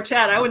everyone in our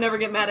chat. I would never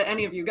get mad at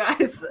any of you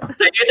guys. I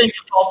do think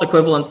the false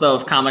equivalence, though,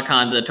 of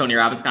Comic-Con to the Tony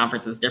Robbins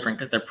conference is different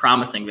because they're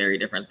promising very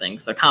different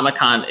things. The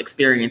Comic-Con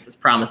experience is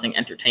promising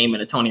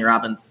entertainment. A Tony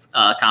Robbins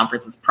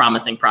conference is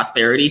promising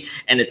prosperity,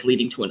 and it's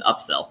leading to an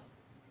upsell.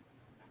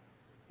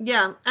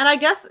 Yeah, and I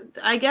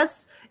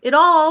guess it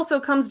all also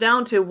comes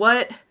down to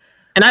what.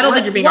 And I don't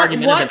think you're being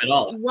argumentative at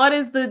all. What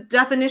is the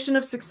definition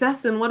of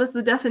success, and what is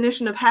the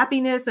definition of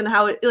happiness, and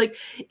how it, like,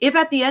 if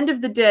at the end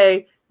of the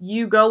day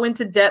you go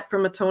into debt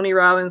from a Tony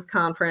Robbins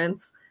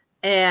conference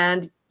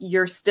and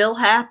you're still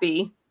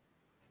happy,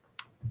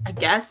 I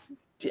guess,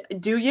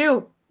 do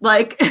you?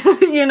 Like,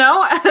 you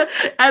know,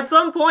 at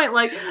some point,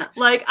 like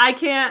I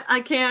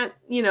can't,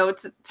 you know,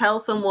 tell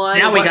someone.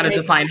 Now we got to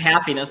define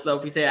happiness, though,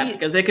 if we say that,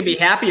 because it could be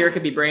happy or it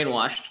could be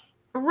brainwashed.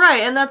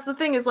 Right, and that's the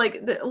thing is,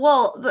 like,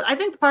 I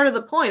think part of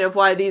the point of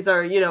why these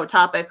are, you know,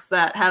 topics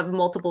that have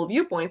multiple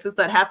viewpoints is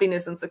that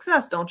happiness and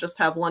success don't just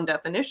have one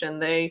definition.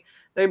 They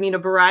mean a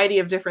variety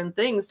of different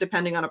things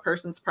depending on a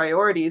person's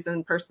priorities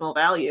and personal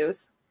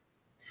values.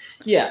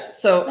 Yeah,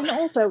 so... And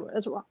also,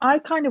 as well, I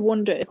kind of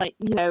wonder if, like,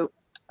 you know,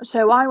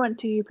 so I went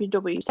to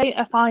UPW. Say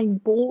if I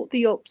bought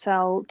the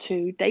upsell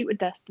to Date with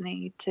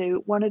Destiny,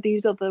 to one of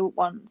these other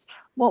ones,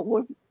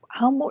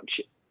 how much...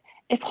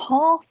 If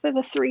half of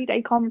a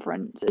 3-day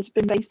conference has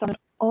been based on an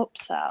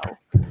upsell,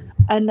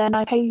 and then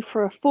I pay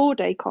for a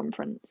 4-day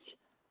conference,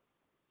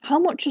 how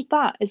much of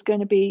that is going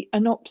to be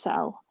an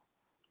upsell?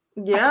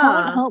 Yeah. I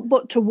can't help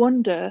but to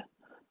wonder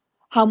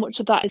how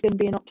much of that is going to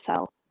be an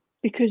upsell.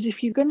 Because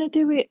if you're going to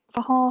do it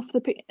for half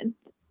the...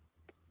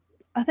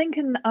 I think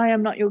in I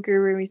Am Not Your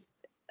Guru,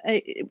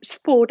 it was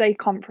 4-day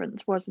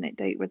conference, wasn't it,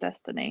 Date with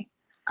Destiny?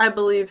 I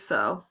believe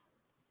so.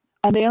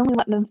 And they only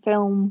let them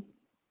film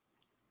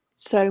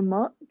so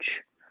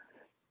much.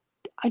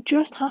 I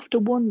just have to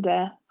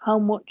wonder how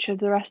much of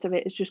the rest of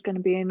it is just going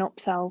to be an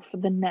upsell for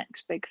the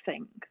next big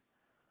thing.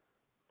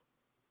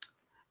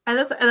 And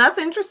that's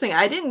interesting.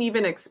 I didn't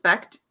even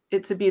expect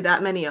it to be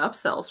that many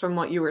upsells from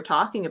what you were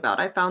talking about.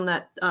 I found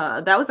that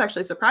that was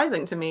actually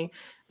surprising to me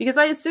because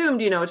I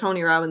assumed,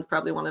 Tony Robbins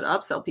probably wanted to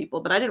upsell people,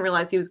 but I didn't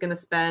realize he was going to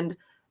spend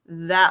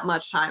that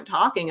much time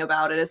talking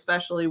about it,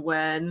 especially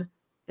when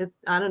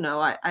I don't know.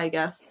 I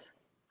guess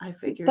I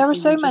figured there are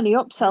so many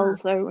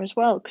upsells though as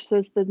well, because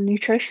there's the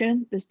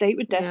nutrition, there's Date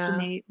with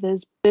Destiny,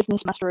 there's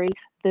business mastery,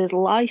 there's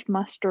life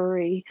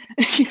mastery.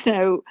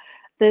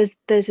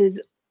 There's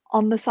his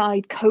on the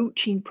side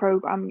coaching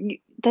program.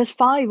 There's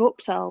 5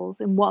 upsells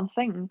in one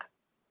thing.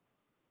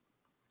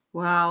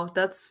 Wow,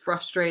 that's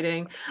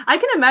frustrating. I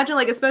can imagine,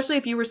 like, especially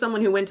if you were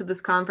someone who went to this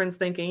conference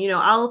thinking,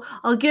 I'll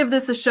give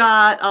this a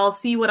shot, I'll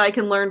see what I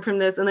can learn from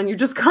this, and then you're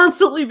just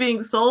constantly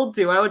being sold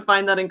to. I would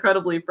find that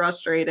incredibly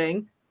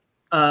frustrating.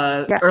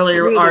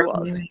 Earlier, really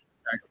sorry,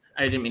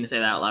 I didn't mean to say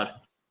that out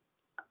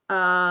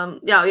loud.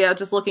 Yeah,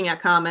 just looking at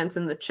comments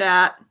in the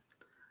chat.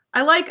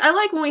 I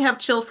like when we have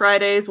chill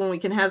Fridays, when we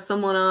can have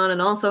someone on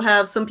and also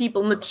have some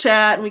people in the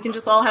chat and we can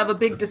just all have a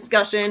big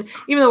discussion,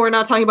 even though we're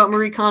not talking about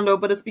Marie Kondo,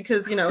 but it's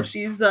because,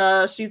 she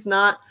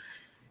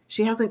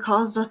hasn't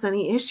caused us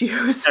any issues. She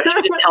just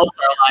helped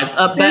our lives.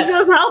 She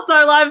just helped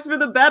our lives for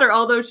the better,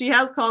 although she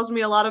has caused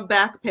me a lot of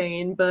back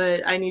pain,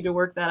 but I need to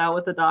work that out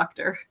with a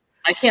doctor.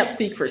 I can't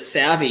speak for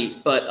Savvy,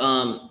 but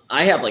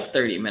I have like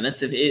 30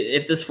 minutes.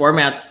 If this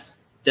format's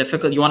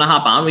difficult, you want to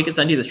hop on, we can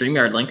send you the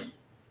StreamYard link.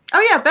 Oh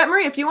yeah, Bet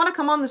Marie, if you want to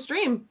come on the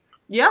stream,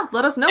 yeah,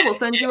 let us know. We'll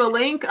send you a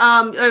link.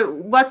 Where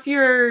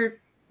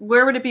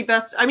would it be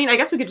best? I mean, I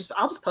guess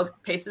I'll just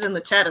paste it in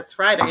the chat. It's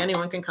Friday.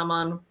 Anyone can come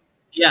on.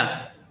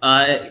 Yeah.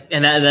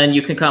 And then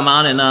you can come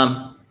on and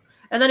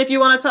then if you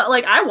want to talk,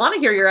 I want to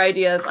hear your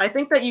ideas. I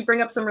think that you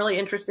bring up some really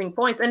interesting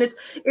points, and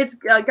it's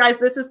guys,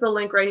 this is the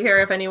link right here.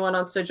 If anyone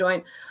wants to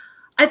join,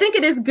 I think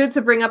it is good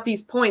to bring up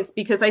these points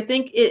because I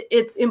think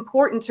it's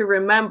important to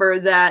remember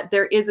that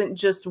there isn't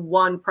just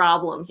one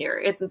problem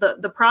here. It's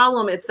the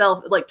problem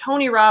itself. Like,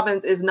 Tony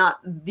Robbins is not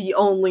the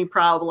only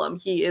problem.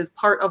 He is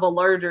part of a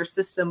larger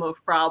system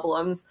of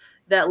problems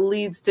that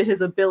leads to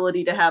his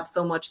ability to have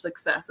so much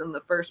success in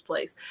the first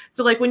place.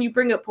 So when you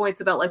bring up points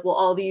about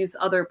all these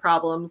other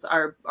problems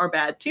are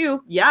bad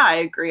too. Yeah, I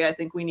agree. I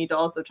think we need to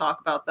also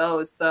talk about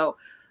those. So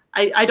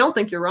I don't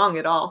think you're wrong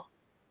at all.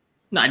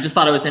 No, I just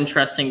thought it was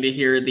interesting to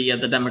hear the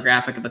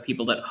demographic of the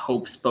people that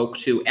Hope spoke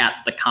to at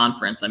the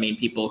conference. I mean,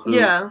 people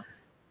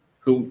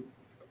who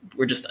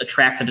were just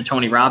attracted to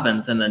Tony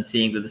Robbins and then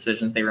seeing the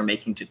decisions they were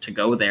making to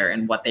go there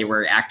and what they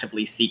were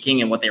actively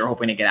seeking and what they were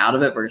hoping to get out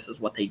of it versus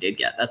what they did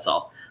get. That's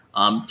all.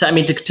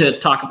 To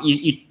talk,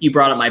 you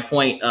brought up my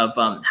point of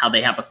how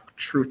they have a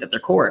truth at their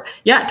core.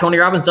 Yeah, Tony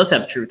Robbins does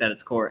have truth at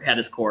his core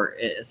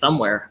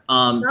somewhere.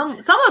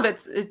 Some of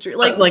it's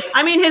true.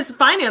 I mean, his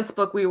finance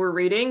book we were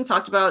reading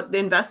talked about the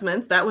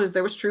investments. There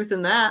was truth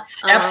in that.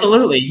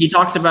 Absolutely, he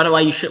talked about it.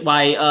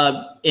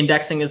 Why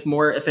indexing is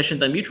more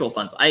efficient than mutual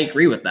funds. I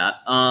agree with that.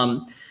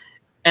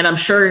 And I'm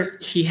sure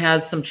he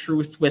has some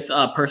truth with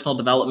personal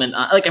development.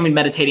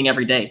 Meditating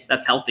every day,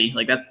 that's healthy.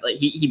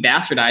 He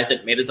bastardized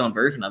it, made his own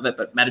version of it.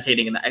 But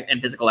meditating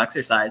and physical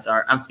exercise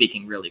I'm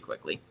speaking really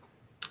quickly.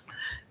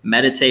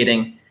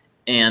 Meditating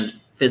and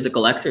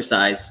physical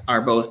exercise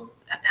are both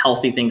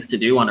healthy things to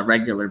do on a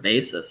regular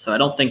basis. So I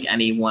don't think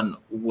anyone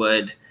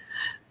would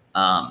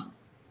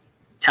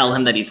tell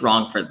him that he's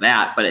wrong for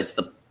that. But it's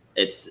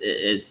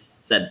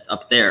said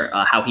up there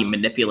how he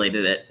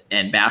manipulated it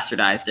and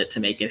bastardized it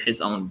to make it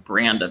his own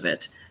brand of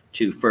it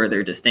to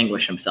further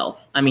distinguish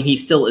himself. I mean, he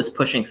still is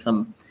pushing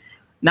some,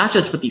 not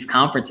just with these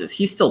conferences,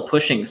 he's still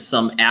pushing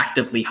some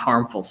actively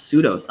harmful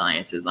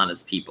pseudosciences on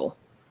his people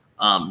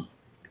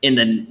in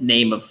the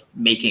name of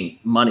making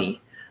money.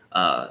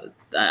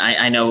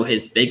 I know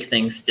his big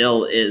thing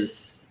still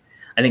is,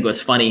 I think it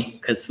was funny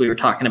because we were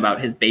talking about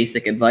his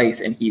basic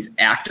advice and he's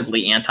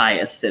actively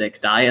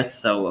anti-acidic diets.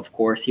 So of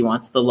course he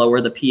wants to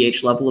lower the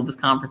pH level of his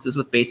conferences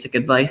with basic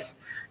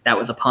advice. That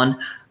was a pun.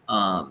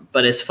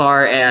 But as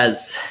far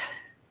as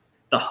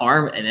the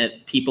harm in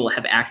it, people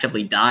have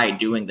actively died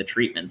doing the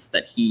treatments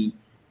that he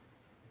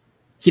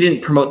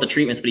didn't promote the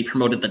treatments, but he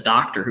promoted the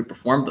doctor who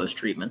performed those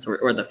treatments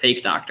or the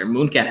fake doctor.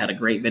 Mooncat had a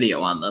great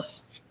video on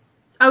this.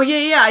 Oh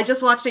yeah. I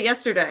just watched it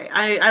yesterday.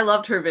 I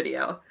loved her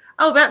video.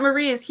 Oh, Bet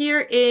Marie is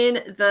here in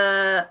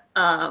the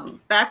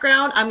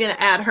background. I'm going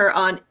to add her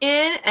on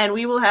in, and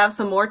we will have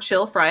some more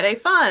Chill Friday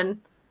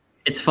fun.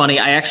 It's funny.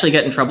 I actually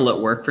get in trouble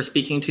at work for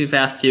speaking too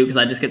fast, too, because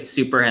I just get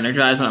super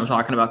energized when I'm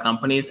talking about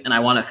companies, and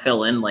I want to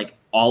fill in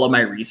all of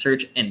my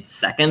research in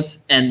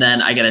seconds, and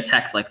then I get a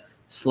text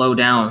slow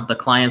down. The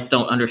clients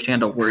don't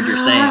understand a word you're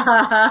saying.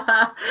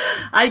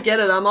 I get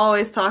it. I'm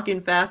always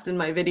talking fast in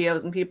my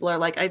videos, and people are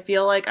like, I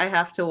feel like I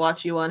have to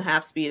watch you on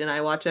half speed, and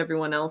I watch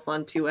everyone else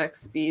on 2x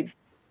speed.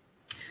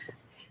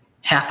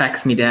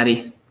 Half-X me,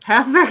 daddy.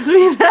 Half-X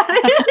me,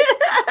 daddy.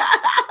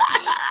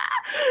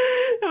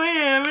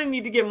 I'm going to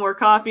need to get more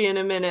coffee in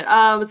a minute.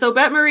 So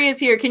Bet Marie is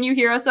here. Can you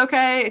hear us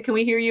okay? Can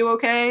we hear you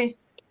okay?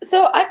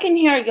 So I can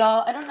hear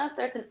y'all. I don't know if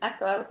there's an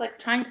echo. I was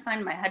trying to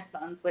find my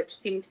headphones, which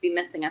seem to be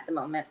missing at the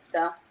moment.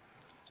 So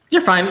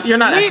You're fine. You're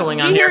not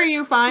echoing on we here. hear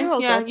you fine. You're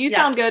all Yeah, good. you Yeah.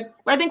 sound good.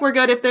 I think we're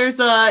good. If there's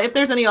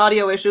any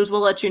audio issues,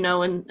 we'll let you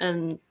know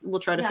and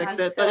we'll try to Yeah, fix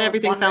I'm it. But still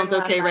everything sounds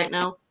wandering okay around right my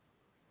now.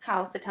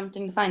 house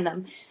attempting to find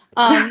them.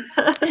 I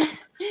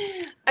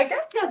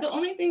guess, yeah, the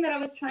only thing that I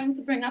was trying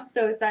to bring up,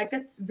 though, is that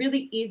it's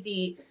really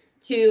easy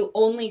to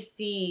only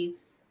see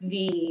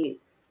the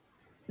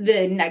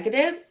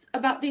negatives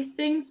about these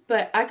things,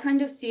 but I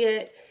kind of see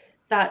it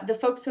that the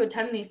folks who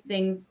attend these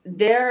things,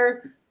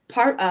 they're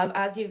part of,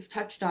 as you've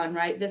touched on,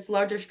 right, this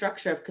larger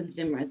structure of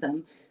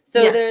consumerism.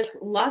 So Yes. there's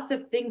lots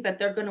of things that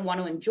they're going to want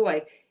to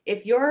enjoy.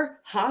 If your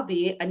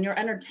hobby and your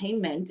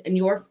entertainment and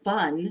your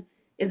fun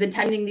is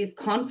attending these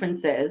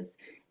conferences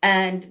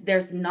and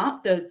there's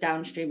not those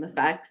downstream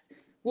effects,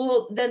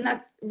 well, then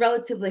that's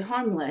relatively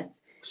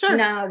harmless. Sure.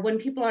 Now, when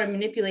people are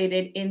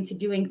manipulated into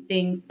doing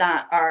things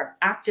that are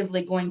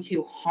actively going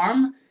to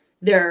harm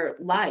their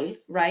life,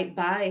 right,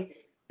 by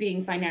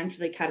being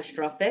financially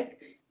catastrophic,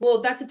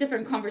 well, that's a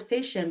different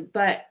conversation.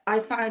 But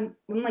I'm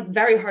like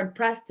very hard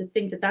pressed to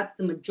think that that's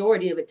the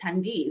majority of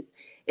attendees.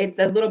 It's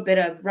a little bit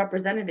of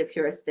representative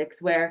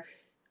heuristics where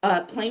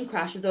a plane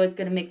crash is always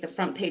going to make the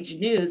front page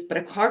news, but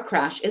a car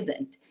crash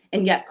isn't.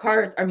 And yet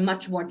cars are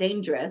much more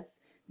dangerous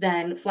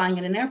than flying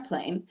in an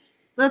airplane.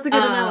 That's a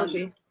good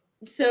analogy.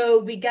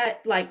 So we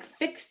get like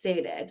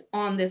fixated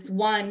on this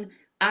one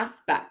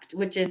aspect,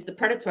 which is the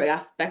predatory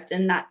aspect,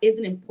 and that is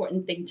an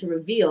important thing to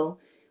reveal,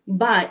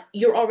 but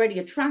you're already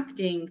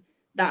attracting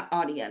that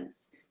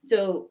audience.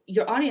 So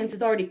your audience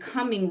is already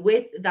coming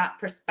with that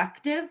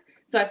perspective.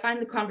 So I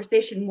find the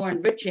conversation more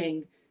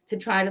enriching to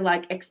try to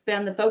like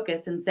expand the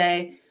focus and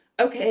say,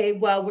 okay,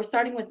 well, we're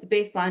starting with the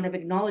baseline of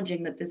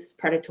acknowledging that this is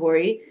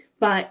predatory,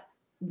 but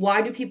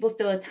why do people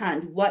still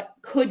attend? What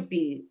could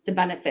be the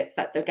benefits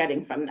that they're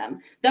getting from them?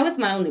 That was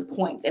my only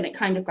point, and it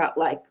kind of got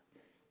like,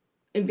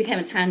 it became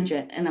a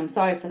tangent, and I'm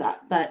sorry for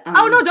that. But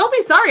Oh no, don't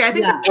be sorry. I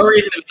think yeah. No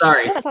reason. I'm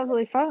sorry. Yeah, that's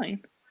absolutely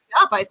fine.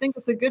 up. I think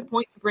it's a good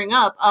point to bring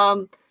up.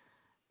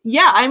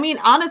 Yeah, I mean,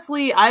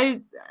 honestly, I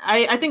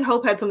think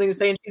Hope had something to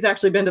say, and she's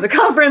actually been to the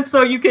conference,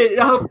 so you could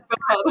Hope.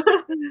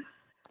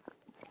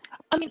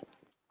 I mean,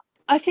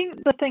 I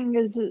think the thing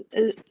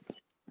is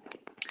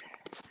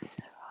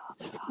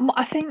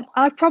I think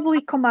I've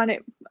probably come at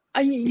it.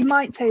 You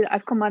might say that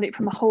I've come at it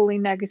from a wholly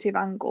negative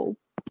angle,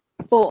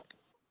 but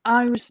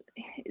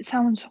it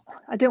sounds,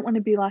 I don't want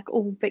to be like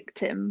all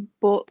victim,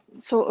 but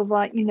sort of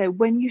like, you know,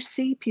 when you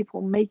see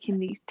people making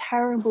these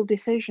terrible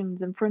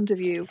decisions in front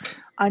of you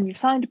and you've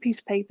signed a piece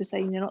of paper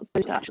saying you're not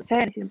supposed to actually say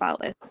anything about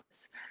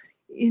this,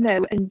 you know,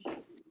 and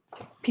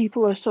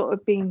people are sort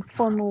of being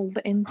funneled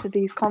into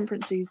these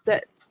conferences,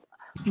 that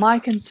my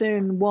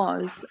concern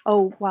was,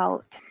 oh,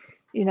 well,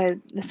 you know,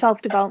 the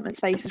self-development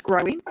space is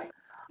growing,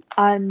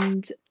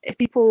 and if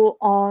people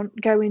aren't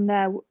going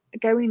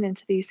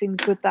into these things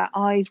with their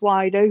eyes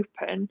wide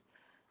open,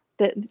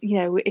 that, you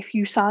know, if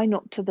you sign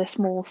up to the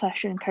small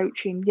session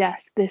coaching,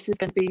 yes, this is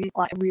going to be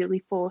like a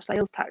really for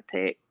sales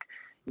tactic,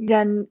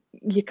 then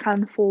you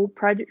can fall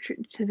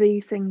predatory to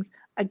these things.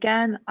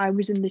 Again, I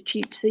was in the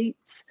cheap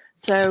seats,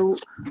 so,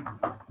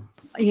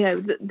 you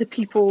know, the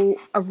people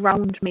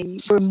around me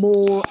were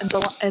more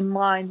in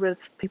line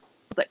with people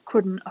that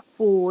couldn't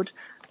afford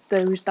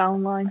those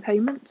downline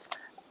payments.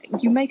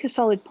 You make a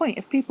solid point.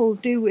 If people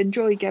do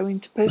enjoy going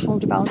to personal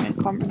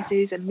development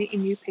conferences and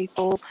meeting new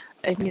people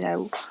and, you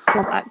know,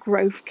 want that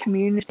growth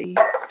community,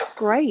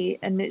 great,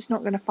 and it's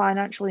not going to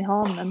financially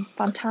harm them,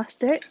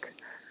 fantastic.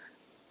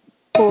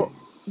 But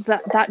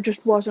that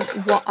just wasn't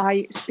what I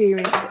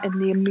experienced in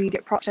the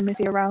immediate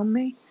proximity around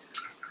me.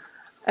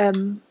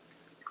 And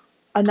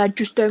I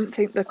just don't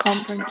think the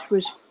conference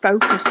was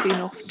focused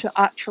enough to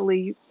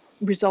actually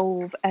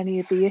resolve any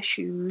of the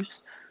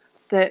issues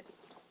that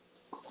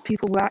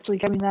people were actually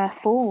going there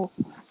for.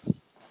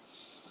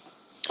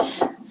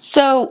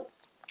 So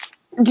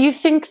do you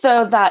think,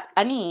 though, that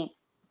any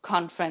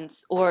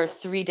conference or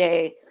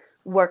 3-day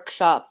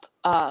workshop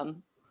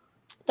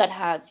that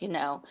has, you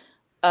know,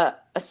 a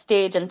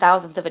stage and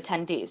thousands of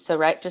attendees, so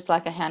right, just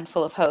like a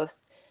handful of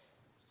hosts,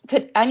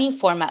 could any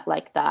format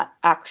like that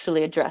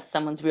actually address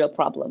someone's real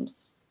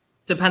problems?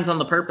 Depends on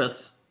the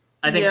purpose.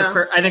 I think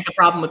Yeah. I think the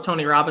problem with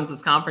Tony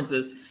Robbins' conference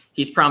is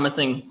he's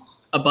promising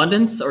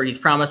abundance, or he's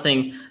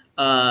promising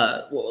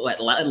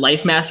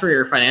life mastery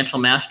or financial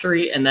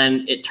mastery, and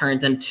then it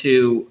turns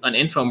into an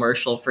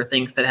infomercial for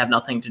things that have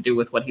nothing to do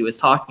with what he was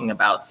talking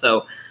about.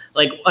 So,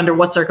 like, under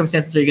what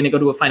circumstances are you going to go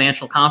to a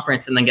financial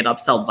conference and then get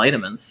upsell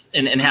vitamins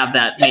and have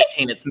that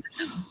maintain its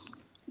mission?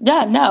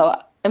 Yeah, no,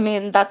 I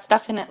mean, that's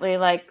definitely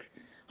like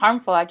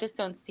harmful. I just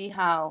don't see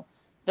how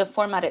the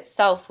format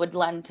itself would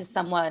lend to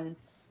someone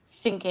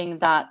thinking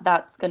that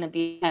that's going to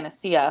be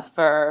panacea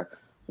for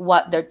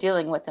what they're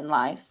dealing with in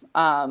life.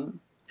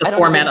 The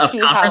format of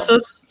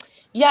conferences?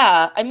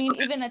 Yeah, I mean,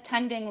 even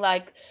attending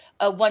like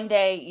a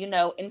 1-day, you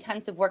know,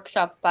 intensive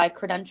workshop by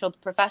credentialed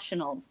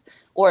professionals,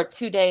 or a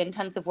 2-day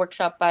intensive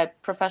workshop by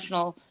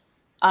professional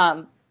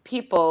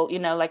people, you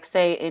know, like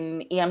say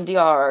in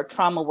EMDR or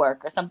trauma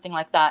work or something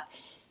like that.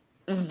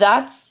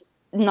 That's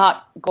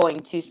not going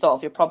to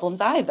solve your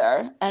problems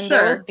either, and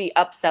there Sure. will be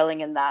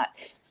upselling in that.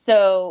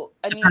 So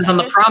I Depends mean, on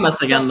I the just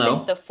promise again, don't though.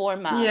 think the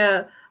format.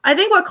 Yeah. I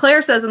think what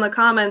Claire says in the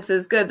comments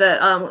is good, that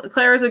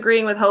Claire is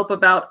agreeing with Hope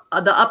about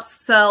the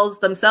upsells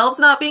themselves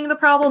not being the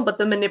problem, but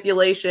the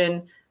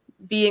manipulation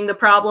being the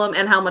problem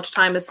and how much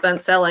time is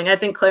spent selling. I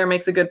think Claire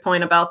makes a good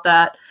point about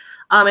that.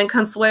 And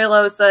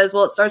Consuelo says,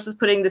 well, it starts with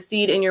putting the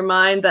seed in your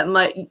mind that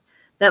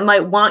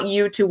might want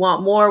you to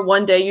want more.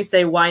 One day you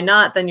say, why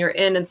not? Then you're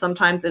in, and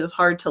sometimes it is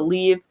hard to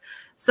leave.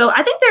 So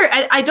I think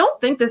I don't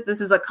think this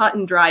is a cut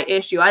and dry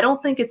issue. I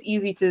don't think it's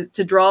easy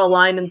to draw a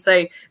line and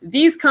say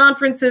these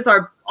conferences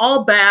are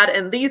all bad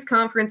and these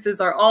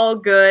conferences are all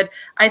good.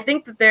 I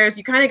think that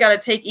you kind of got to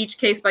take each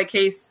case by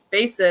case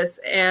basis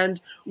and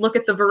look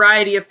at the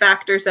variety of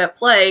factors at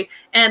play.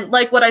 And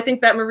like what I think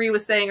Bette Marie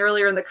was saying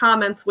earlier in the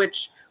comments,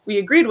 which we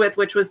agreed with,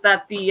 which was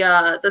that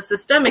the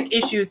systemic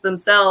issues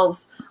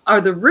themselves are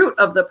the root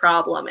of the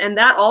problem, and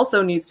that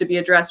also needs to be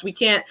addressed. We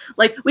can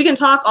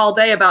talk all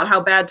day about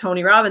how bad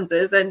Tony Robbins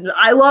is, and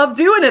I love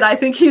doing it. I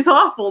think he's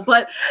awful,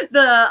 but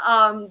there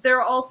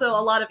are also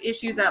a lot of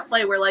issues at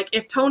play where, like,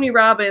 if Tony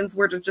Robbins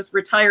were to just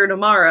retire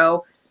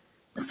tomorrow,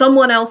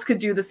 someone else could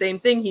do the same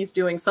thing he's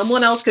doing.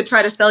 Someone else could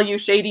try to sell you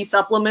shady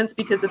supplements,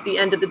 because at the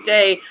end of the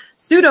day,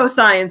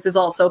 pseudoscience is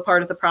also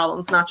part of the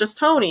problem. It's not just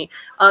Tony.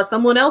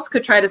 Someone else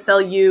could try to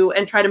sell you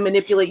and try to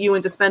manipulate you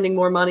into spending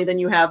more money than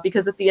you have,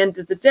 because at the end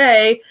of the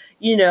day,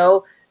 you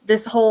know,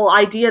 this whole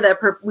idea that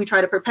we try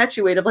to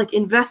perpetuate of like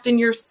invest in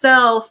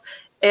yourself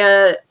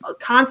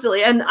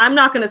constantly. And I'm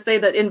not going to say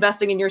that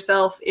investing in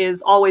yourself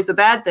is always a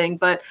bad thing,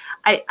 but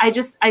I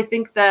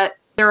think that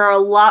there are a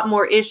lot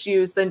more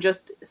issues than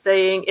just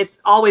saying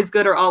it's always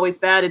good or always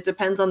bad. It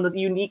depends on the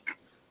unique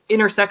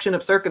intersection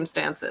of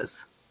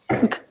circumstances.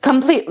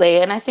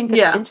 Completely. And I think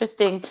it's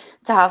interesting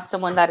to have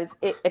someone that is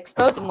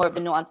exposing more of the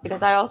nuance,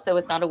 because I also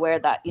was not aware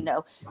that, you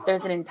know,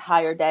 there's an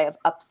entire day of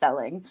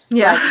upselling.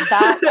 Yeah. Like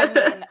that,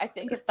 I mean, I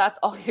think if that's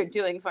all you're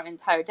doing for an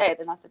entire day,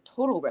 then that's a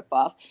total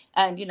ripoff.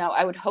 And, you know,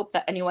 I would hope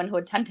that anyone who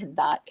attended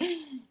that,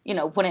 you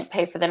know, wouldn't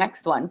pay for the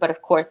next one. But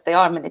of course, they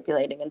are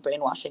manipulating and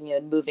brainwashing you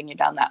and moving you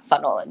down that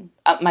funnel. And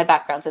my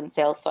background's in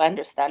sales, so I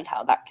understand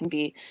how that can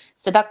be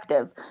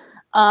seductive.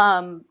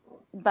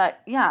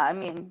 But yeah, I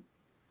mean,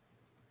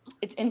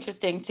 it's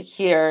interesting to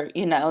hear,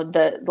 you know,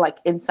 the like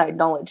inside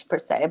knowledge per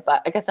se,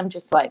 but I guess I'm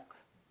just like,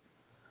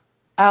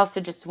 I always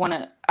just want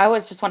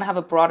to have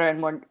a broader and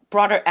more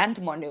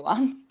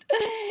nuanced.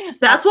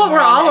 That's what we're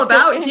all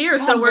about here.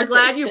 So we're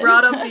glad you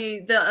brought up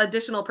the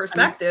additional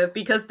perspective,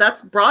 because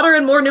that's broader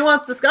and more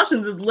nuanced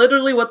discussions is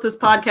literally what this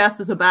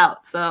podcast is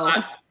about. So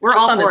we're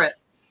all for it.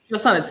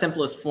 Just on its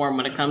simplest form,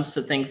 when it comes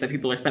to things that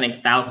people are spending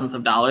thousands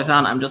of dollars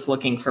on, I'm just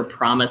looking for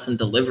promise and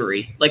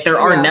delivery. Like there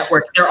are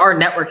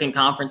networking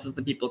conferences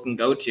that people can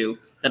go to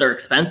that are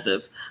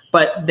expensive,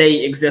 but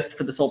they exist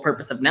for the sole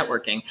purpose of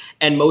networking.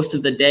 And most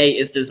of the day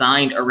is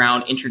designed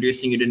around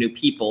introducing you to new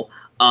people.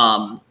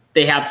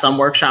 They have some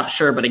workshops,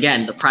 sure, but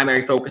again, the primary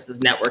focus is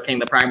networking.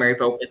 The primary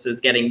focus is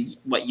getting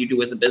what you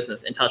do as a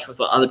business in touch with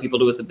what other people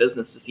do as a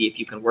business to see if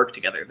you can work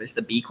together. There's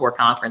the B Corp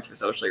conference for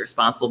socially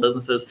responsible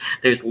businesses.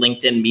 There's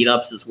LinkedIn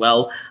meetups as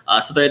well.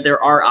 So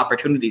there are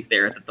opportunities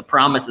there. That the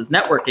promise is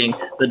networking,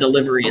 the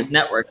delivery is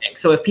networking.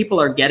 So if people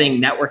are getting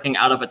networking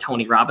out of a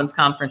Tony Robbins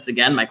conference,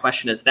 again, my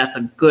question is, that's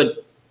a good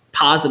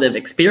positive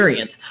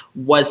experience.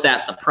 Was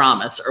that the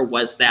promise, or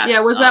was that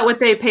was that what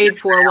they paid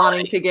for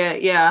wanting to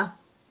get? Yeah.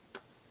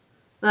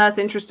 That's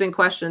an interesting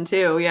question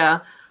too.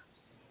 Yeah.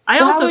 I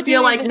also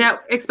feel like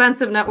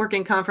expensive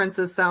networking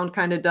conferences sound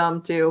kind of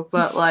dumb too,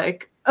 but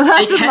like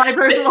that's just my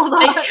personal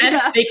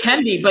thought. They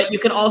can be, but you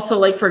can also,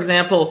 like, for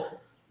example,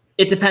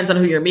 it depends on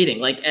who you're meeting.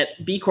 Like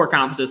at B Corp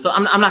conferences, so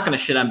I'm not going to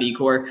shit on B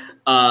Corp.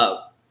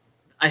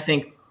 I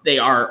think they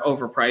are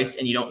overpriced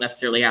and you don't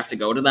necessarily have to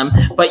go to them,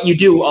 but you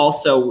do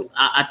also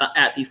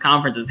at these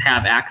conferences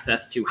have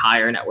access to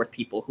higher net worth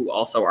people who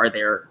also are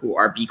there, who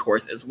are B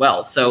Corps as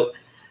well. So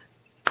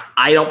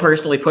I don't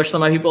personally push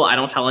them on people. I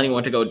don't tell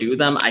anyone to go do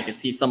them. I could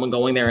see someone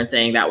going there and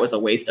saying that was a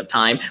waste of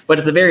time, but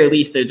at the very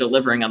least, they're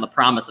delivering on the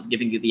promise of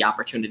giving you the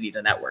opportunity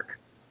to network.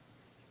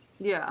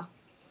 Yeah.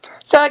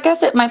 So I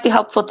guess it might be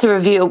helpful to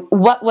review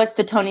what was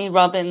the Tony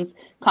Robbins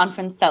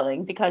conference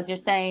selling, because you're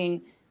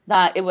saying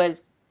that it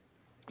was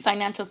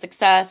financial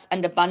success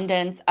and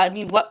abundance. I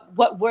mean,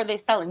 what were they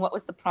selling? What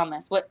was the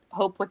promise? What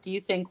do you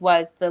think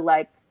was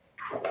the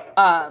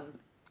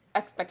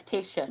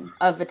expectation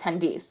of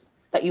attendees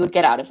that you would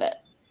get out of it?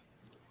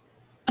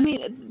 I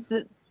mean,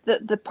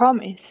 the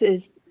promise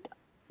is,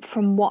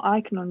 from what I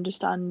can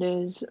understand,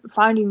 is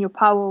finding your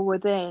power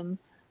within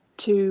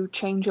to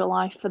change your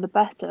life for the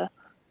better.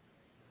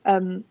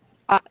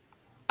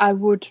 I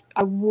would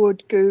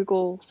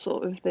Google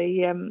sort of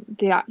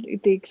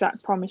the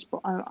exact promise,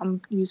 but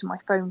I'm using my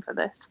phone for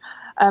this.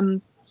 I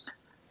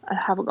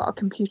haven't got a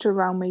computer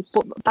around me,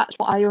 but that's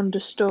what I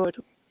understood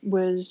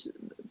was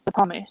the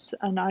promise,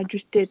 and I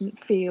just didn't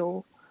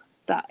feel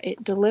that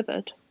it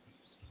delivered.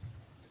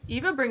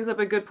 Eva brings up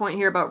a good point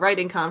here about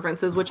writing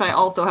conferences, which I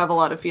also have a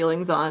lot of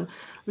feelings on.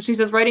 She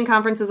says writing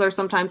conferences are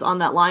sometimes on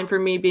that line for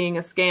me being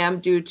a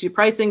scam due to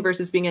pricing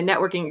versus being a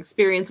networking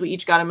experience. We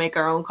each got to make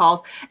our own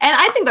calls. And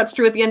I think that's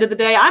true at the end of the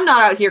day. I'm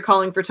not out here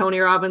calling for Tony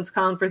Robbins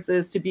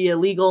conferences to be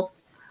illegal.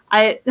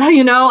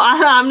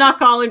 I'm not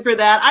calling for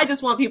that. I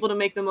just want people to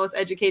make the most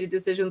educated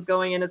decisions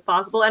going in as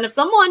possible. And if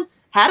someone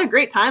had a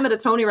great time at a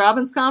Tony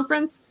Robbins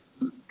conference,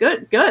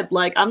 good.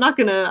 Like, I'm not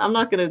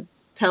gonna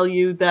tell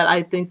you that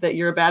I think that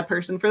you're a bad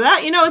person for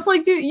that. It's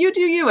like, do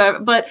you.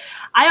 But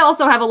I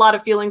also have a lot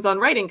of feelings on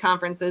writing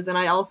conferences. And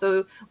I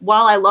also,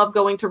 while I love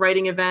going to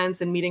writing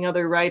events and meeting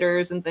other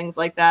writers and things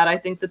like that, I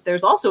think that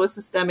there's also a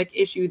systemic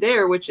issue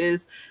there, which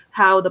is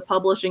how the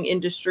publishing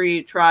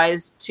industry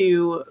tries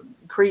to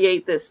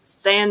create this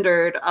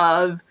standard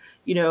of,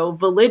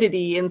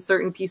 validity in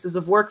certain pieces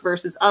of work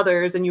versus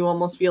others. And you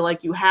almost feel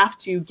like you have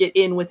to get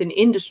in with an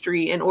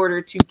industry in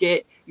order to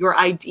get your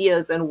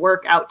ideas and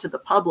work out to the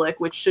public,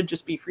 which should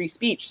just be free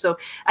speech. So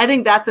I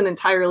think that's an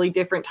entirely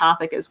different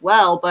topic as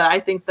well. But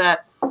I think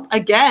that,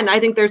 again, I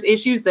think there's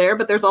issues there,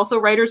 but there's also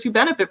writers who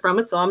benefit from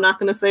it. So I'm not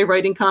going to say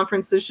writing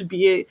conferences should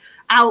be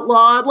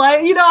outlawed.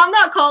 Like, I'm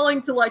not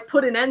calling to like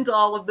put an end to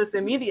all of this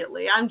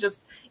immediately. I'm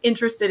just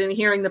interested in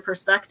hearing the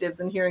perspectives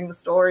and hearing the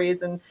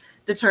stories and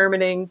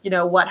determining,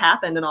 what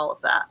happened and all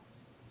of that.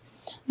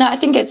 No, I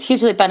think it's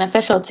hugely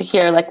beneficial to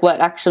hear like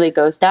what actually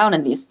goes down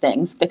in these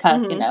things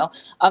because,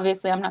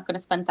 obviously I'm not going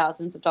to spend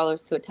thousands of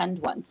dollars to attend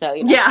one. So, I've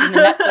seen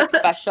the Netflix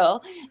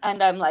special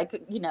and I'm like,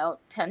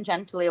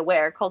 tangentially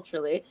aware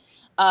culturally.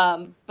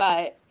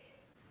 But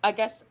I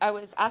guess I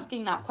was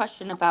asking that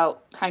question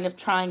about kind of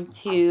trying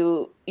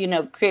to,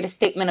 create a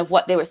statement of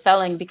what they were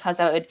selling because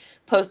I would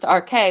post to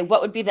RK,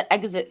 what would be the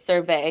exit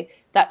survey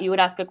that you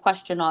would ask a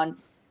question on?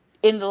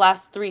 In the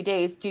last 3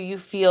 days, do you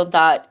feel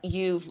that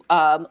you've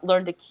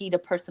learned the key to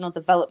personal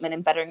development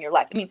and bettering your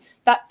life? I mean,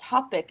 that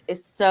topic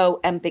is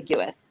so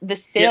ambiguous. The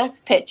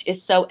sales pitch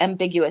is so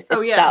ambiguous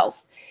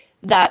itself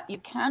that you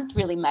can't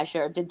really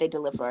measure did they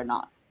deliver or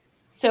not.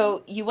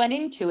 So you went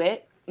into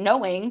it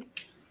knowing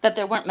that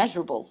there weren't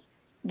measurables.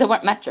 There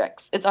weren't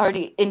metrics. It's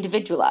already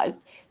individualized.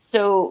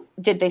 So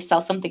did they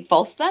sell something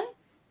false then?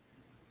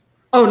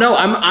 Oh no,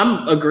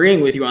 I'm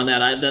agreeing with you on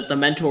that. That the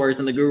mentors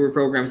and the guru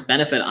programs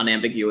benefit on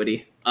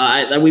ambiguity.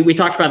 We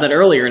talked about that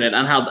earlier in it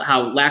on how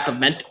the lack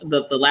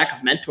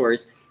of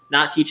mentors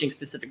not teaching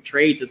specific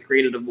trades has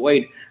created a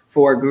void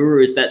for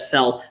gurus that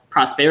sell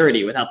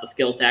prosperity without the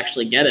skills to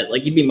actually get it.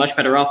 Like you'd be much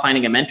better off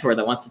finding a mentor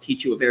that wants to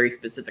teach you a very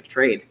specific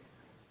trade.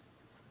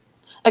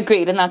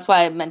 Agreed, and that's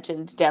why I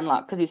mentioned Dan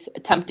Lok because he's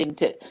attempting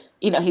to,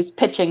 he's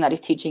pitching that he's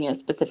teaching you a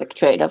specific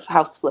trade of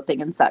house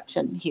flipping and such,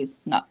 and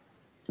he's not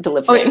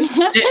delivering.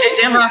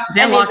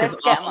 Dan Lok is a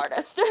scam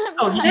artist.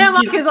 Dan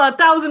Lok is 1,000%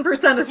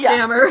 a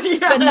scammer.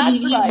 Yeah. But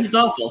that's he's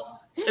awful.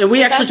 And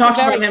we actually talked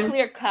about him.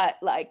 Clear cut,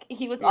 like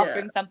he was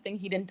offering something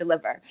he didn't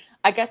deliver.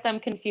 I guess I'm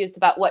confused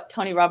about what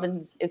Tony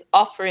Robbins is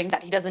offering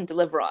that he doesn't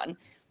deliver on.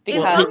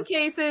 Because in some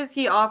cases,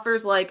 he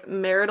offers like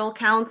marital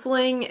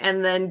counseling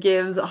and then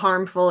gives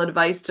harmful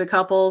advice to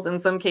couples. In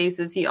some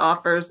cases, he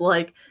offers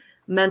like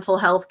mental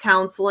health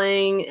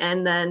counseling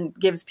and then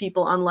gives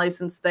people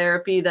unlicensed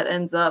therapy that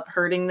ends up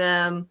hurting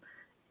them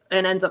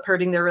and ends up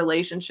hurting their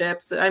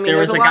relationships. I mean, there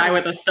was a guy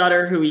with a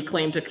stutter who he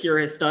claimed to cure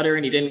his stutter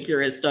and he didn't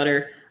cure his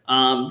stutter.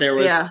 There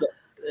was,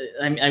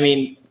 I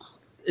mean,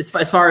 as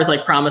far as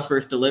like promise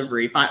versus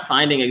delivery,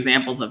 finding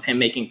examples of him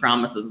making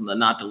promises and then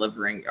not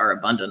delivering are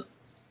abundant.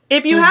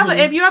 If you have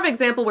an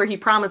example where he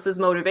promises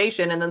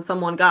motivation and then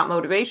someone got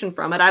motivation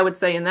from it, I would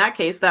say in that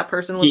case, that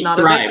person was not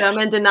a victim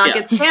and did not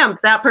get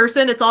scammed. That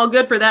person, it's all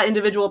good for that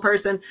individual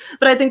person.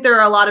 But I think there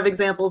are a lot of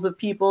examples of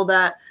people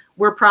that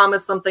were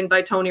promised something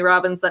by Tony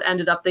Robbins that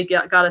ended up they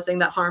got a thing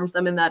that harmed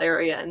them in that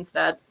area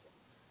instead.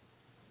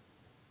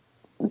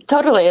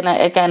 Totally. And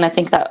I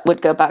think that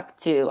would go back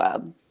to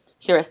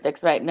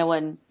heuristics, right? No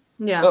one,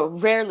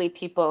 rarely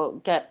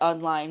people get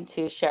online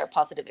to share a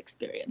positive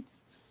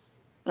experience.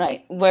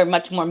 Right. We're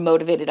much more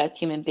motivated as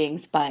human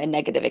beings by a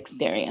negative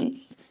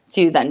experience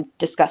to then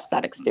discuss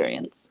that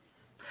experience.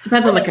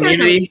 Depends on the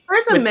community.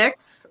 There's a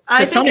mix.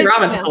 Because Tony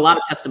Robbins has a lot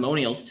of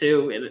testimonials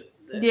too.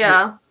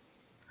 Yeah.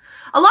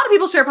 A lot of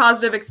people share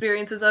positive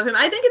experiences of him.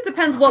 I think it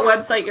depends what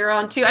website you're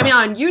on too. I mean,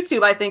 on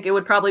YouTube, I think it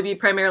would probably be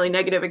primarily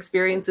negative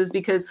experiences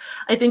because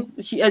I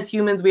think as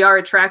humans, we are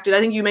attracted.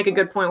 I think you make a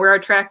good point. We're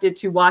attracted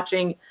to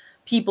watching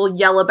people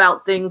yell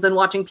about things and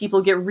watching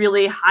people get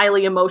really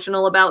highly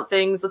emotional about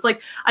things. It's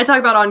like I talk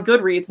about on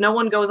Goodreads. No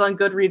one goes on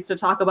Goodreads to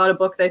talk about a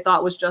book they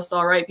thought was just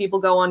all right. People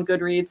go on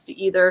Goodreads to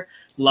either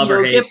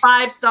give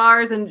 5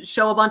 stars and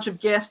show a bunch of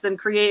gifts and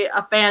create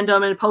a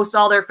fandom and post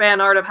all their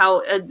fan art of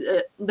how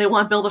they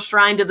want to build a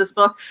shrine to this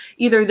book.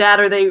 Either that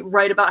or they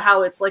write about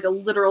how it's like a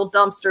literal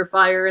dumpster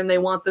fire and they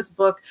want this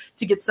book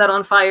to get set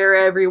on fire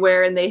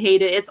everywhere and they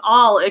hate it. It's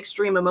all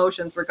extreme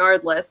emotions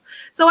regardless.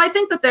 So I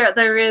think that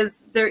there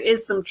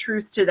is some truth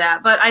to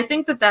that, but I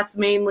think that that's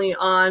mainly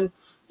on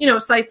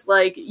sites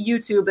like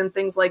YouTube and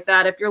things like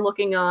that. If you're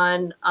looking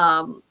on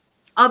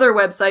other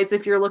websites,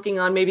 if you're looking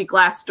on maybe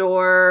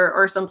Glassdoor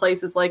or some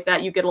places like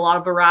that, you get a lot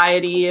of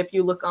variety. If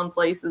you look on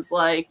places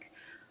like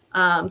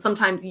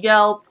sometimes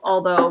Yelp,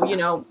 although, you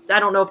know, I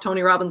don't know if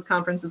Tony Robbins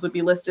conferences would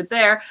be listed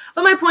there.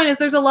 But my point is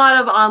there's a lot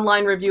of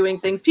online reviewing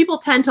things. People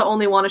tend to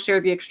only want to share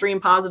the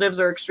extreme positives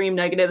or extreme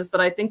negatives, but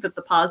I think that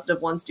the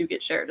positive ones do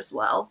get shared as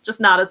well.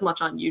 Just not as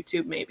much on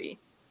YouTube, maybe.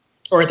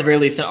 Or at the very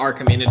least in our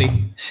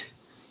community.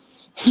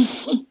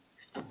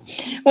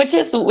 Which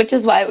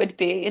is why it would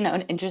be, you know,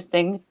 an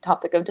interesting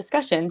topic of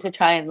discussion to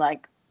try and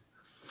like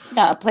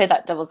play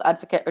that devil's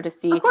advocate, or to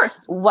see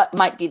what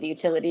might be the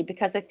utility.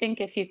 Because I think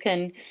if you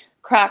can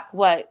crack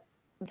what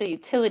the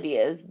utility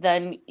is,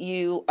 then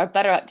you are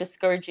better at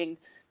discouraging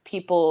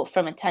people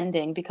from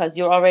attending, because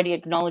you're already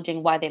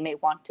acknowledging why they may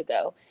want to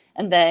go.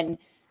 And then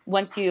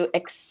once you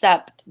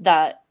accept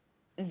that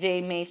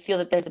they may feel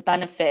that there's a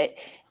benefit,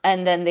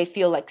 and then they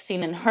feel like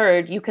seen and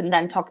heard, you can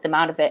then talk them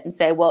out of it and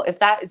say, well, if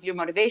that is your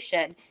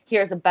motivation,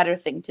 here's a better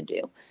thing to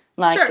do.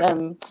 Like,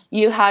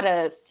 you had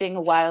a thing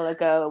a while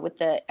ago with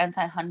the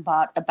anti-Hun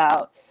bot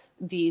about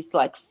these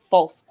like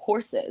false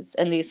courses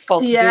and these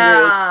false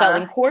gurus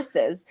selling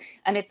courses.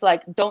 And it's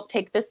like, don't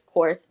take this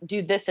course,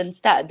 do this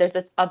instead. There's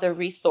this other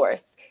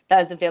resource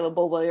that is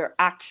available where you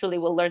actually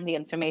will learn the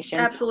information.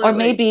 Absolutely. Or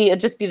maybe it'll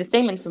just be the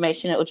same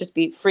information. It will just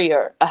be free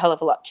or a hell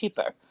of a lot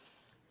cheaper.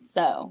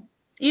 So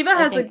Eva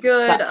has a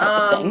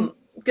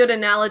good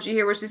analogy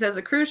here where she says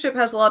a cruise ship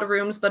has a lot of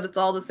rooms, but it's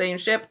all the same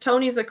ship.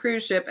 Tony's a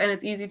cruise ship, and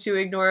it's easy to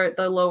ignore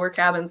the lower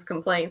cabin's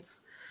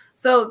complaints.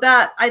 So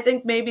that, I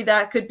think maybe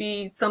that could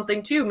be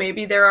something too.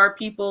 Maybe there are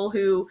people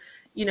who,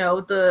 you know,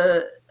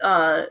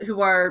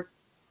 who are,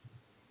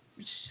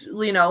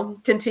 you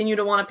know, continue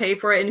to want to pay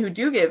for it and who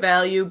do get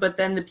value, but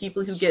then the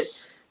people who get,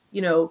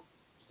 you know,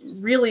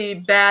 really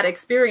bad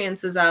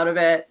experiences out of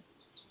it,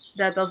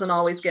 that doesn't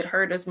always get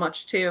hurt as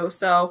much too.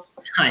 So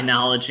high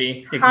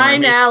analogy,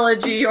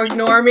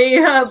 ignore me,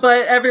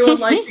 but everyone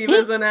likes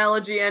Eva's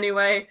analogy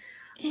anyway.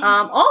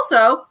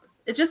 Also,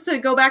 just to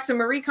go back to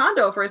Marie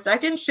Kondo for a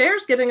second,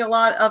 Cher's getting a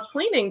lot of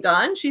cleaning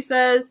done. She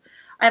says,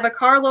 I have a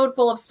carload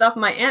full of stuff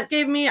my aunt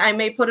gave me. I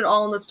may put it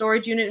all in the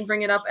storage unit and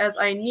bring it up as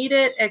I need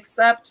it,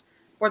 except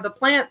for the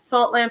plant,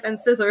 salt lamp, and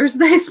scissors.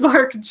 They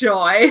spark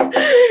joy.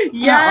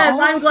 Yes,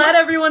 I'm glad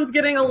everyone's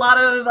getting a lot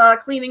of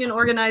cleaning and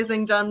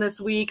organizing done this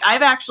week.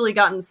 I've actually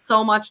gotten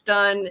so much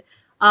done.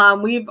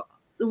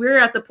 We're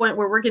at the point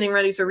where we're getting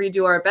ready to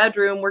redo our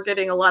bedroom. We're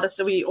getting a lot of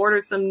stuff. We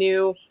ordered a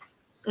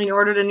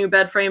new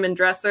bed frame and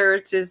dresser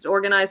to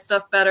organize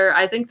stuff better.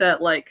 I think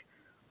that, like,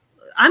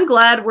 I'm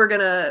glad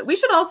we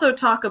should also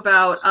talk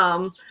about,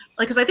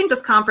 because I think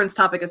this conference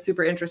topic is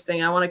super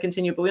interesting. I want to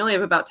continue, but we only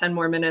have about 10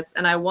 more minutes.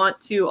 And I want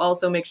to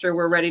also make sure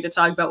we're ready to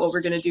talk about what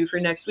we're going to do for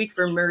next week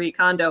for Marie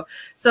Kondo.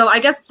 So I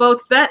guess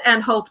both Bet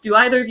and Hope, do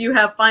either of you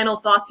have final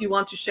thoughts you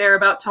want to share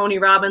about Tony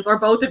Robbins, or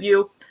both of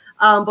you,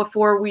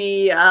 before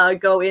we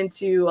go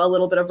into a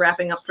little bit of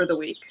wrapping up for the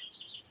week?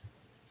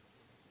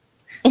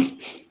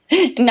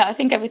 No, I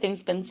think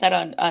everything's been said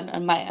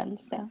on my end.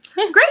 So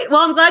great. Well,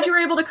 I'm glad you were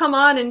able to come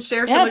on and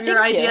share some of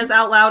your ideas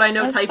out loud. I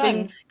know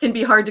typing can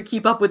be hard to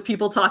keep up with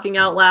people talking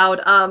out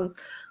loud.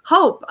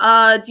 Hope,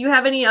 do you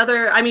have any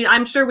other? I mean,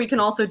 I'm sure we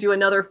can also do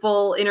another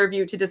full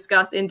interview to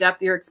discuss in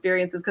depth your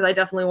experiences, because I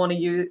definitely want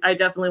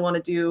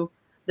to do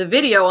the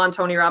video on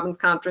Tony Robbins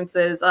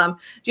conferences. Do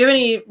you have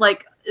any,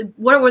 like,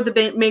 what would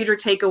the major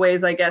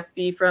takeaways, I guess,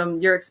 be from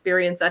your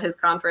experience at his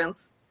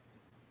conference?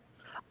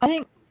 I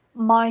think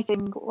my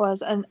thing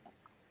was, and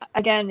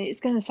again, it's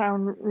going to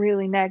sound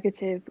really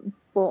negative,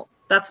 but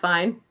that's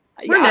fine.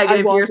 We're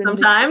negative here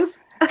sometimes.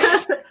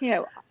 You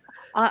know,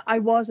 I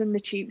was in the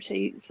cheap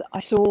seats.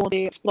 I saw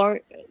the exploitative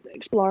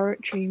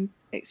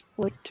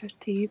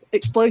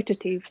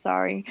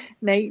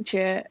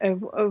nature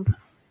of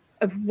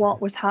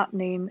what was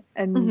happening,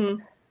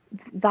 and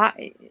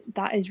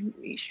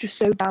it's just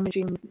so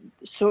damaging.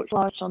 Such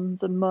large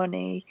sums of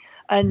money,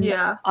 and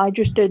I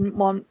just didn't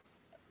want.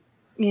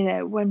 You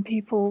know, when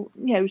people,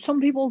 you know, some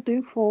people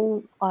do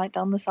fall like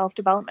down the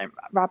self-development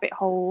rabbit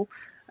hole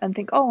and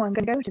think, oh, I'm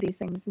going to go to these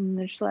things. And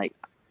they're just like,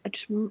 I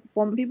just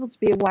want people to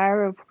be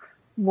aware of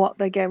what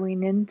they're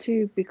going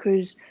into,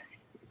 because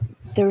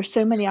there are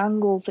so many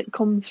angles it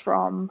comes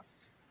from,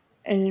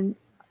 and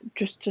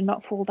just to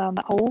not fall down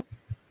that hole.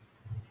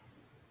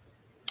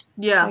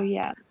 Yeah. So,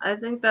 yeah. I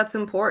think that's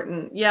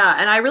important. Yeah.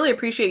 And I really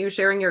appreciate you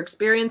sharing your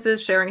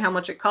experiences, sharing how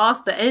much it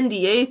costs. The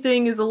NDA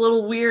thing is a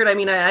little weird. I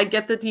mean, I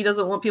get that he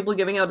doesn't want people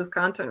giving out his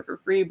content for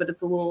free, but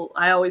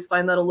I always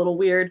find that a little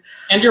weird.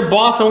 And your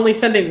boss only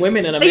sending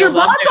women in a Your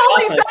boss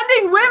only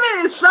sending women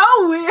is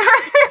so weird.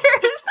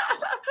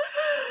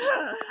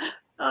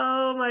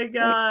 Oh my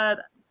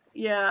God.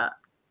 Yeah.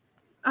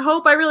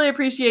 Hope, I really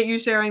appreciate you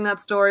sharing that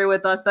story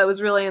with us. That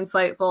was really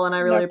insightful, and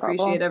I really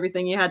appreciate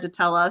everything you had to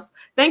tell us.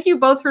 Thank you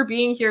both for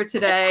being here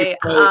today.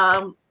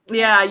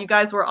 Yeah, you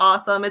guys were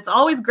awesome. It's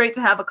always great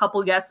to have a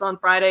couple guests on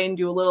Friday and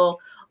do a little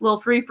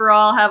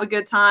free-for-all, have a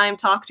good time,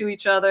 talk to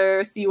each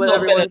other, see what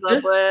everyone's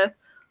up with. A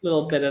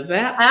little bit of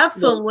that.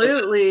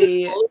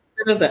 Absolutely.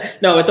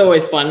 No, it's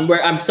always fun.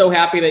 I'm so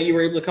happy that you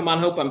were able to come on,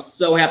 Hope. I'm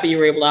so happy you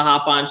were able to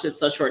hop on. It's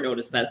such short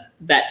notice, Bet.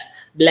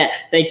 Bleh.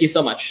 Thank you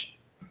so much.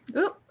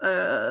 Ooh,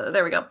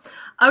 there we go.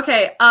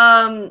 Okay,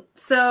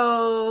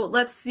 so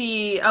let's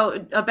see.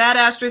 Oh, a bad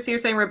asterisk here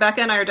saying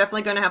Rebecca and I are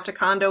definitely going to have to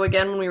condo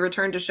again when we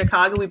return to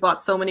Chicago. We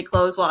bought so many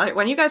clothes. When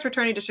are you guys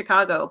returning to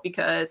Chicago?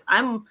 Because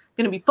I'm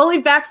going to be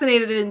fully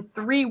vaccinated in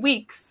 3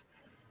 weeks,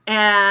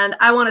 and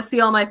I want to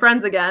see all my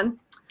friends again.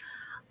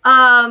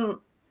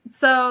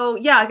 So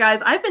yeah,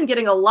 guys, I've been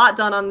getting a lot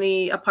done on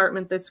the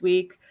apartment this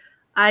week.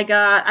 I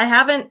got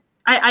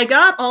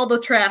all the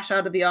trash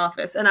out of the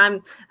office,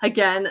 and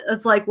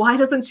it's like, why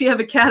doesn't she have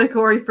a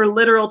category for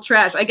literal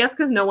trash? I guess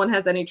because no one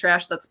has any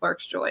trash that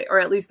sparks joy, or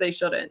at least they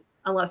shouldn't,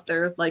 unless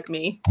they're like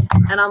me.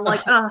 And I'm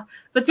like,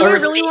 but do I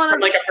really want to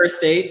like a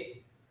first date?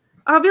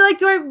 I'll be like,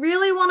 do I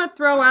really want to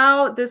throw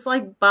out this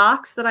like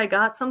box that I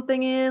got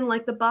something in?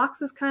 Like the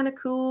box is kind of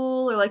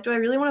cool. Or like, do I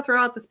really want to throw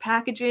out this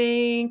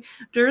packaging?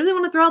 Do I really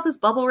want to throw out this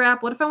bubble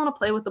wrap? What if I want to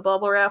play with the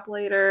bubble wrap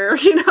later?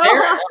 You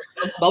know?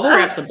 Bubble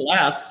wrap's a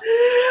blast.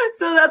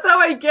 So that's how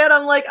I get.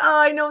 I'm like, oh,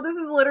 I know this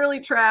is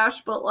literally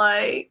trash, but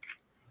like,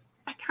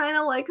 I kind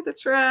of like the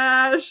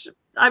trash.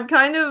 I'm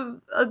kind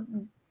of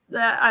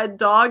a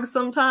dog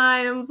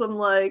sometimes. I'm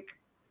like,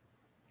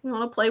 I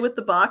want to play with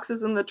the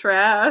boxes in the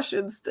trash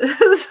instead.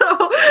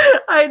 So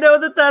I know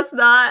that that's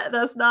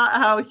not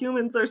how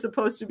humans are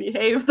supposed to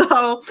behave,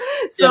 though.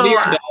 So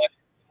yeah,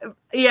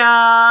 you're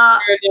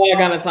a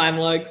dog on its hind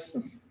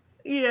legs.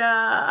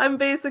 Yeah, I'm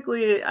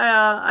basically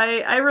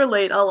I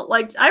relate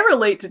I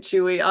relate to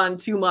Chewy on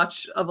too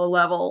much of a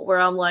level where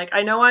I'm like,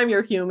 I know I'm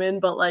your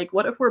human, but like,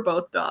 what if we're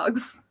both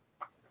dogs?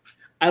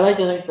 I like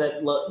to think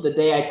that the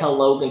day I tell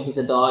Logan he's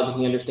a dog and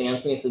he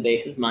understands me is the day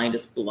his mind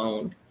is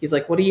blown. He's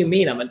like, what do you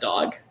mean I'm a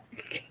dog?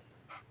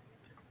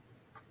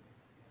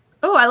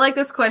 Oh, I like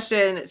this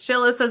question.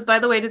 Sheila says, by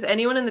the way, does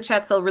anyone in the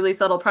chat sell really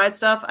subtle pride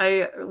stuff?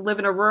 I live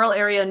in a rural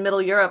area in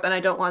Middle Europe and I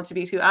don't want to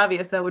be too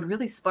obvious. That would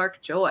really spark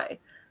joy.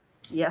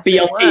 Yes,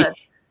 BLT. It would.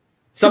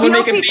 Someone BLT.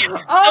 make a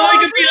BLT. Someone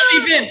make a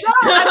BLT bin. No,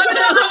 I'm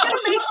gonna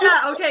make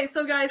that. Okay,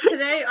 so guys,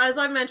 today, as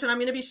I mentioned, I'm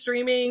going to be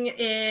streaming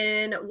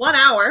in 1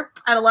 hour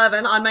at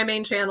 11 on my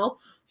main channel.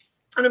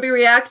 I'm going to be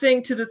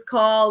reacting to this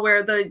call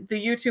where the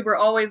YouTuber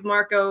Always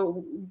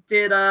Marco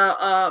did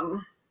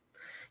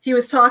he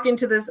was talking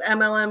to this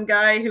MLM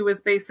guy who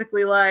was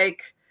basically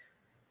like,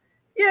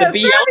 yeah,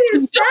 Sammy's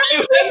in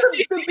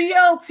the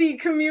BLT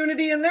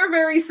community, and they're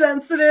very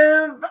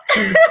sensitive.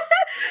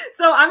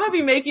 So I'm gonna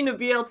be making a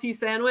BLT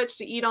sandwich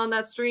to eat on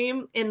that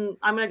stream, and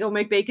I'm gonna go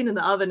make bacon in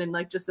the oven in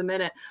like just a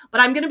minute.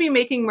 But I'm gonna be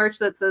making merch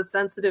that says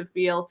 "sensitive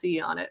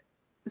BLT" on it.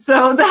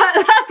 So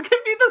that's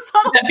gonna be the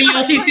subtle that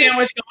BLT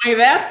sandwich going.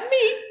 That's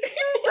me.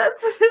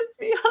 Sensitive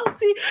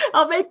BLT.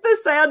 I'll make the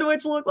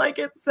sandwich look like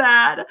it's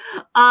sad.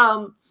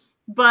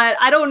 But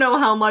I don't know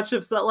how much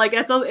of it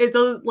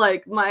does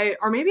like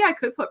or maybe I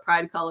could put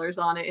pride colors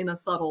on it in a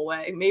subtle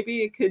way.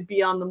 Maybe it could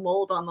be on the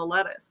mold on the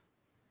lettuce.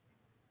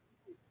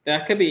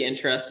 That could be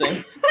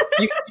interesting.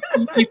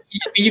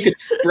 You could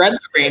spread the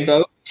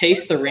rainbow,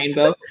 taste the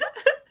rainbow.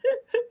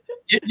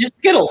 Just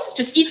Skittles.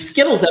 Just eat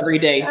Skittles every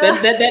day.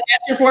 That's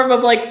your form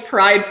of like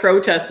pride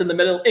protest in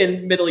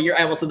Middle Europe.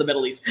 I almost said the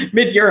Middle East.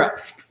 Mid-Europe.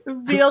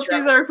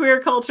 BLTs are queer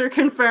culture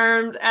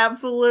confirmed.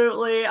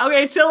 Absolutely.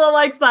 Okay, Chilla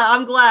likes that.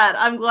 I'm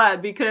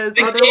glad because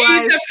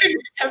otherwise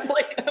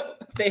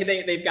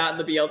they've gotten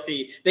the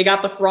BLT. They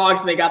got the frogs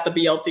and they got the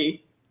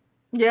BLT.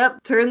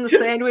 Yep, turn the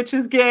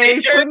sandwiches gay,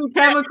 putting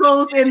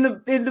chemicals in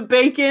the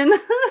bacon.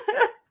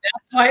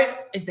 That's why.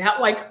 Is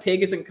that why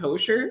pig isn't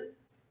kosher?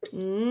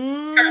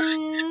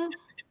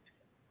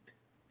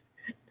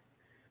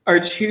 Are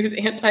Jews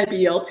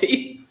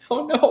anti-BLT?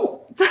 Oh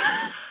no.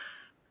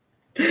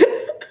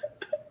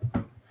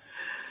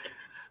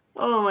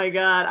 Oh my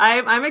god.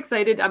 I'm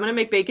excited. I'm gonna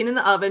make bacon in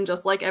the oven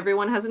just like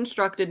everyone has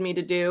instructed me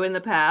to do in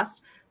the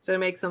past. So I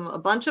make a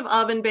bunch of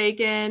oven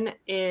bacon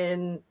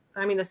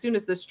as soon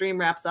as the stream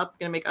wraps up, I'm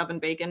gonna make oven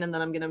bacon and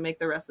then I'm gonna make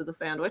the rest of the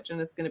sandwich and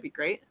it's gonna be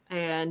great.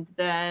 And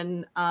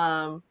then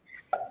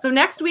so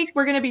next week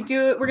we're gonna be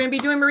doing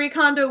Marie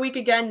Kondo week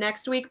again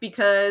next week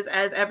because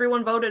as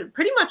everyone voted,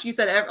 pretty much you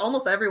said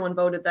almost everyone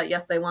voted that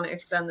yes they want to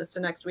extend this to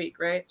next week,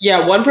 right?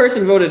 Yeah, one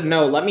person voted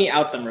no. Let me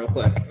out them real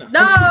quick.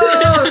 No.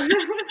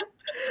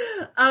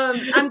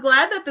 I'm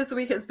glad that this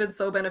week has been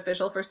so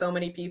beneficial for so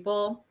many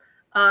people.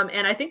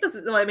 And I think this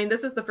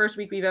is the first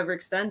week we've ever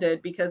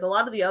extended because a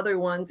lot of the other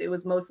ones, it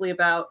was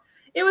about,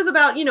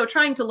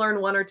 trying to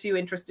learn one or two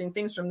interesting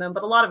things from them.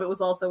 But a lot of it was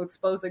also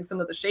exposing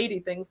some of the shady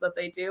things that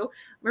they do.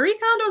 Marie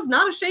Kondo's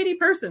not a shady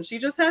person. She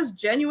just has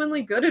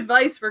genuinely good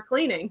advice for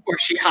cleaning. Or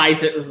she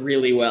hides it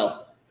really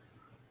well.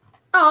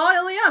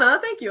 Oh, Eliana,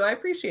 thank you. I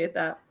appreciate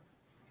that.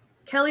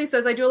 Kelly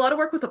says, I do a lot of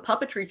work with a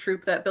puppetry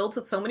troupe that builds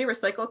with so many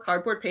recycled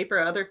cardboard, paper,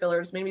 and other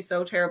fillers. Made me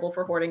so terrible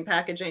for hoarding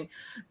packaging.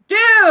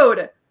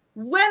 Dude,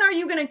 when are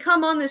you going to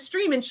come on this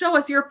stream and show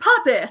us your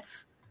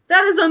puppets?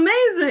 That is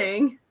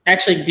amazing.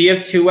 Actually, do you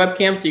have 2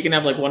 webcams so you can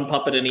have like one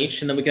puppet in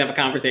each and then we can have a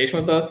conversation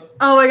with both?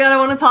 Oh my god, I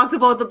want to talk to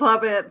both the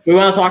puppets. We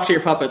want to talk to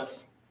your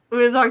puppets. We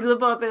want to talk to the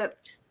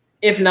puppets.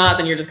 If not,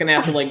 then you're just gonna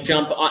have to like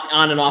jump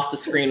on and off the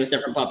screen with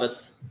different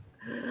puppets.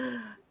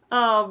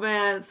 Oh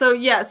man. So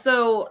yeah,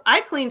 so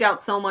I cleaned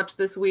out so much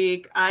this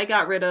week.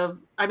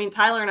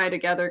 Tyler and I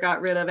together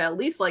got rid of at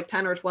least like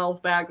 10 or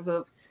 12 bags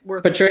of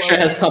worth. Patricia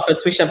has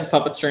puppets. We should have a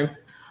puppet stream.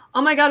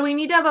 Oh my god, we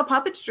need to have a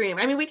puppet stream.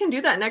 I mean, we can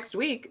do that next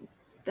week.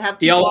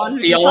 Do y'all want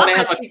to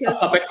have a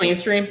puppet clean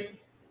stream?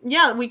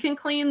 Yeah, we can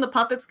clean. The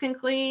puppets can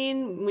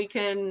clean. We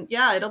can.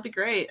 Yeah, it'll be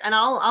great. And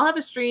I'll have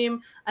a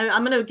stream.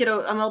 I'm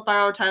gonna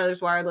borrow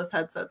Tyler's wireless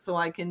headset so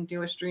I can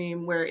do a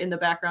stream where in the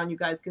background you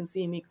guys can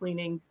see me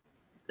cleaning,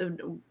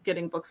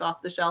 getting books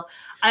off the shelf.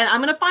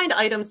 I'm gonna find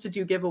items to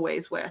do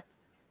giveaways with,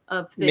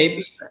 of things.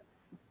 Maybe.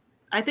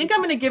 I think I'm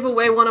going to give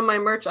away one of my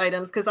merch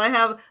items because I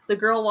have the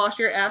Girl Wash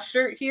Your Ass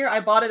shirt here. I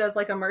bought it as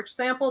like a merch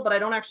sample, but I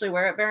don't actually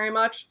wear it very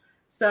much.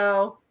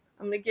 So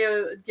I'm going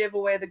to give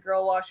away the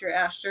Girl Wash Your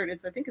Ass shirt.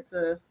 I think it's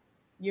a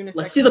unisex.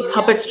 Let's do the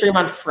puppet stream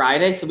on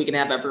Friday so we can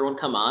have everyone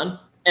come on.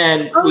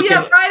 And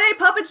Friday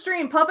puppet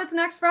stream. Puppets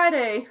next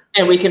Friday.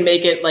 And we can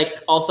make it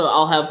like, also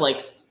I'll have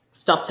like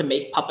stuff to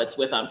make puppets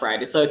with on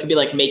Friday. So it could be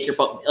like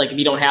like if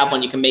you don't have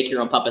one, you can make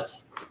your own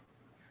puppets.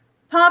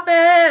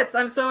 Puppets!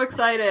 I'm so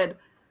excited.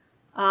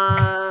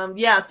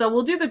 So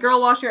we'll do the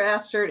Girl Wash Your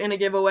Ass shirt in a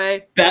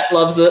giveaway. Bet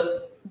loves it.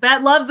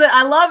 Bet loves it.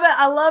 I love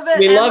it.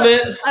 We love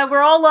it.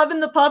 We're all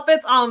loving the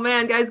puppets. Oh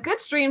man, guys, good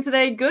stream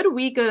today. Good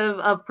week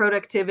of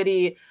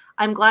productivity.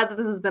 I'm glad that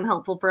this has been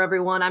helpful for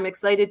everyone. I'm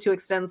excited to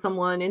extend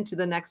someone into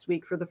the next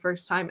week for the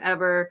first time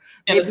ever.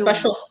 And a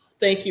special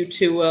thank you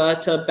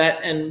to Bet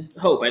and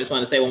Hope. I just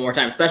want to say one more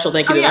time. Special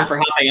thank you to them for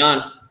hopping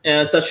on.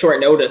 And it's such short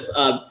notice.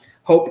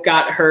 Hope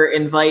got her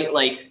invite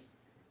like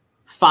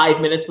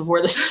 5 minutes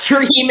before the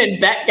stream,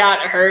 and Bet got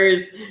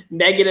hers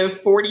negative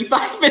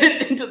 45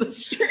 minutes into the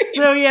stream.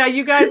 So yeah,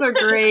 you guys are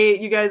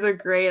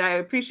great. I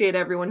appreciate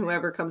everyone who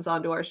ever comes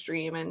onto our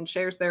stream and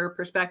shares their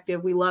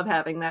perspective. We love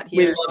having that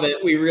here. We love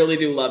it. We really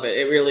do love it.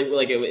 It really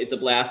it's a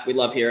blast. We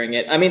love hearing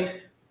it. I mean,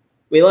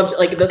 we love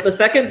like the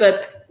second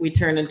that we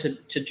turn into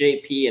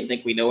JP and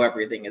think we know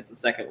everything is the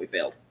second we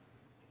failed.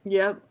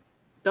 Yep.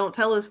 Don't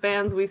tell his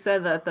fans we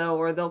said that though,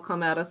 or they'll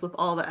come at us with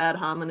all the ad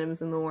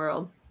hominems in the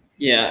world.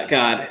 Yeah,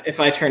 God, if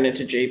I turn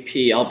into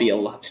JP, I'll be a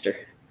lobster.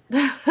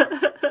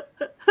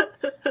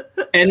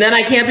 And then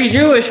I can't be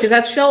Jewish because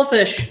that's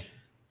shellfish.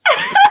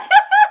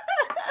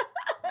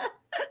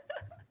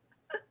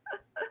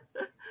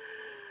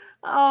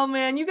 Oh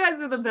man, you guys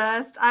are the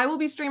best. I will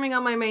be streaming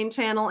on my main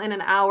channel in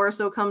an hour,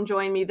 so come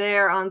join me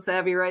there on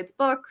Savvy Writes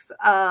Books.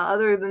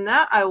 Other than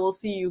that, I will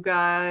see you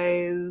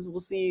guys.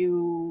 We'll see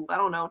you, I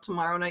don't know,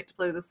 tomorrow night to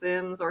play The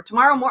Sims, or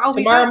tomorrow morning.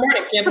 Tomorrow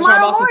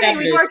morning,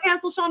 we are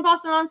cancel Sean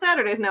Boston on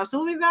Saturdays now, so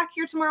we'll be back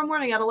here tomorrow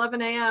morning at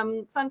 11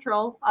 a.m.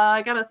 Central.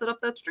 I gotta set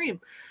up that stream.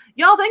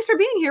 Y'all, thanks for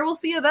being here. We'll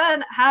see you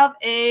then. Have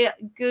a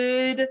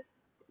good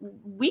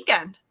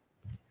weekend.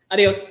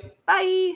 Adios. Bye.